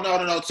times,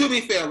 no. To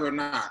be fair, we're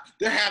not.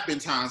 There have been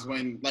times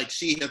when like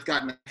she has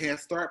gotten a head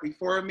start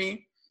before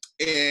me.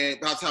 And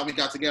by the time we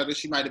got together,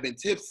 she might have been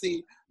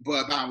tipsy, but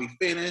by the time we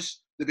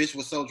finished, the bitch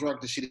was so drunk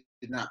that she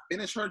did not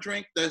finish her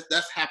drink.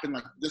 That's happened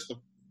like just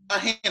a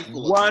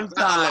handful of times. One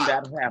time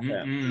that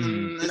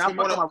happened. And I'm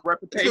talking about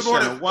reputation.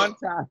 One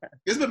time.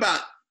 It's been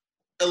about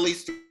at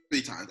least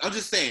 3 times. I'm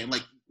just saying,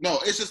 like, no,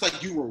 it's just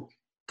like you were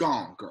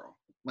gone, girl.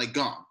 Like,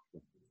 gone.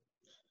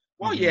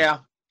 Well, yeah.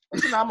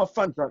 You know, I'm a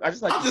fun drunk. I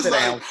just like to sit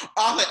down.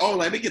 I was like, oh,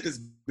 let me get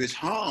this bitch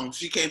home.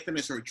 She can't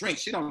finish her drink.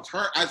 She don't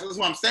turn. That's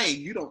what I'm saying.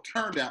 You don't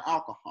turn down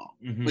alcohol.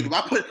 Like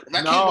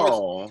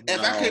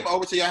if I came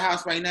over to your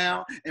house right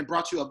now and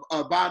brought you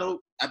a bottle,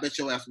 I bet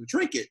your ass would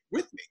drink it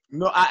with me.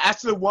 No, I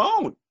actually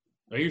won't.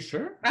 Are you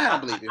sure? I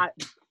don't believe you.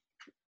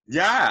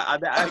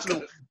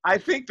 I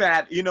think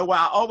that, you know what,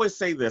 I always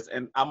say this,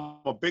 and I'm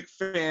a big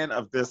fan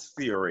of this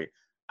theory.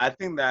 I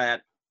think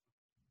that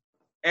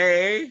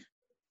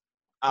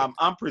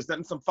I'm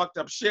presenting some fucked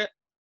up shit,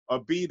 or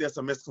B, there's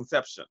a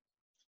misconception.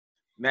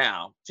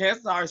 Now,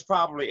 chances are it's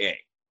probably A.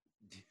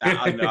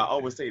 I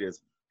always say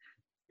this.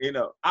 You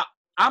know,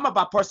 I'm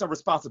about personal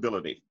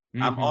responsibility.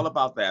 I'm all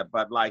about that.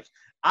 But like,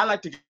 I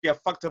like to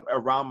get fucked up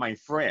around my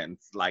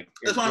friends. Like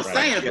that's what I'm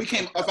saying.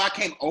 If I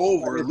came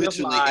over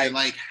literally and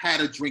like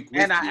had a drink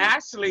with and I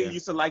actually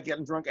used to like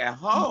getting drunk at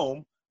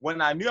home when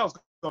I knew I was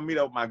gonna meet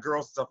up with my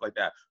girls and stuff like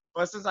that.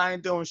 But since I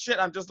ain't doing shit,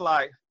 I'm just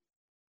like,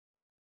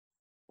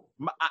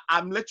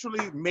 I'm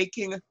literally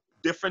making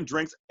different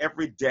drinks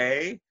every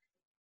day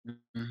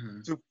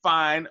to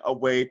find a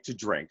way to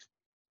drink.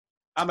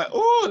 I'm like,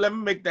 oh, let me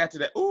make that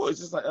today. Oh, it's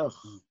just like, oh.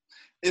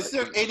 Is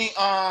there any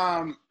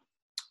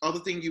other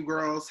thing you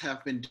girls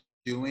have been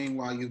doing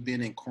while you've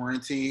been in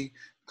quarantine?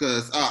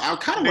 Because I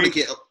kind of want to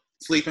get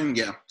sleeping.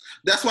 Yeah,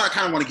 that's what I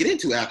kind of want to get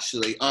into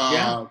actually.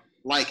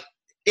 Like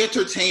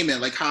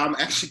entertainment, like how I'm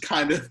actually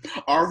kind of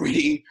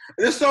already.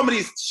 There's so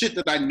many shit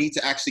that I need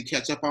to actually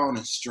catch up on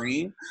and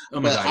stream.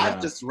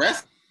 I've just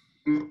rest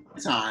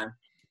time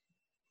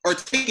or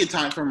taking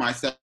time for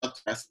myself to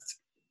rest.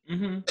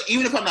 Even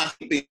if I'm not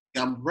sleeping,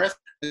 I'm resting.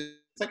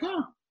 It's like,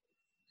 oh.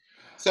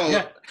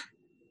 So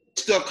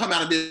still come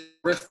out of this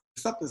rest.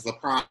 Something's a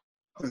problem.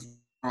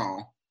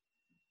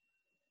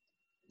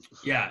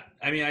 Yeah,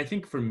 I mean, I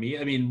think for me,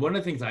 I mean, one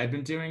of the things I've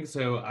been doing,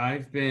 so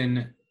I've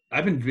been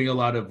doing a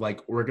lot of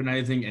like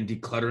organizing and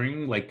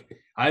decluttering. Like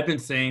I've been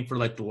saying for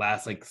like the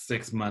last like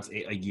 6 months,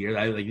 a year,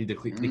 that I like need to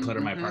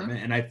declutter my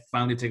apartment, and I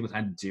finally taken the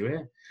time to do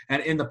it.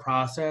 And in the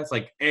process,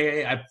 like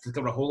I've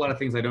discovered a whole lot of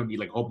things I don't need,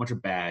 like a whole bunch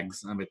of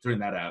bags. I'm like throwing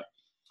that out,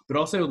 but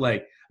also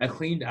like I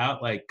cleaned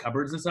out like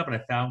cupboards and stuff, and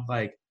I found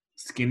like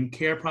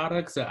skincare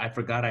products that I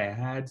forgot I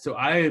had. So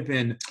I have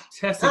been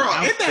testing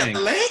out isn't that things.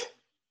 late?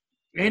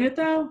 Ain't it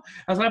though?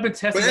 I've been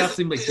testing out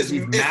some like these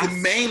masks.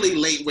 It's mainly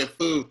late with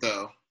food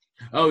though.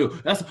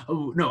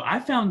 No, I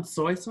found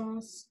soy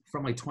sauce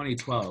from like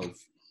 2012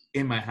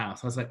 in my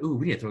house. I was like, ooh,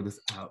 we need to throw this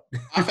out.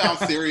 I found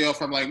cereal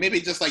from like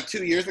maybe just like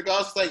 2 years ago.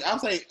 I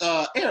was like,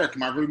 Eric,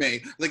 my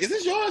roommate, like, is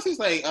this yours? He's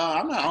like,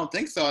 I don't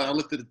think so. And I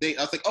looked at the date.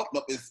 I was like, oh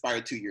nope, it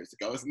expired 2 years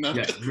ago. It's not.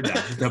 Yeah,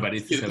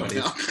 nobody's. It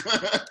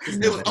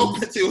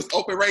was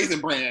open Raisin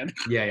Bran.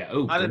 Yeah.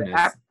 Oh, Under the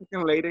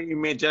African lady, you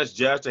may just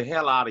judge the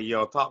hell out of you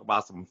or talk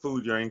about some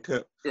food you ain't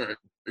cooked. Sure.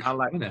 I'm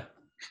like,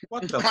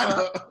 what the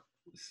fuck?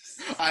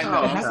 I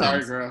know. I'm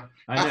sorry, girl.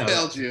 I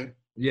failed you.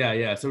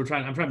 Yeah. So I'm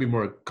trying to be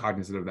more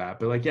cognizant of that.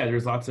 But like, yeah,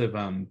 there's lots of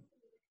it's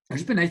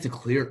just been nice to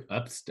clear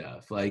up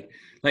stuff, like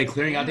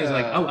clearing out things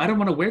like, oh, I don't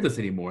want to wear this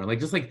anymore. Like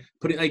just like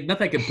putting, like, not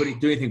that I can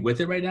do anything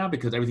with it right now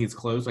because everything's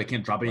closed, so I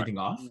can't drop anything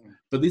off.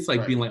 But at least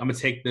like being like, I'm gonna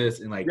take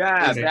this and like,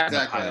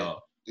 exactly.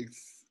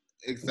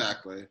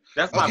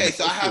 That's okay.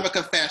 So I have a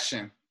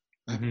confession.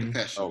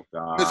 Oh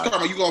God, Miss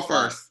Karma, you go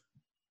first.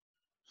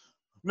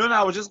 No,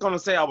 I was just gonna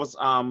say I was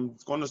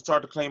going to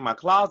start to clean my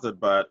closet,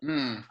 but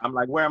I'm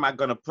like, where am I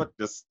gonna put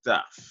this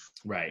stuff?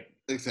 Right.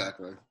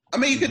 Exactly. I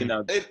mean, you can.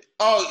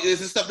 Is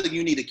this stuff that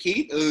you need to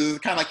keep? Is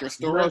it kind of like your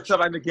storage?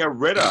 Stuff I need to get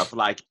rid of.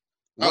 Like,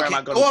 where am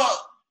I gonna?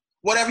 Well,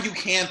 whatever you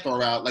can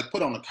throw out, like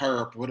put on the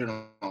curb, put it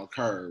on the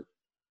curb,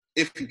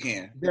 if you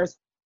can. There's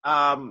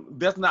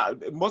not,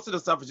 most of the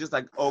stuff is just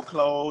like old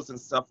clothes and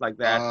stuff like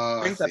that.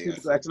 Things that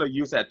people actually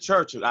use at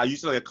church. I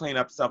usually clean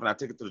up stuff and I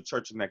take it to the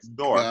church next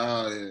door.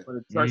 For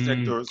the church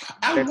next door.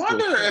 I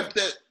wonder if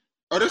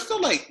are there still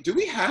like, do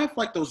we have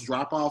like those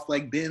drop off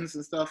like bins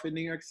and stuff in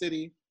New York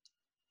City?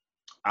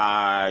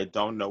 I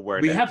don't know where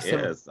we that have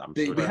is. Some.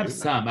 We have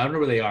some. I don't know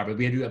where they are, but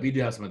we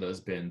do have some of those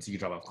bins. You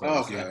can drop off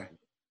clothes. Okay.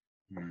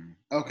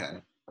 Okay.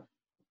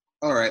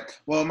 All right.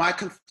 Well, my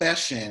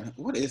confession.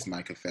 What is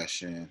my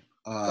confession?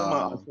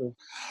 Okay.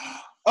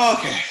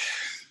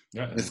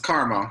 It's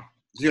Karma.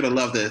 You're gonna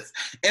love this.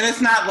 And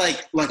it's not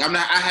like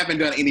I haven't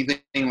done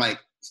anything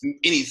like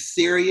any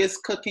serious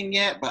cooking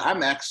yet, but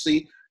I'm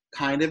actually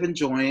kind of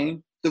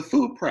enjoying the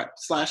food prep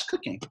 /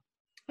 cooking.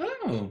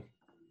 Oh.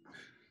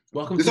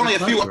 Welcome There's to only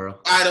the a few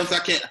girl. items I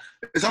can.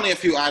 There's only a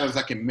few items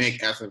I can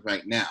make as of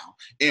right now.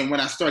 And when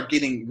I start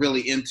getting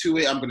really into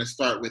it, I'm going to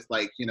start with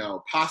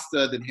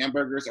pasta, then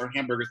hamburgers, or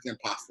hamburgers then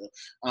pasta.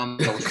 I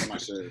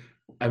should.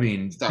 I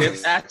mean,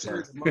 it's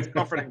actually the most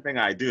comforting thing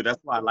I do. That's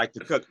why I like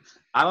to cook.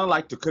 I don't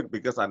like to cook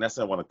because I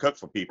necessarily want to cook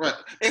for people. Right.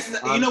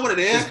 You know what it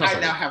is? I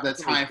now have the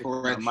time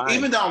for it.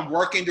 Even though I'm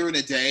working during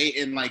the day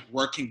and like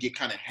work can get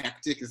kind of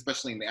hectic,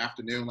 especially in the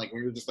afternoon. Like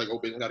when you're just like, oh,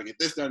 bitch, I got to get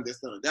this done, and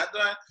that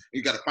done.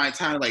 You got to find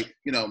time to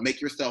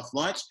make yourself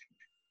lunch.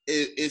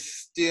 It's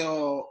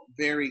still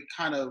very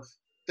kind of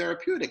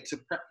therapeutic to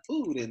prep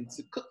food and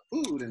to cook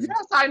food. And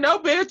yes, I know,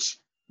 bitch.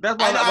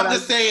 That's why I'm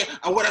just saying.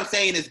 What I'm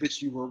saying is,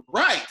 bitch, you were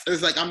right.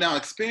 It's like I'm now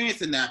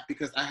experiencing that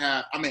because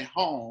I'm at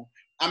home.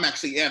 I'm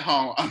actually at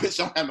home. A bitch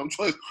don't have no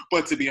choice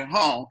but to be at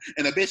home.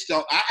 And a bitch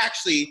don't.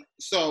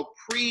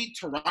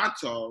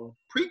 Pre-Toronto,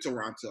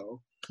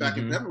 back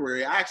in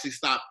February, I actually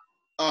stopped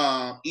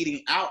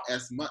eating out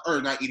as much,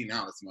 or not eating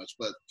out as much,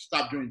 but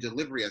stopped doing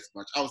delivery as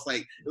much. I was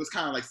like, it was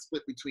kind of like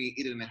split between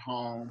eating at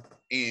home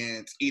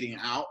and eating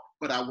out,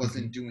 but I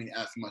wasn't doing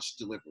as much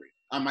delivery.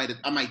 I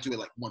might do it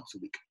like once a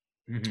week.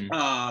 So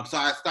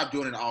I stopped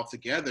doing it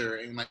altogether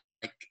in like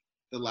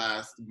the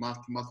last month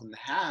and a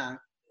half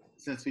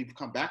since we've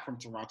come back from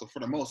Toronto for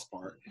the most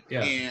part.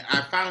 Yeah. And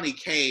I finally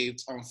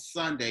caved on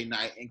Sunday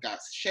night and got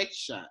Shake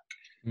Shack.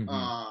 And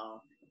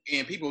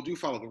people do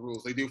follow the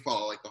rules. They do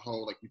follow like the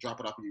whole, like we drop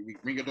it off, we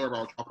ring your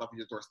doorbell, drop it off at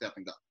your doorstep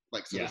and go.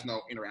 Like, so there's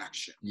no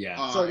interaction. Yeah.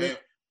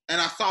 And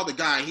I saw the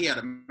guy, he had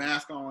a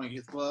mask on,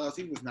 his gloves.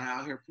 He was not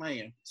out here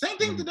playing. Same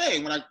thing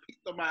today when I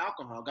picked up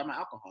got my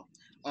alcohol.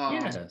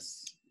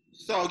 Yes.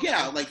 So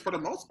yeah, like for the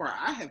most part,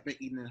 I have been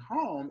eating at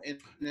home, and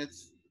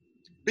it's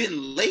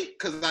been late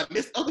because I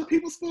miss other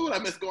people's food. I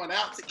miss going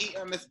out to eat.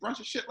 I miss brunch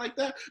and shit like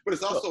that. But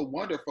it's also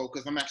wonderful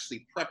because I'm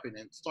actually prepping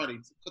and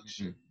starting to cook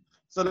shit.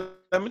 So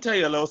let me tell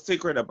you a little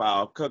secret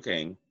about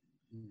cooking.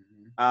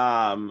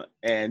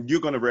 And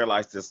you're going to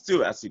realize this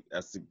too as you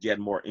get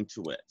more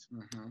into it.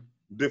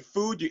 The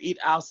food you eat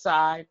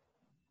outside,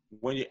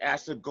 when you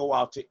actually go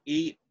out to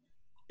eat,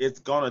 it's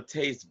going to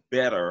taste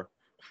better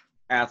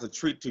as a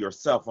treat to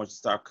yourself once you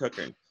start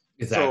cooking.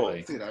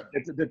 Exactly. So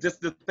it's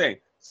just the thing.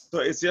 So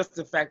it's just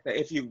the fact that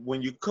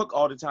when you cook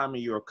all the time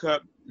and you're a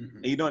cook,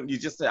 and you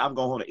just say, I'm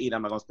going home to eat,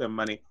 I'm not going to spend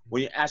money.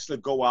 When you actually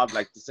go out,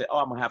 like to say, oh,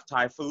 I'm going to have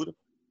Thai food,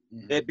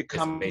 it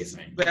becomes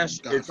amazing.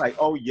 special. It's like,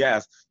 oh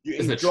yes, you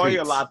It's a enjoy it a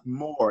treat. lot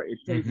more. It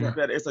tastes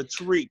better. It's a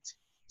treat.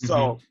 So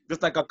Mhm.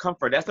 just like a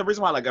comfort. That's the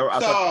reason why, like, I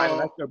was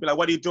like, be like,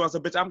 what are you doing? So,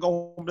 bitch, I'm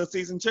going home to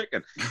season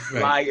chicken.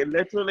 Right. Like,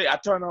 literally, I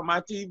turn on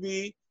my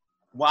TV,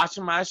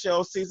 watching my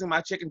show, seasoning my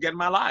chicken, getting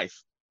my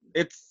life.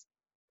 It's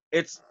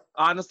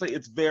honestly,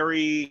 it's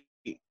very.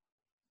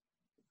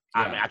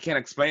 I mean, I can't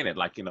explain it.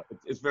 Like,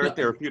 it's very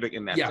therapeutic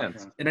in that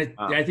sense. And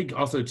I think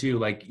also too,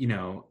 like, I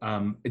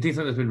think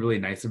something that's been really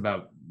nice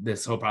about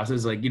this whole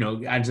process, like,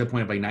 add to the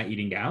point of like not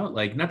eating out,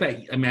 like, not that,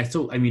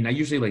 I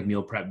usually like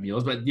meal prep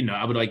meals, but,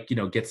 I would like,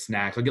 get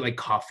snacks, I'll get like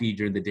coffee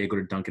during the day, go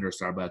to Dunkin' or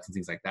Starbucks and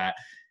things like that.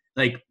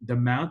 Like the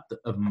amount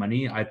of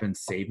money I've been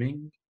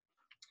saving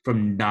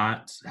from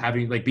not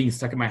having, like, being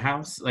stuck in my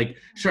house. Like,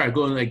 sure, I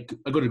go to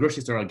the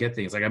grocery store, I'll get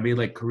things. Like I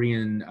made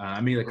Korean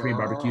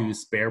barbecue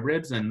spare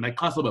ribs, and like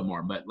cost a little bit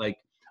more, but like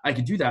I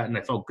could do that, and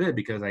I felt good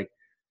because like,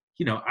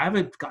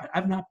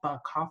 I've not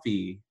bought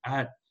coffee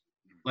at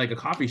like a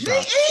coffee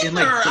shop in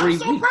like 3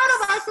 weeks. I'm so proud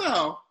of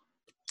myself.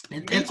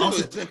 And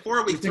also, it's been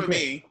 4 weeks for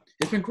me.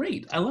 It's been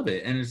great. I love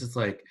it. And it's just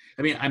like,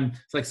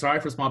 it's like, sorry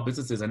for small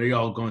businesses. I know you're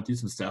all going through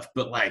some stuff,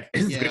 but like,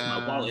 this is great for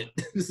my wallet.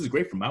 This is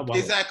great for my wallet.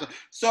 Exactly.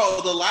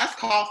 So the last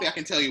coffee I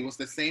can tell you was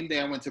the same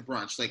day I went to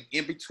brunch. Like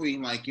in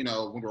between, like,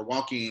 when we're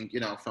walking,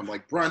 from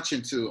like brunch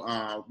into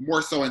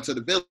more so into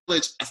the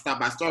village, I stopped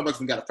by Starbucks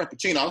and got a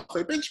Frappuccino. I was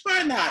like, bitch,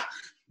 why not?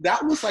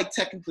 That was like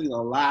technically the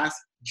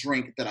last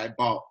drink that I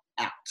bought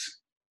out.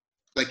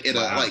 Like it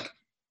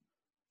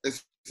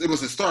it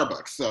was a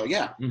Starbucks. So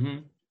yeah. Mm-hmm.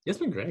 It's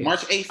been great.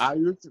 March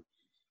 8th.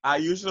 I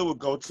usually would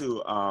go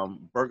to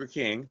Burger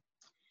King.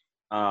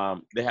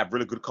 They have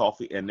really good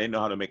coffee, and they know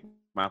how to make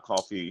my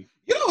coffee.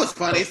 You know what's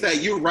funny is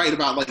that you're right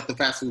about like the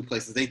fast food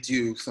places. They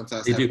do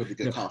sometimes have really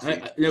good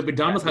coffee.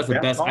 McDonald's has the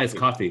best iced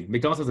coffee.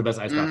 McDonald's has the best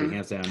iced coffee,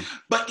 hands down.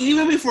 But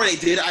even before they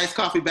did iced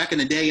coffee back in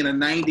the day in the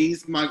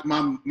 90s,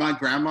 my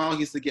grandma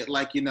used to get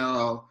like,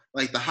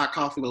 like the hot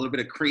coffee with a little bit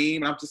of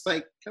cream. And I'm just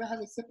like, can I have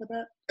a sip of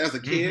that as a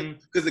kid?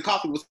 Because the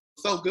coffee was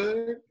so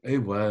good.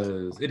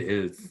 It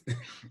is.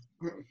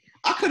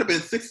 I could have been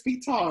 6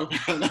 feet tall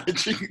not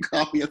drinking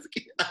coffee as a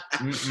kid.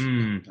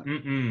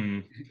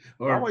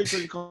 Why were you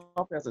drinking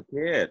coffee as a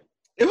kid?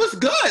 It was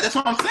good. That's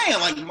what I'm saying.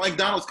 Like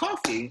McDonald's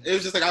coffee. It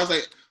was just like I was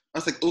like,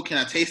 oh, can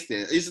I taste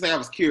it? It's just like I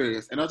was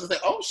curious, and I was just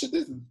like, oh shit,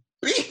 this is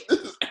big.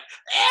 This is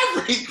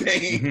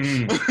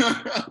everything.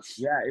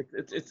 Yeah,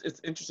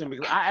 it's interesting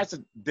because I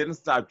actually didn't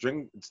start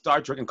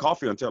drinking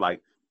coffee until like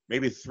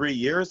maybe 3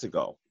 years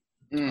ago.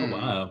 Oh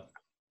wow.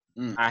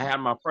 I had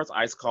my first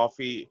iced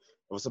coffee.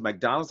 It was a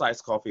McDonald's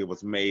iced coffee. It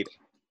was made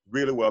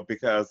really well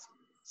because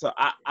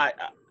I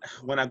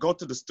when I go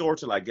to the store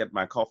to like get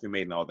my coffee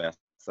made and all that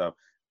stuff,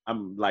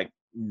 I'm like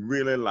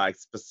really like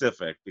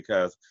specific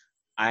because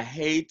I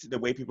hate the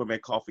way people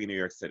make coffee in New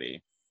York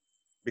City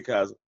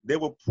because they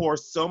will pour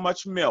so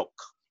much milk.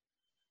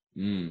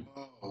 And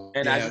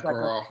I just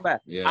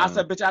I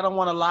said, bitch, I don't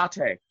want a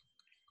latte.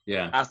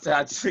 Yeah. I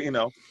said,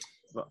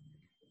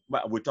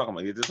 but we're talking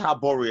about this is how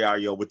boring we are,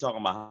 yo. We're talking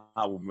about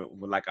how we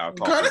like our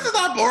coffee. Girl, this is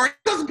not boring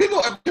because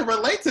people can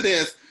relate to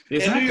this.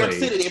 Exactly. In New York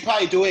City, they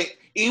probably do it.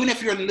 Even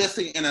if you're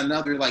listening in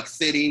another like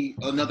city,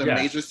 another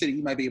major city,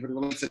 you might be able to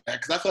relate to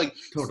that. Because I feel like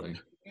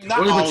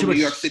not all New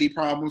York City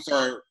problems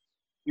are,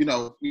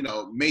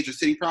 major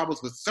city problems,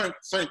 but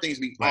certain things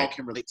we all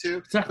can relate to.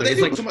 Exactly. But they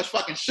do like, too much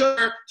fucking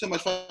sugar, too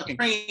much fucking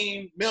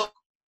cream, milk.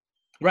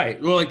 Right.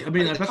 Well, like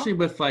especially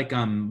with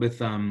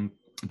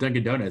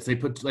Dunkin' Donuts, they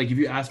put like if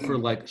you ask for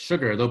like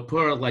sugar, they'll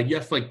put like you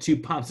have like 2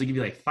 pumps, they give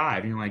you like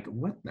 5, and you're like,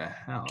 what the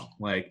hell?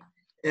 Like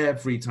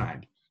every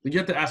time. You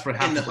have to ask for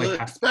half. In the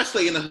hood,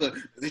 especially in the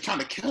hood, they're trying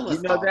to kill us.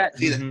 You know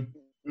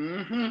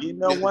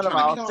that? One of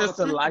our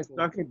sisters likes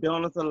Dunkin'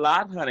 Donuts a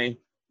lot, honey.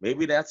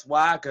 Maybe that's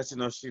why, because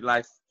she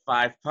likes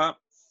 5 pumps,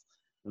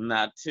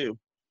 not 2.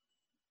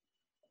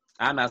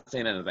 I'm not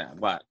saying any of that.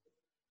 What?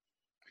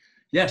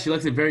 Yeah, she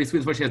likes it very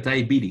sweet, but she has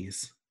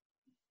diabetes.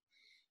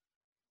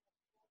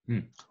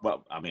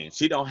 Well, I mean,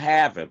 she don't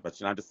have it,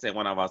 but I'm just saying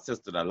one of our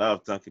sisters that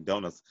loves Dunkin'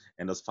 Donuts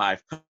and those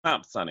 5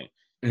 pumps, honey.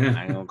 I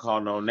ain't gonna call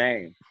no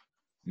name.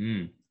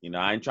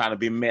 I ain't trying to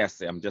be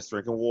messy. I'm just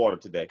drinking water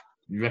today.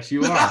 Yes,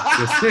 you are.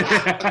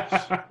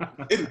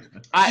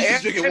 I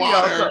am drinking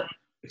water.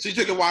 She's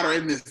drinking water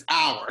in this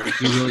hour.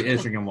 She really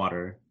is drinking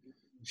water.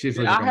 She's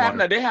really drinking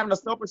water. They're having a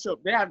sober show.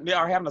 They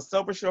are having a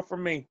sober show for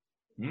me.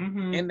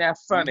 Isn't that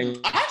funny?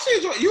 I actually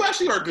enjoy. You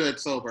actually are good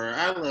sober.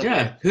 I love it.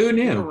 Yeah, who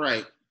knew? You're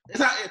right. It's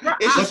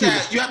just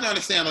that you have to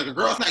understand, like, a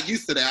girl's not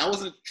used to that. I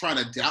wasn't trying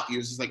to doubt you.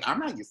 It's just like, I'm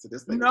not used to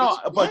this. Like, no,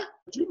 but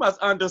you must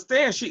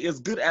understand she is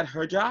good at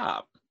her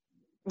job.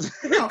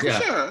 No, for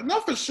sure. No,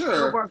 for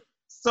sure.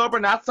 Sober,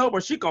 not sober.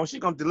 She gonna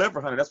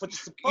deliver, honey. That's what you're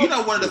supposed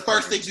to. One of the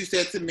first things you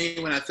said to me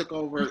when I took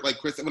over, like,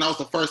 Chris, when I was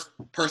the first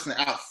person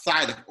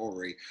outside of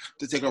Ori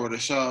to take over the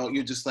show,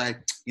 you're just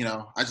like,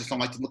 I just don't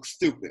like to look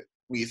stupid.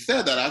 When you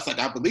said that, I was like,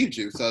 I believed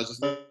you. So I was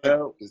just like,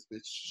 this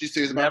bitch, she's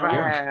serious about her.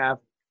 Never have.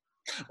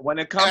 When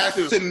it comes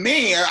to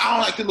me, I don't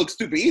like to look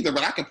stupid either,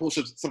 but I can pull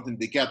something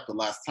together the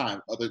last time,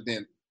 other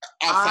than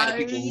outside of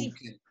people who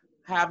can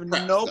have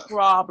no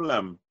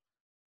problem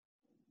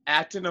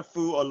acting a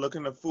fool or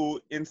looking a fool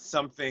in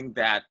something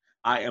that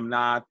I am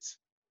not,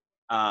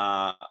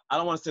 I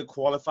don't want to say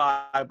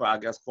qualified, but I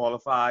guess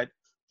qualified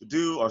to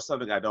do, or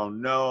something I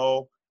don't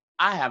know,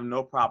 I have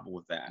no problem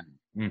with that.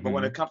 Mm-hmm. But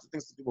when it comes to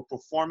things to do with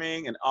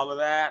performing and all of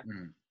that,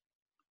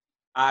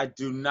 I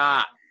do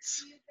not.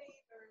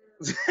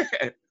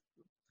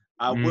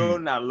 I will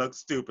not look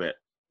stupid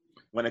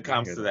when it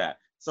comes to that.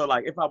 So,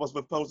 like, if I was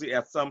with Posey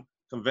at some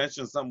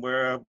convention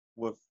somewhere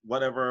with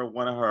whatever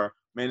one of her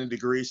many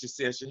degrees she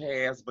says she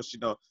has, but she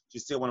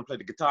still want to play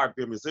the guitar,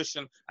 be a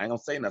musician. I ain't gonna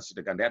say nothing.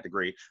 She got that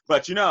degree,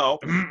 but you know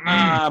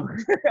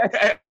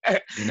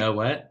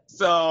what?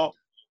 So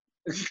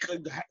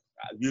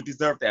you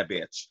deserve that,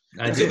 bitch.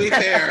 To be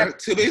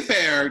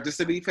fair, just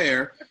to be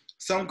fair,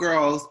 some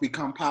girls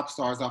become pop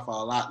stars off a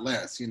lot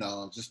less,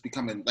 just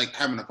becoming like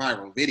having a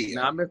viral video.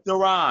 Now, Mr.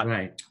 Ron,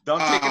 right? Don't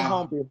take it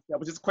home, bitch. That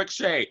was just quick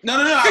shade. No.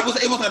 It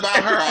wasn't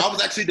about her. I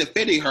was actually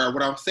defending her.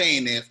 What I'm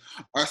saying is,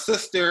 our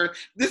sister.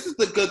 This is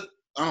the good.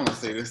 I don't want to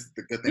say this is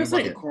the good thing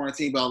about the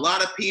quarantine, but a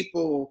lot of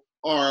people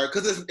are,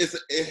 because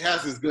it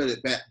has its good,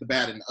 the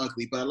bad, and the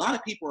ugly. But a lot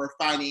of people are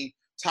finding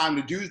time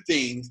to do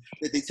things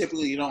that they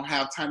typically don't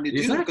have time to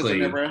do because they're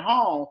never at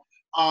home.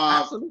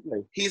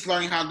 Absolutely. He's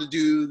learning how to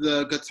do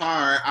the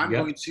guitar. I'm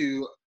going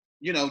to,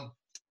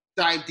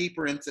 dive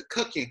deeper into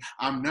cooking.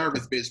 I'm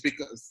nervous, bitch,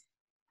 because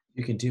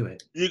you can do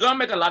it. You're gonna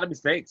make a lot of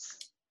mistakes.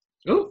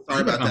 Oh,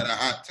 sorry about that.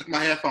 I took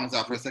my headphones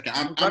out for a second.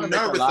 I'm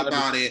nervous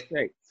about it.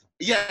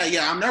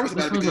 Yeah, I'm nervous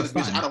about it because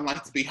bitch, I don't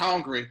like to be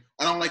hungry.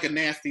 I don't like a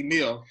nasty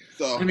meal.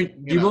 So I mean,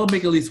 you will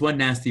make at least one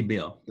nasty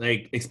meal.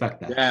 Like,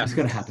 expect that. Yeah. It's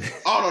gonna happen.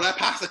 Oh no, that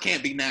pasta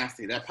can't be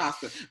nasty. That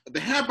pasta, the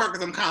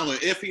hamburgers, I'm kind of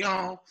iffy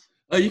on.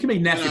 Oh, you can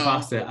make nasty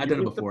pasta. I've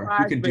done it before.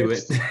 You can do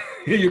it.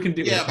 You can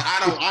do it. Yeah, but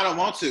I don't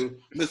want to.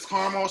 Miss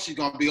Carmel, she's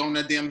gonna be on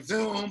that damn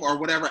Zoom or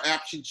whatever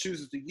app she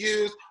chooses to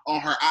use on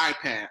her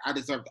iPad. I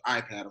deserve the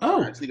iPad.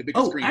 I just need a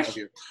bigger screen of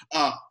you.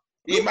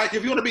 Mike,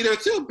 if you want to be there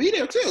too,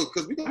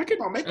 because we gonna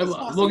make this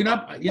pasta. Well,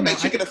 make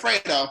chicken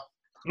Alfredo.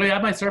 Oh yeah,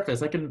 I might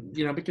surface. I can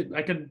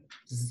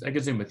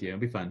Zoom with you. It'll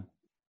be fun.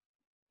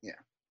 Yeah.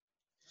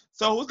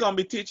 So who's gonna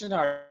be teaching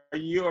her?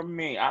 You or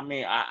me? I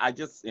mean, I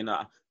just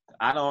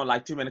I don't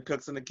like too many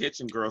cooks in the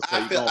kitchen, girls. So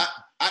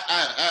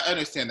I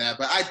understand that,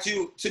 but I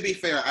do. To be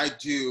fair, I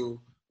do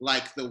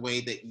like the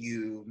way that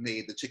you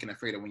made the chicken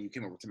Alfredo when you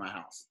came over to my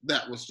house.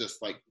 That was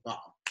just like bomb.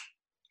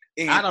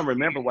 And I don't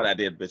remember what I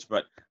did, bitch,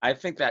 but I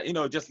think that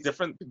just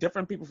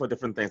different people for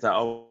different things. I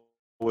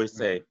always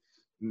say,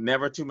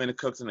 never too many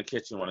cooks in the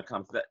kitchen when it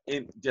comes to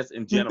that. Just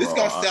in general. This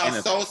gonna sound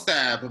so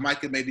sad, but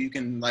Micah, maybe you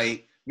can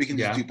we can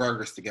just do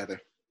burgers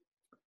together.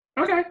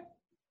 Okay.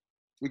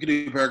 We could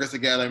do burgers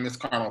together and Miss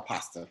Carmel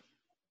pasta.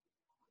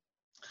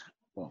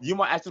 You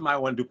might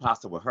want to do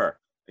pasta with her,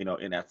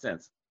 in that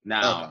sense.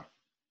 Now,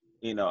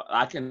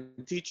 I can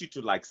teach you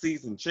to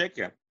season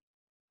chicken.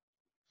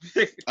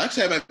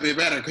 Actually, that might be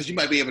better because you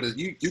might be able to.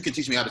 You can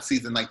teach me how to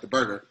season the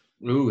burger.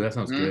 Ooh, that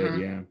sounds good.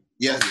 Yeah.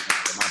 Yes.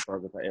 My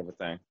burgers are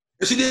everything.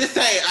 She did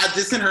say, I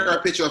just sent her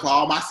a picture of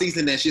all my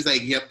seasoning. She's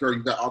like, yep, girl,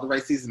 you got all the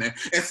right seasoning.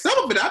 And some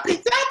of it I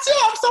picked out too.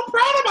 I'm so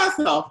proud of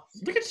myself.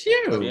 Look at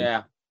you.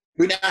 Yeah.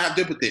 We now have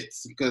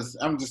duplicates because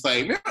I'm just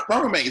like, my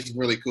roommate is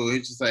really cool.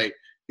 He's like,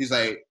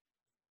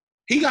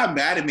 he got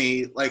mad at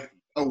me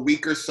a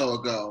week or so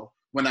ago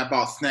when I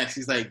bought snacks.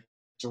 He's like,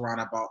 Jerron,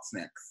 I bought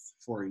snacks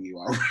for you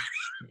already.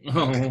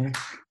 Oh.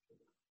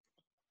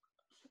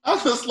 I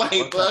was just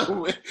like,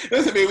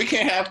 doesn't mean we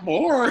can't have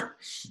more.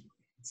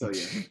 So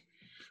yeah.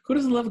 Who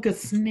doesn't love a good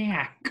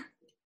snack?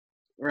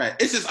 Right.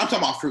 It's just I'm talking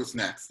about fruit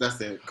snacks. That's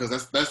it. Because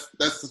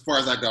that's as far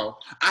as I go.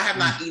 I have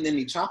not eaten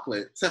any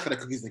chocolate except for the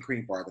cookies and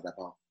cream bar that I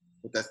bought.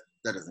 But that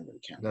doesn't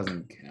really count.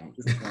 Doesn't count.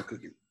 Just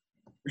cookies.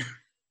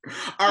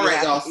 All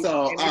right, y'all.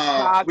 So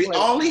we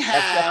only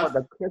have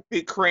the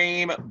Krispy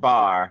Kreme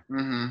bar.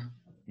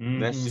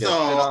 Mm-hmm.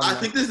 So I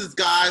think this is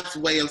God's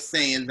way of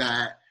saying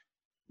that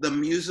the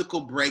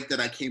musical break that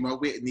I came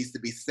up with needs to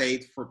be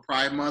saved for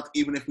Pride Month,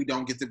 even if we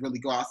don't get to really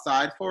go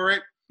outside for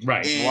it.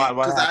 Right.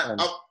 Because I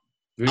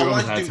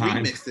want to do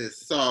remixes.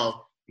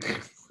 So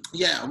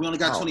yeah, we only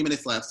got 20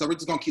 minutes left, so we're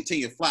just gonna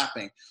continue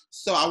flapping.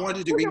 So I wanted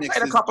to do remixes.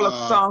 Play a couple of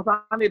songs. I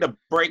need a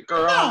break,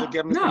 girl. To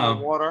give me some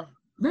water.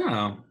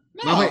 No.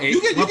 You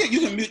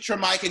can mute your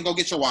mic and go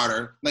get your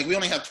water. We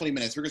only have 20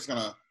 minutes. We're just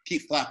gonna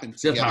keep flapping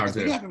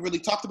together. We haven't really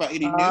talked about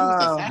any news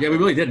that's happened. Yeah, we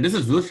really didn't. This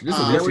is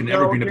literally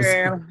never been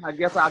episode. I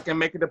guess I can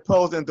make it a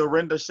pose in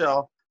Dorinda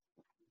show.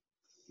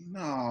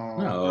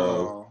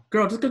 No.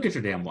 Girl, just go get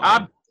your damn water.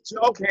 I'm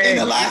joking. In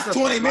the last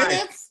 20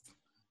 minutes?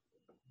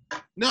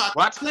 No,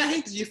 what? I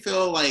hate that you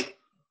feel like,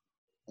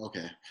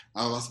 okay,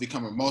 I was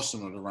become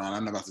emotional around.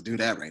 I'm not about to do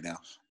that right now.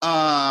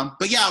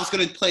 But yeah, I was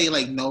gonna play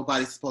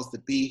Nobody's Supposed to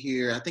Be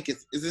Here. I think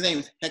is his name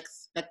is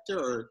Hector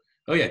or?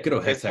 Oh yeah, good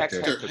old Hex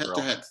Hector.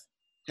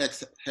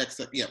 Hex.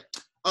 Yeah.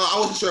 I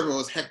wasn't sure if it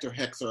was Hector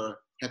Hex or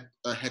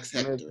Hex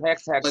Hector.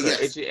 Hex Hector.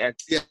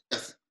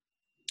 Yes.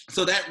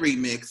 So that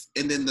remix,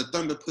 and then the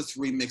Thunderpuss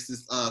remix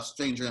is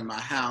Stranger in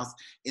My House,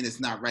 and it's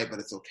not right, but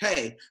it's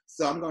okay.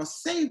 So I'm going to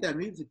save that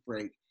music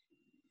break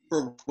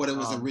for what it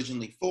was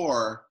originally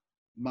for,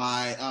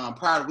 my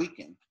Pride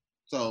weekend.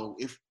 So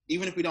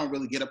even if we don't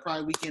really get a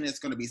Pride weekend, it's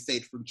going to be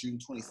staged for June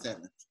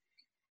 27th.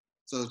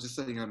 So just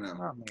so you know.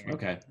 Oh,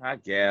 Okay. I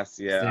guess,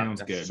 yeah. Sounds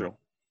that's good. True.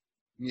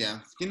 Yeah,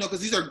 because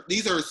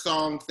these are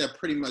songs that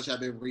pretty much have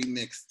been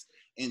remixed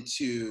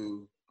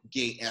into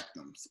gay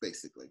anthems,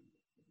 basically.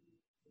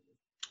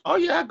 Oh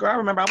yeah, girl, I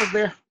remember I was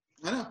there.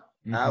 I know.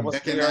 I was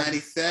Back there. in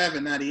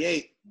 97,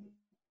 98.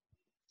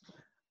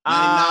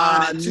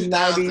 99 and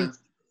 2000.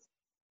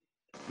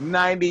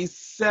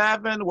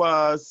 97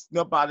 was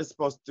Nobody's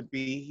Supposed to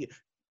Be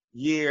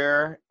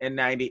Here, and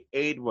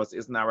 98 was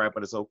It's Not Right,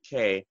 But It's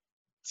Okay.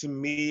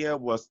 Tamia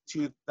was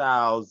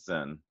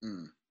 2000.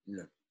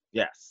 Yeah.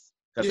 Yes.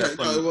 Yeah, That's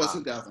when, it was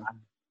 2000.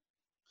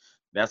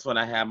 That's when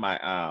I had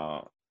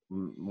my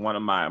one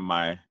of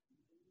my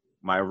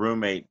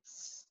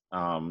roommates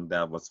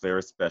that was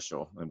very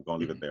special. I'm gonna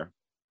leave it there.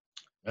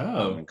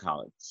 Oh. In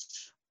college.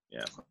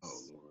 Yeah.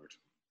 Oh Lord.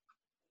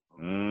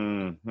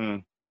 Mm-hmm.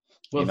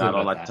 We'll see I don't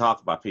about like that. to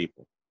talk about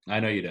people. I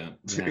know you don't.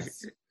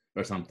 Yes.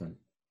 Or something.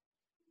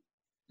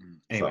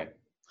 Anyway.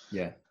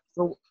 Yeah.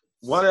 So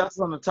what else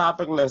on the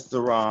topic list,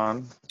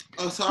 Deron?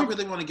 Oh, so I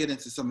really want to get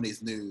into some of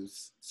these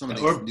news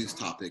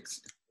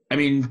topics. I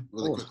mean,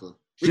 really quickly.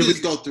 We can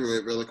just go through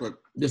it really quick.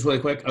 Just really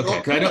quick?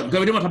 Okay. Go Because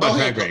we don't want to talk about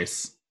Drag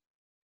Race.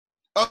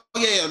 Oh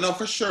yeah, no,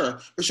 for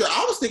sure.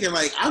 I was thinking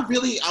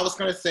I was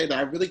gonna say that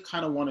I really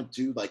kind of want to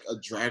do like a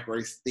Drag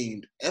Race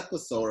themed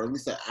episode, or at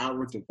least an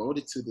hour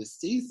devoted to this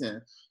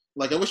season.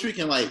 Like I wish we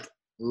can live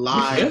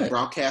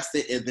broadcast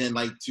it and then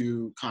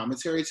do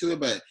commentary to it,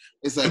 but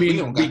it's like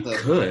we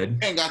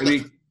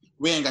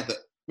ain't got the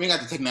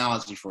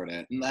technology for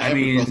that. Not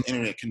everyone's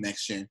internet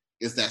connection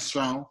is that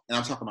strong, and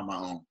I'm talking about my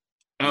own.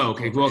 Oh,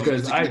 okay. Well,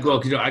 because I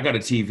got a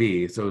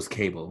TV, so it's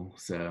cable.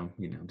 So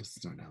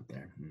just throwing it out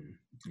there.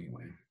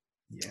 Anyway,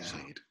 yeah.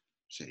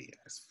 Shady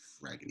ass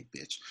raggedy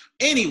bitch.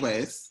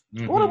 Anyways,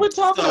 what are we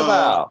talking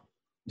about?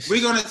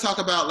 We're gonna talk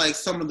about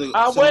some of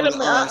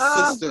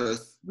our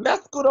sisters.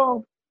 Let's go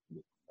on.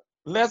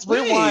 Let's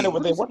rewind it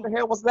with it. What the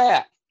hell was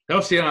that?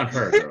 Don't shit on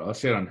her, girl. I'll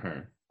shit on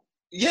her.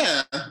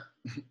 Yeah.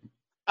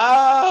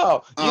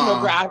 Oh,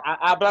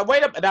 but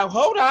wait up. Now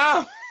hold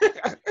on.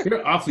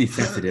 You're awfully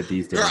sensitive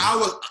these days. Girl,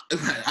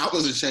 I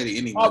wasn't shady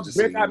anyway. Oh,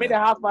 bitch, I'm in the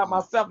house by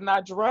myself,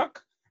 not drunk.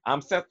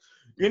 I'm set.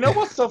 You know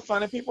what's so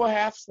funny? People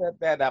have said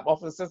that I'm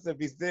often sensitive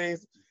these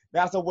days.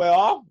 That's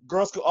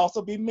girls could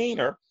also be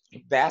meaner.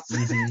 That's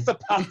a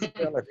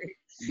possibility.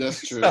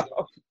 That's true.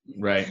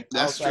 Right.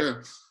 That's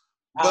true.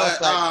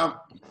 But I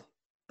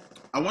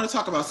want to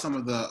talk about some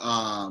of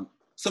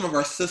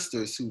our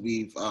sisters who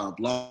we've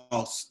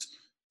lost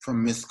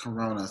from Miss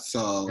Corona.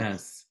 So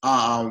yes.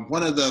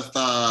 One of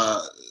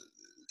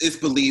it's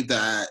believed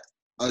that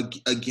a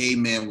gay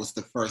man was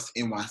the first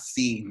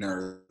NYC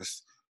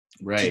nurse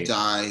to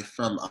die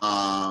from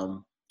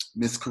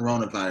Miss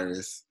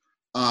Coronavirus.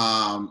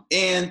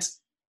 And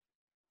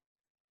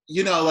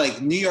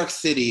New York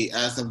City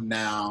as of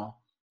now,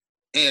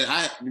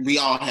 and we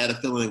all had a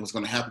feeling it was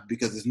going to happen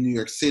because it's New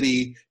York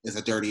City. It's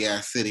a dirty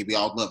ass city. We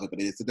all love it, but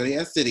it's a dirty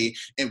ass city,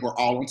 and we're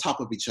all on top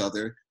of each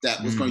other.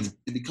 That was going to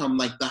become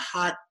the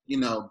hot,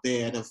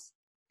 bed of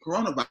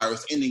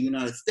coronavirus in the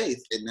United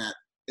States, and that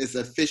is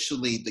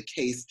officially the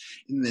case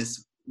in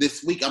this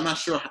week. I'm not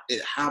sure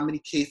how many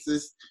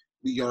cases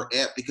we are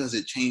at because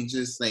it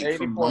changes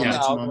from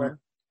moment to moment.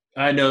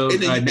 I know. In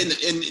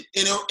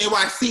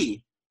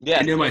NYC.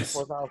 Yeah, in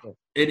NYC.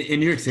 In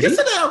New York City.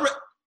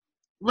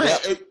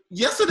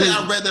 Yesterday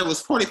I read that it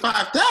was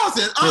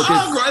 45,000.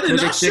 I did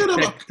not shoot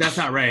him. That's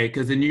not right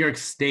because in New York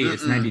State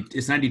it's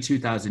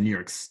 92,000 New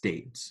York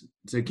State,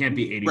 so it can't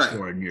be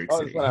 84 in New York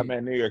City. That's what I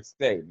meant, New York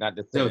State, not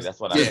the city. That's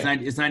what I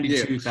meant. It's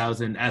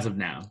 92,000 as of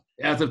now,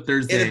 as of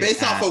Thursday. And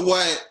based off of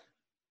what?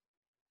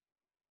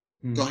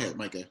 Go ahead,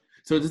 Micah.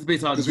 So this is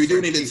based on because we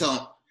do need to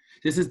tell.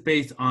 This is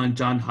based on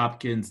Johns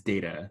Hopkins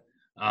data.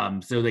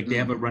 So they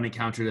have a running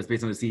counter that's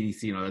based on the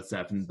CDC and all that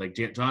stuff, and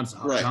Johns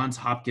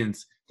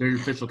Hopkins, their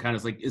official count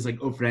is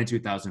over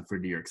 92,000 for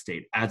New York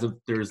State as of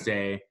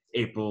Thursday,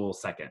 April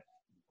 2nd.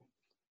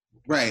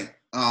 Right.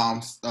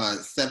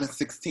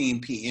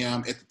 7:16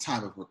 p.m. at the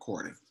time of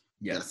recording.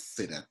 Yes.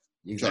 Say that.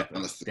 Exactly.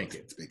 Thank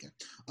you. Speaking.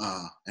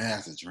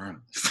 As a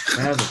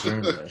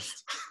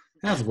journalist.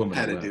 As a woman.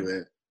 Had to do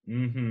it.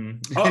 Mm-hmm.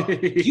 Oh,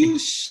 you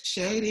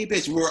shady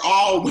bitch. We're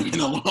all women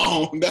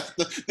alone.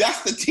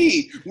 That's the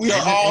tea. We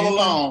are all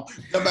alone.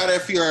 No matter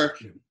if you're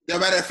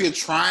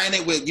trying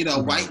it with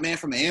white man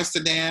from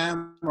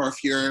Amsterdam, or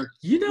if you're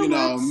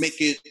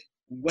making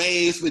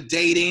waves with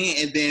dating,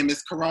 and then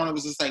Miss Corona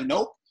was just like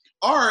nope,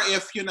 or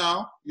if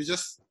you're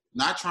just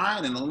not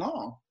trying and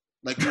alone,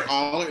 you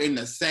all are in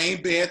the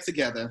same bed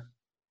together.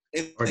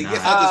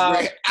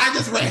 I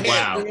just read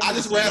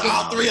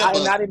all three of us.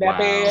 I'm not in that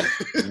bed.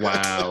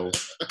 Wow.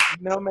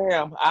 No,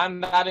 ma'am.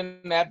 I'm not in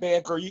that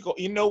bed, girl.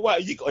 You know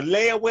what? You go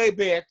lay away,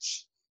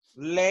 bitch.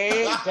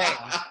 Lay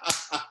down.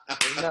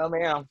 No,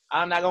 ma'am.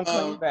 I'm not gonna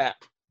claim that.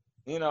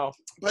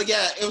 But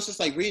yeah, it was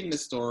just reading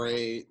this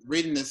story,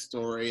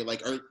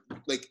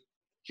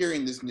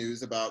 hearing this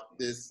news about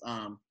this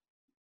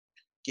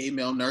gay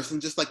male nurse,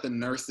 and just like the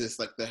nurses,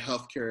 like the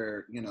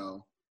healthcare,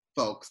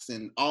 folks,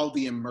 and all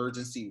the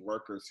emergency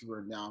workers who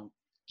are now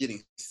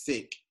getting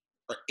sick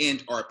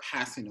or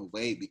passing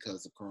away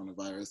because of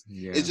coronavirus.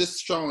 Yeah. It's just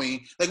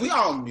showing, like, we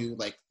all knew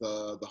like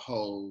the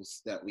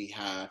holes that we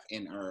have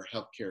in our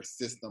healthcare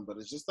system, but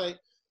it's just like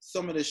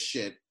some of this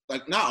shit,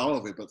 like not all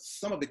of it, but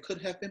some of it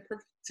could have been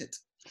prevented.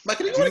 Like,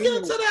 can you want to get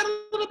into that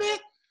a little bit?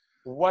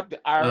 What the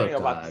irony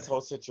about this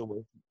whole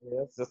situation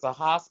is, there's a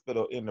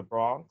hospital in the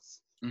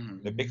Bronx,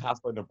 the big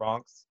hospital in the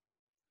Bronx,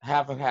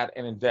 haven't had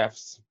any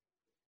deaths.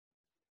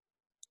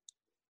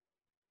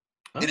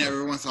 And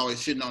everyone's always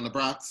shitting on the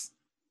Bronx.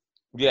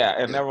 Yeah,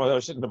 and everyone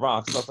was shitting in the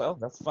Bronx. So I was like, oh,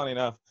 that's funny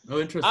enough. Oh,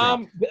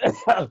 interesting.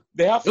 The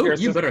healthcare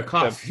you better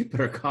cough. You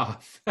better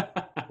cough.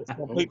 It's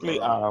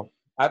completely. I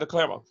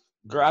declare my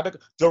girl.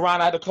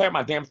 Duran, I declare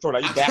my damn throat.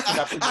 Are you backing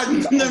up?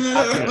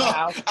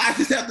 No. I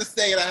just have to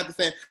say it. I have to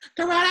say it.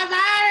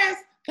 Coronavirus.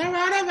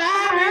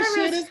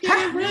 Shit is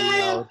getting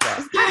real.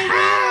 It's getting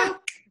real.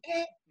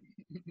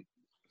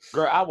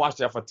 Girl, I watched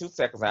that for 2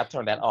 seconds. I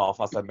turned that off.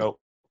 I said nope.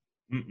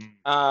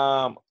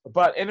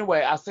 But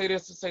anyway, I say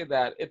this to say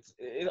that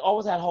it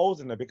always had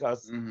holes in it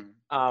because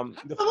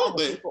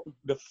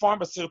the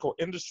pharmaceutical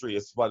industry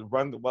is what's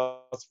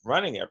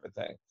running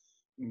everything,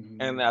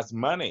 and that's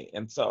money,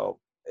 and so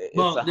it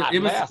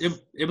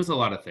was a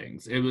lot of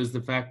things. It was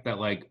the fact that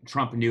like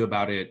Trump knew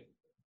about it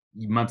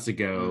months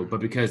ago, but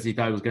because he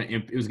thought it was going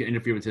to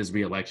interfere with his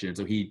reelection,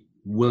 so he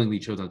willingly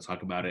chose not to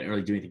talk about it or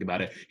like do anything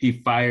about it. He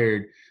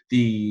fired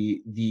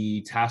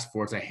the task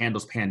force that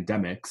handles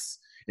pandemics.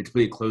 It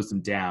completely closed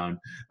him down.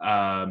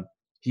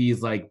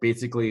 He's like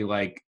basically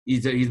like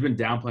he's been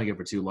downplaying it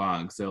for too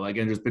long. So like,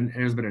 and there's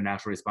been a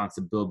natural response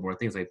to build more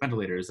things like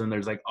ventilators, and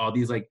there's like all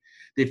these like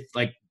they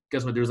like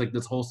guess what? There's like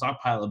this whole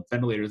stockpile of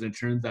ventilators, and it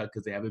turns out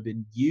because they haven't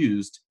been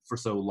used for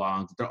so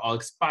long that they're all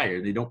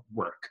expired. They don't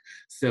work.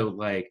 So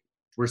like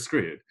we're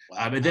screwed.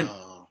 Wow. And then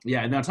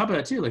and on top of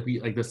that too, like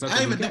the stuff. I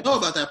didn't even know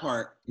about that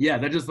part. Yeah,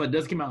 that just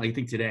does come out. Like, I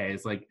think today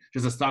it's like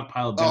there's a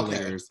stockpile of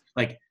ventilators,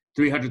 like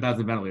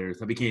 300,000 ventilators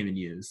that we can't even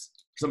use.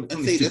 And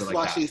see, this is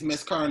why she's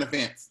missed current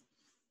events.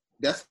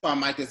 That's why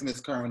Mike has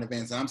missed current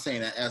events. And I'm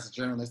saying that as a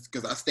journalist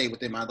because I stay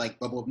within my like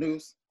bubble of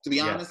news. To be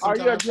honest, are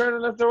you a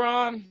journalist,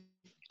 Ron?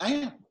 I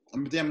am.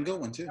 I'm a damn good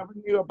one too. I never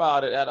knew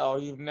about it at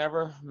all. You've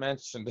never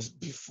mentioned this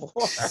before.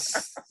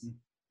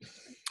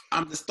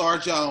 I'm the Star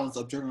Jones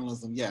of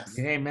journalism. Yes.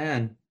 Hey,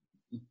 man.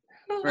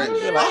 Right.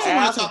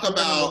 I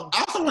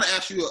also want to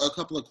ask you a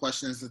couple of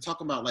questions to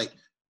talk about, like,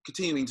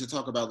 continuing to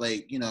talk about,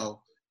 like,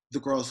 the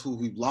girls who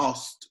we've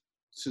lost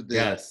to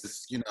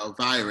this,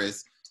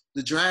 virus.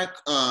 The drag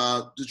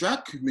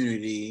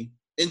community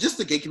and just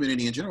the gay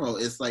community in general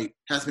is like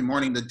has been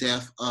mourning the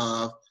death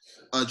of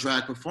a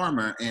drag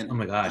performer. And oh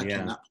my God,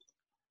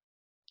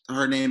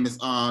 her name is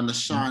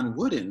Nashawn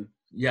Wooden.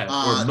 Yeah,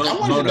 I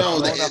wanted to know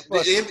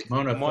that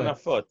Mona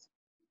Foot.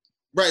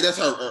 Right, that's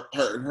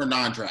her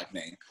non-drag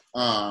name.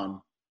 I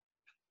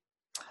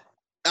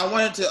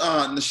wanted to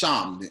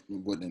Nashawn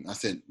Wooden. I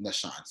said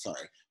Nashawn.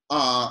 Sorry.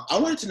 I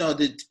wanted to know,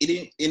 did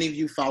any of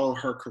you follow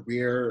her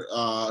career?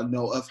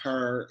 Know of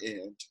her?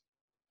 And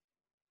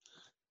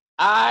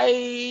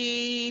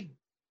I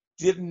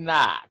did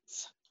not.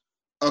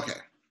 Okay.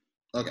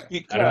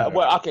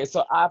 Because,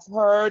 so I've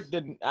heard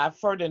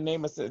the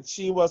name.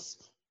 She was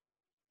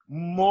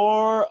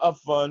more of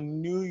a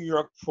New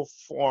York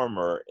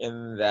performer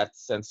in that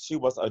sense. She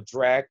was a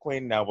drag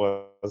queen that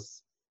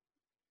was.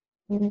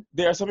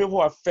 There are some people who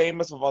are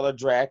famous with other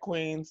drag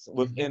queens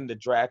within the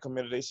drag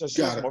community. So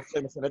she was more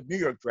famous in the New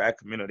York drag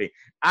community.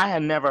 I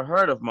had never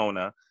heard of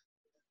Mona.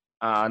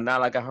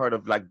 Not like I heard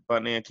of like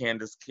Bunny and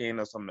Candace King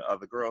or some of the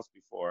other girls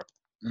before.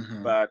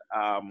 But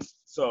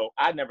so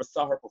I never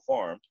saw her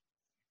perform.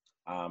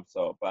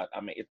 But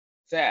I mean, it's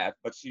sad.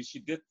 But she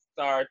did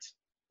start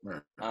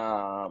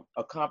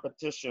a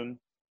competition.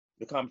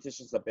 The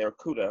competitions of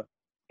Barracuda.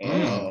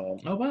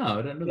 And, oh wow,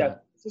 I didn't know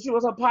that. So she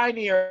was a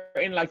pioneer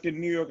in like the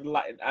New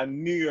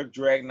York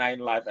drag night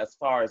life as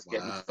far as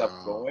getting stuff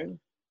going.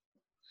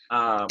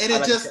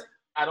 And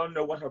I don't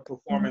know what her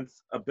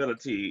performance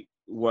ability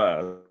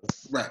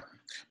was. Right.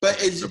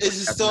 But it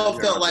just still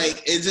felt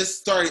like it just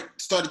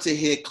started to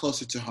hit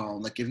closer to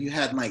home. Like if you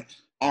had like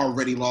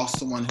already lost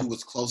someone who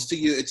was close to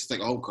you, it's just like,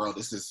 oh girl,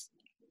 this is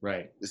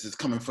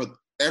coming for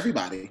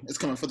everybody. It's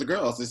coming for the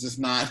girls. It's just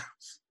not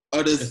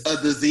a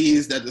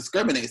disease that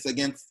discriminates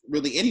against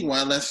really anyone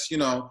unless,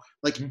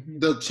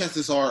 the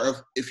chances are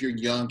of if you're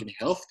young and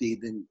healthy,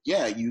 then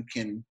you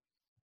can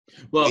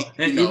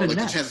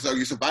the chances are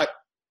you survive.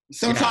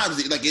 Sometimes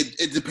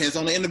it depends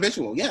on the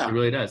individual. Yeah. It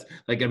really does.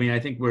 Like, I mean, I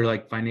think we're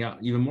like finding out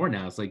even more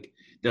now. It's like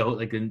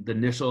the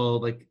initial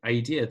like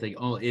idea, it's like,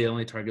 oh, it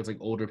only targets like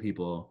older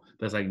people.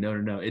 But it's like,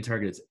 no. It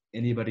targets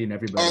anybody and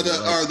everybody. Or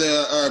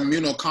the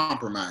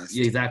immunocompromised.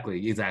 Yeah, exactly.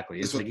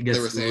 It's like it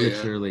gets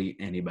literally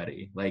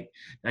anybody. Like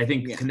I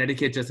think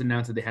Connecticut just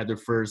announced that they had their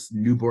first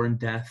newborn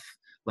death.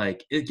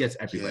 Like it gets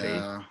everybody.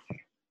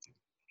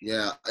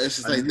 Yeah. It's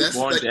just like that's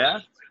newborn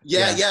death?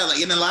 Yeah.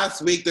 Like in the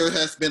last week there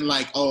has been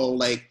like,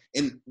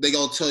 and they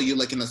gonna tell you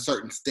like in a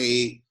certain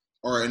state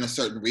or in a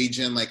certain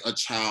region, like a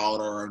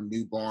child or a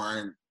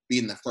newborn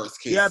being the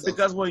first case. Yeah,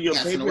 because when your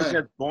passing baby is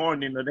away. just born,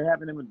 they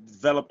haven't even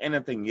developed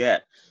anything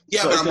yet.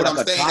 Yeah, So but it's what like I'm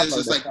a saying is toddler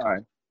just like that's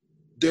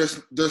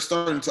fine. there's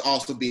starting to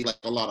also be like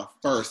a lot of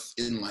firsts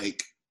in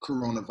like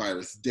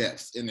coronavirus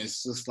deaths, and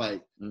it's just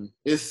like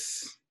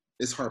it's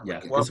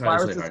heartbreaking. Well, It's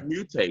hard, it's viruses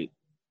really mutate.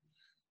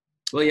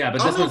 Well, yeah,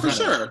 but Oh, this no, one's for not.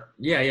 sure.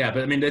 Yeah,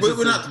 but I mean, that's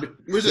We're just, not-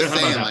 we're we just don't have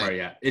saying, about that like- part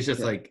yet. It's just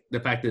Yeah. like the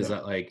fact is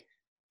that like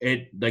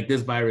it, like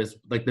this virus,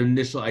 like the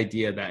initial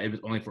idea that it was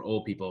only for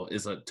old people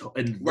is and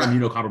Right.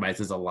 immunocompromised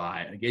is a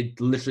lie. Like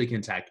it literally can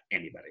attack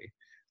anybody.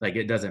 Like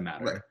it doesn't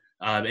matter.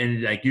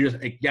 And like you're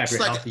just like, yeah, if It's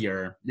you're like-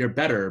 healthier, you're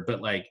better,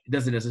 but like it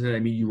doesn't necessarily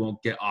mean you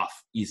won't get off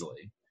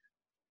easily.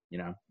 You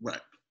know?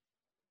 Right.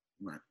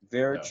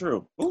 Very Yeah.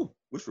 true. Ooh,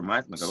 which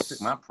reminds me, I gotta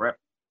take my prep.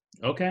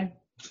 Okay.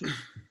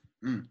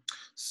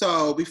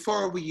 So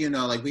before we,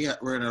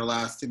 we're in our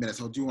last 10 minutes,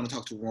 so I do want to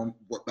talk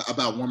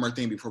about one more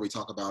thing before we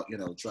talk about,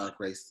 Drag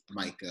Race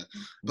Micah.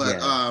 But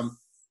Yes.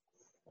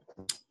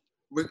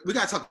 we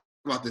got to talk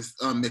about this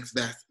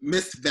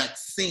missed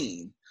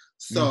vaccine.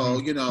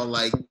 So,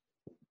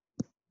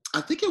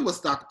 I think it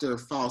was Dr.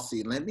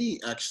 Fauci.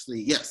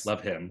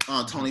 Love him.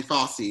 Tony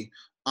Fauci,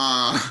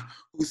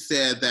 who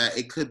said that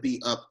it could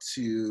be up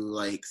to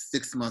like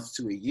 6 months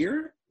to a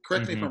year.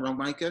 Correct me if I'm wrong,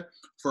 Micah,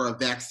 for a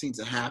vaccine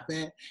to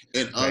happen,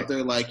 and other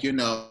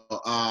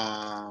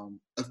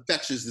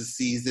infectious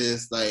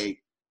diseases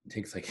like it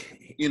takes like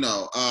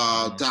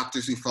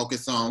doctors who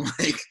focus on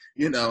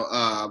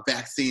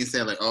vaccines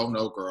say like, oh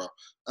no, girl,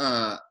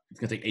 it's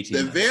gonna take 18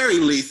 the months. very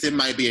least it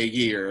might be a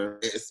year.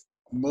 It's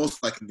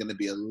most likely going to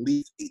be at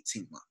least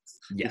 18 months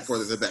before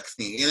there's a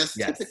vaccine, and that's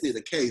typically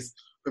the case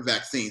for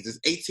vaccines. It's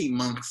 18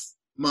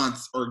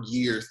 months or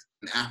years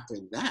after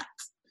that.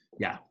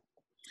 Yeah.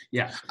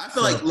 I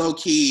feel like low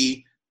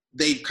key,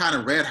 they kind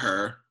of read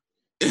her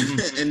in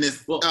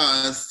this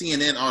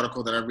CNN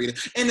article that I read.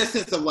 In the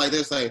sense of like,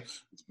 there's like,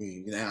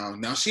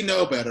 now she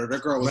know better. The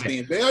girl was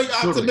being very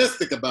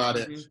optimistic about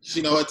it.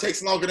 She know it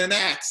takes longer than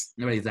that.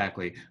 No,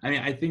 exactly. I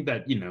mean, I think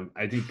that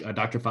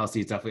Dr.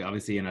 Fauci is definitely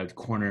obviously in a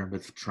corner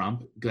with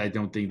Trump because I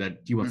don't think that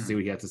he wants to say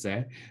what he has to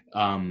say.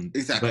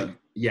 Exactly. But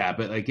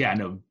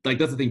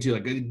that's the thing too.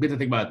 Like, we have to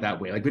think about it that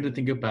way. Like, we have to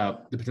think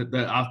about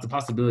the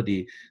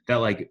possibility that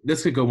like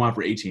this could go on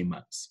for 18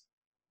 months.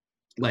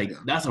 Like,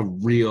 that's a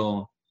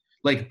real.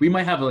 Like, we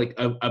might have like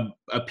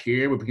a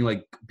period where we can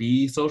like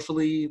be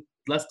socially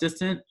less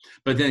distant,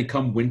 but then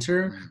come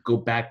winter, go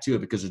back to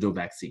it because there's no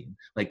vaccine.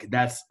 Like,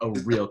 that's a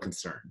real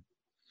concern.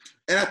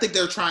 And I think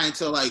they're trying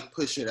to like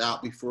push it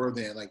out before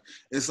then. Like,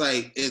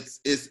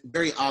 it's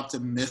very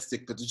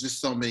optimistic, but there's just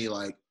so many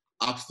like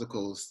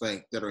obstacles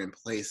like that are in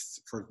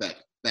place for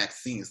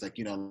vaccines. Like,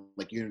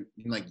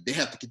 they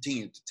have to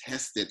continue to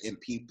test it in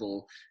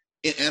people,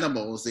 in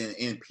animals, and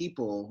in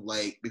people,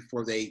 like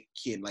before they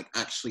can like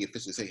actually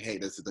officially say, hey,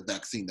 this is the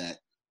vaccine that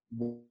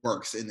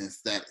works and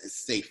that is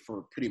safe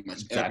for pretty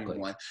much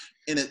everyone.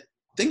 And the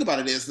thing about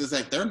it is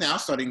like they're now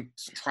starting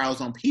trials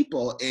on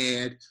people,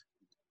 and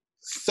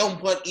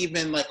somewhat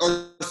even like,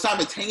 or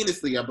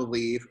simultaneously, I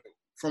believe,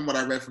 from what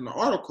I read from the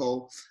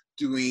article,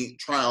 doing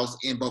trials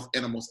in both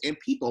animals and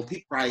people.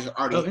 People probably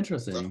already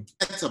interesting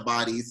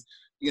antibodies,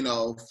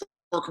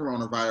 for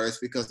coronavirus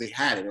because they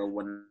had it or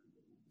whatever.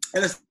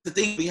 And it's the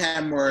thing, we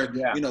had more,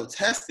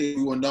 testing,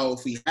 we will know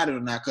if we had it or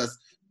not, because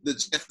the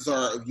chances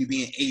are of you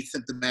being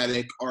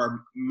asymptomatic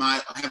or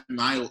having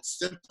mild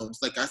symptoms.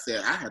 Like I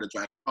said, I had a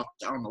dry cough.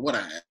 I don't know what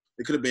I had.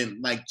 It could have been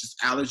like just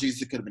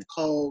allergies. It could have been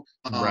cold,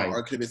 or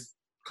it could have been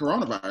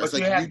coronavirus. But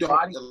like you had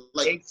body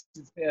aches,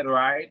 you said,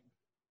 right?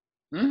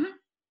 Mm-hmm.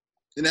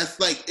 And that's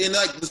like,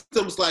 the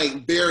symptoms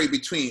like vary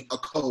between a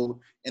cold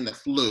and the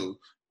flu.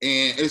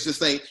 And it's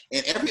just like,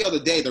 and every other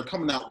day they're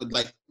coming out with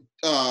like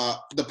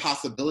the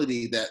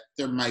possibility that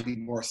there might be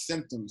more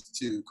symptoms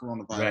to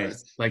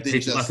coronavirus, like than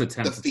takes just less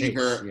attempts the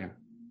fever.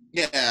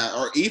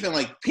 Or even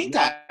like pink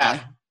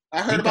eye.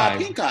 I heard about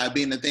pink eye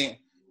being the thing.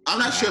 I'm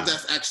not sure if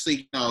that's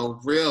actually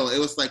real. It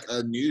was like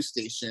a news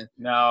station.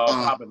 No,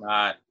 probably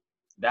not.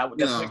 That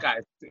pink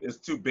eye is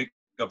too big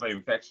of an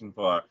infection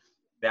for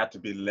that to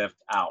be left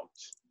out.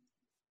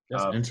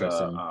 That's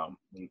interesting.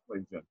 The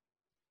equation.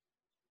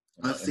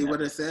 Let's see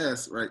what it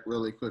says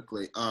really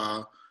quickly.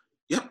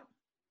 Yep.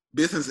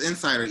 Business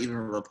Insider even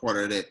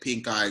reported it,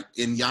 pink eye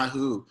in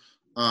Yahoo.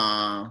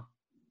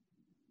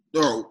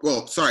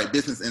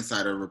 Business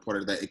Insider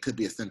reported that it could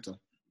be a symptom,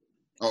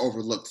 or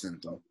overlooked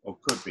symptom. Or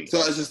could be. So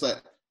it's just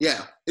like,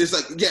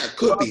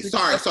 could be.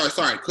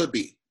 Sorry, could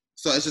be.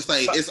 So it's just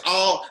like,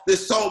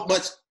 there's so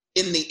much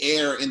in the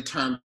air in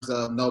terms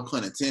of, no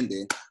pun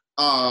intended,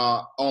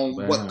 on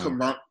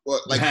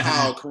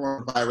how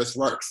coronavirus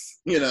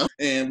works,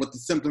 and what the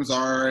symptoms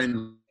are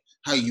and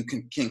how you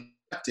can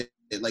catch it.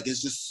 Like,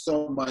 it's just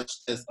so much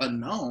that's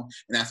unknown,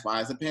 and that's why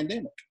it's a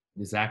pandemic.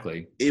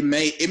 Exactly. It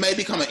may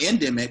become an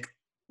endemic,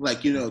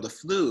 like the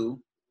flu,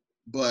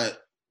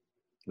 but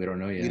we don't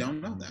know yet. We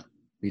don't know that.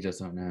 We just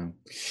don't know.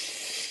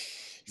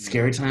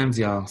 Scary times,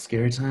 y'all.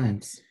 Scary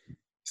times.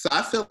 So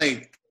I feel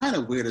like kind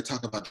of weird to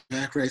talk about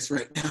Drag Race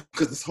right now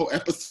because this whole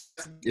episode.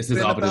 This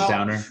is all but a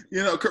downer.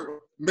 You know,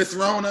 Miss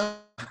Rona.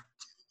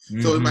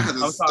 So we might have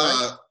to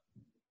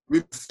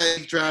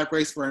say Drag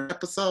Race for an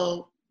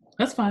episode.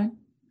 That's fine.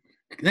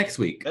 Next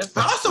week. I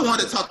also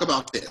want to talk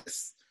about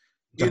this.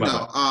 You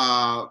know,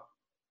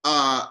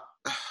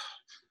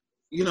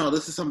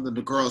 this is something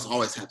the girls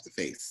always have to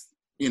face.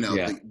 You know,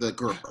 the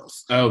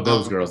girls. Oh,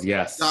 those girls,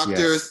 yes.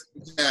 Doctors,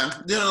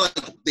 you know, like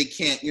they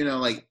can't, you know,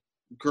 like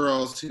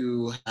girls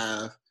who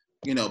have,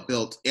 you know,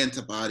 built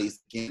antibodies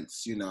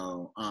against, you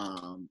know,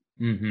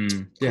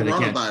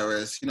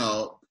 coronavirus, you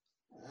know,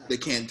 they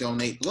can't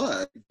donate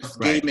blood.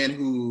 Gay men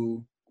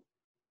who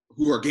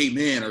are gay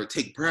men or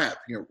take PrEP,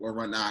 you know,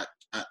 or not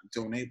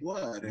donate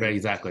blood. Right,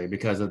 exactly,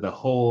 because of the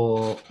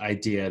whole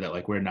idea that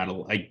like we're not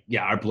like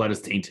our blood is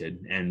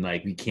tainted and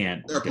like we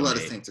can't. Their blood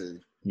is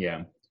tainted.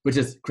 Yeah, which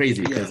is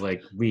crazy because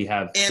like we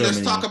have. And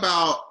let's talk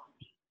about.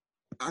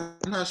 I'm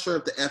not sure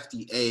if the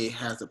FDA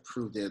has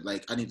approved it.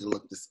 Like, I need to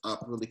look this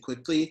up really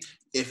quickly.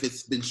 If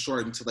it's been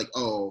shortened to like,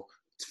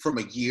 from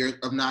a year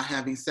of not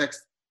having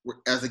sex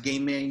as a gay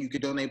man, you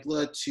could donate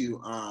blood to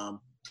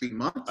 3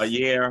 months. A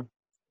year.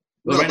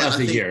 Well, right now it's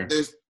a year.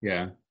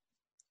 Yeah.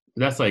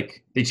 That's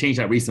like, they changed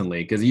that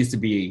recently because it used to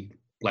be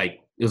like,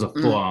 it was a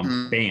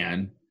full-on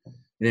ban. And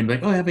then be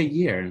like, I have a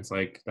year. And it's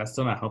like, that's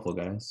still not helpful,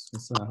 guys.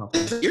 That's still not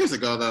helpful. Years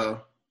ago,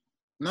 though.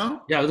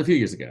 No? Yeah, it was a few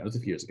years ago.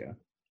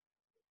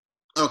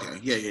 Okay,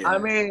 yeah. I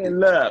mean,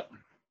 look,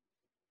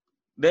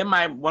 they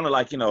might want to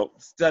like, you know,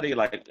 study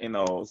like, you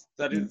know,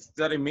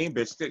 study me,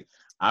 bitch.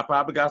 I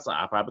probably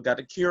got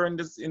a cure in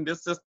this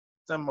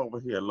system over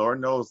here. Lord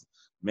knows,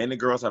 many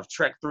girls have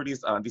trekked through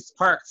these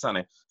parks,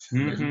 honey.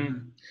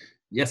 Mm-hmm.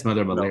 Yes,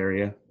 mother of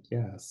malaria.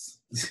 Yes.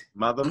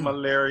 Mother of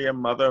malaria,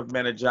 mother of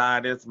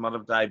meningitis, mother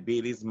of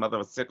diabetes, mother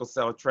of sickle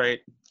cell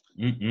trait.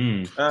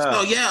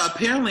 So yeah,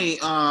 apparently,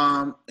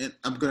 and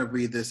I'm gonna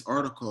read this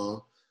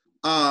article.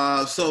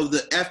 So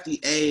the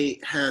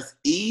FDA has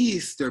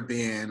eased their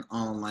ban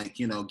on like,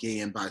 you know,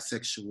 gay and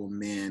bisexual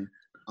men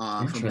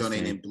from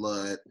donating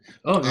blood.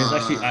 Oh, it's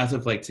actually as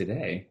of like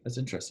today. That's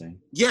interesting.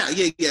 Yeah.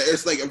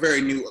 It's like a very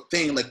new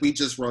thing. Like we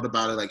just wrote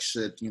about it. Like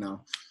you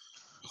know.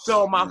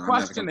 So my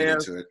question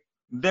is,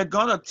 they're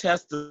gonna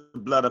test the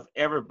blood of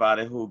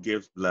everybody who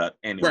gives blood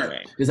anyway.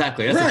 Right.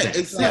 Exactly. That's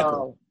exactly.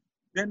 So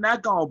they're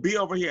not gonna be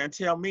over here and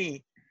tell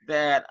me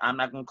that I'm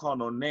not gonna call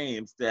no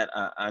names that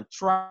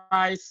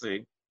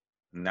Tracy.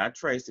 Not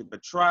Tracy,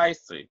 but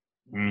Tracy,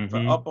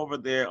 up over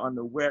there on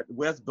the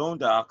West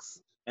Boondocks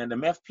and the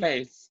meth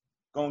place,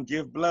 gonna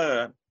give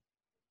blood,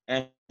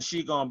 and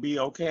she gonna be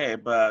okay.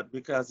 But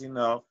because, you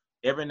know,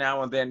 every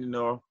now and then, you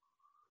know,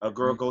 a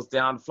girl goes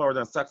down to Florida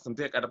and sucks some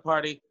dick at a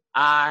party,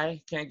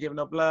 I can't give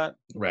no blood.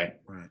 Right.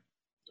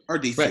 Or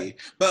DC, right.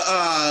 But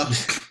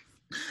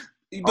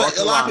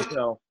a lot of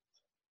people.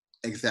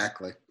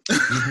 Exactly.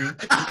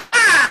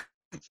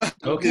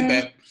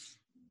 Okay.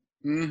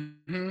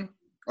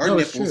 Or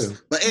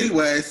nipples. But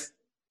anyways,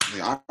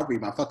 I'll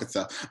read my fucking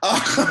self.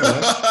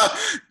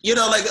 You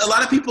know, like a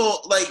lot of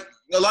people, like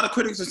a lot of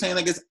critics are saying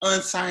like it's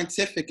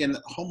unscientific and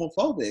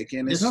homophobic,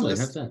 and it's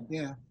just,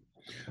 yeah.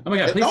 Oh my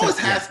god! It always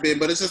has been,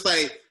 but it's just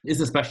like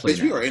it's especially.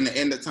 We are in the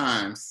end of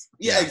times.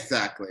 Yeah,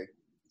 exactly.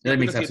 That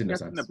makes absolutely no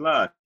sense. The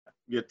blood,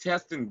 you're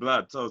testing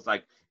blood, so it's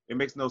like it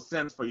makes no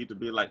sense for you to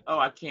be like, oh,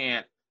 I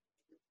can't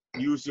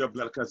use your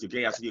blood because you're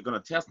gay, so you're gonna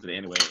test it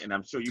anyway. And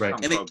I'm sure you come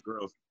across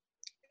girls.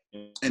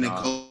 And it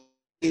goes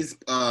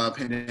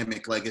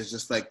pandemic, like it's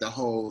just like the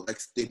whole like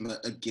stigma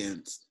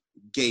against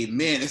gay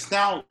men. It's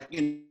now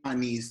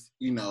these,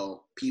 you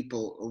know,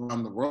 people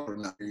around the world are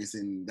not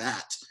using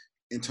that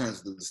in terms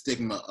of the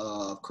stigma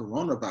of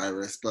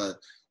coronavirus, but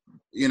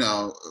you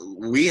know,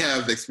 we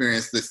have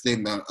experienced the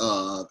stigma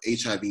of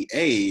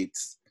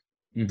HIV/AIDS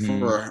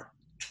for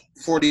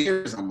 40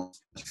 years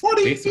almost.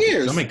 40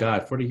 years. Oh my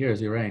god, 40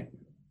 years, you're right.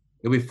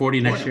 It'll be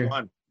 40 next year.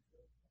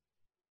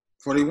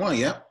 41,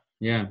 yeah.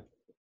 Yeah.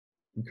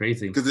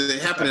 Crazy. Because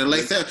it happened in the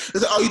late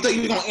 70s. Oh, you thought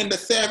you were going to end the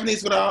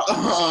 70s without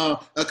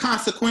a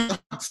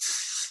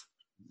consequence?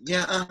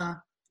 Yeah.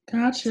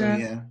 Gotcha. So,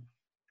 yeah.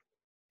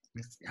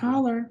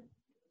 Holler.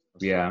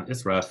 Yeah,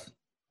 it's rough.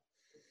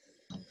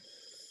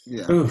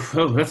 Yeah. Oof,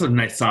 that's a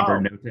nice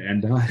somber note to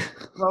end on.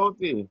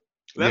 Cozy.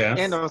 Let's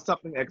end on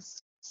something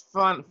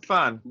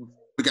fun.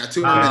 We got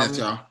 2 more minutes,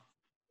 y'all.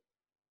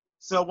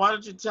 So why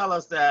don't you tell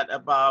us that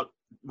about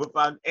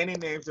any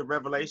names of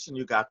revelation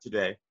you got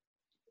today?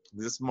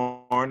 This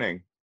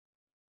morning.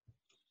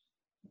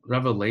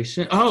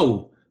 Revelation?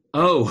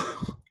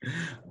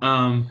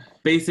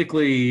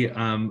 Basically,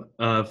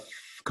 a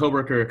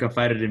coworker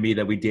confided in me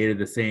that we dated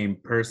the same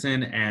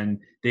person, and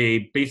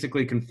they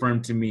basically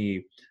confirmed to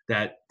me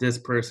that this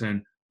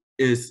person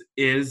is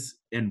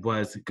and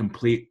was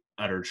complete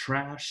utter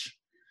trash.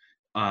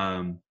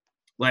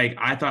 Like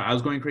I thought I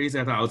was going crazy.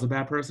 I thought I was a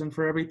bad person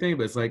for everything,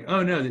 but it's like,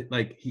 oh no,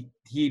 like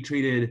he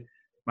treated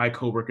my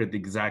coworker the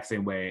exact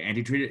same way, and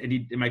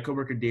my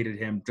coworker dated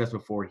him just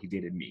before he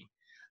dated me.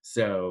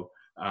 So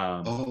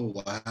Oh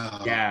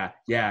wow!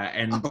 Yeah,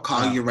 and I'll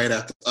call you right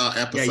after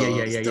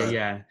episode.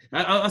 Yeah.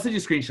 I'll send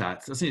you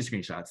screenshots.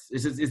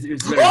 It's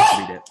better to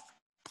read it.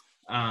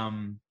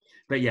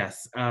 But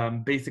yes,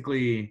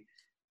 basically,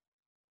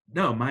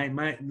 no,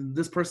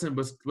 this person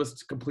was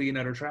complete and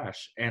utter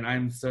trash, and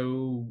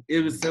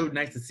it was so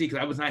nice to see because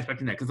I was not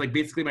expecting that because like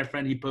basically my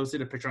friend he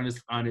posted a picture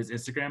on his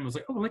Instagram. I was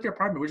like, oh, I like your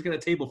apartment. Where'd you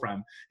get a table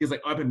from? He's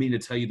like, oh, I've been meaning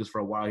to tell you this for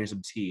a while. Here's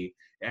some tea,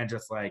 and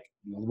just like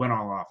went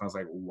all off. I was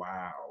like,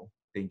 wow.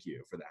 Thank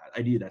you for that.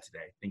 I needed that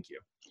today. Thank you.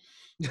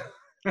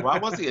 Why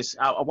was he?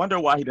 I wonder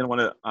why he didn't want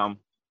to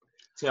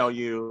tell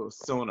you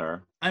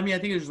sooner. I mean, I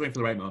think he was just waiting for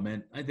the right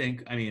moment. I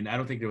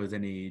don't think there was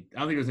any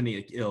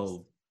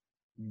ill.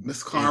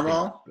 Miss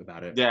Carmel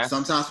about it. Yeah.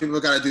 Sometimes people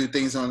got to do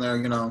things on their,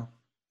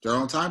 their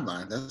own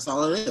timeline. That's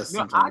all it is.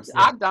 No,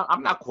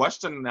 I'm not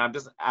questioning that.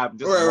 I'm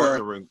just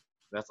wondering.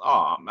 That's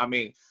all. I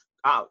mean,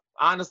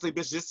 honestly,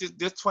 bitch, this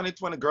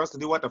 2020 girls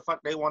can do what the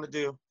fuck they want to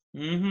do.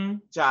 Mm-hmm.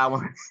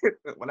 Child,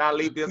 when I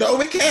leave this, no,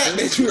 we can't,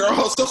 bitch. We're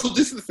all social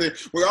distancing.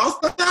 We're all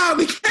stuck down.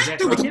 We can't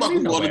do what the fuck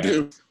we want to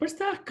do. We're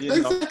stuck.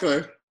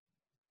 Exactly.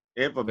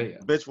 If a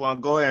bitch want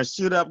to go ahead and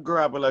shoot up,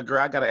 girl, but like, girl,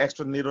 I got an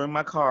extra needle in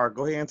my car.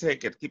 Go ahead and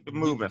take it. Keep it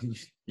moving.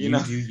 You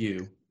do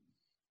you.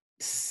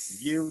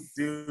 You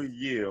do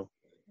you.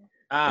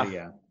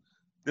 Yeah.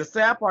 The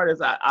sad part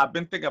is I've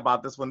been thinking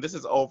about this when this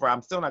is over.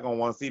 I'm still not gonna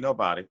want to see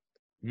nobody.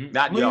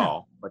 Not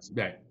y'all, but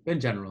right.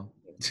 In general.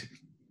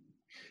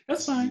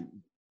 That's fine.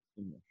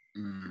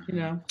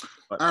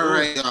 All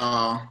right,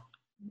 y'all.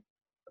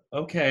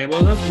 Okay,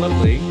 well, that's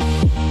lovely.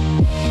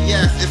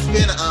 Yes, it's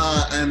been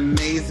an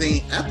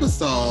amazing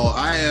episode.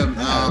 I am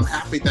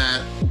happy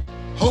that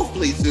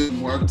hopefully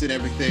Zoom worked and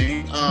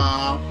everything.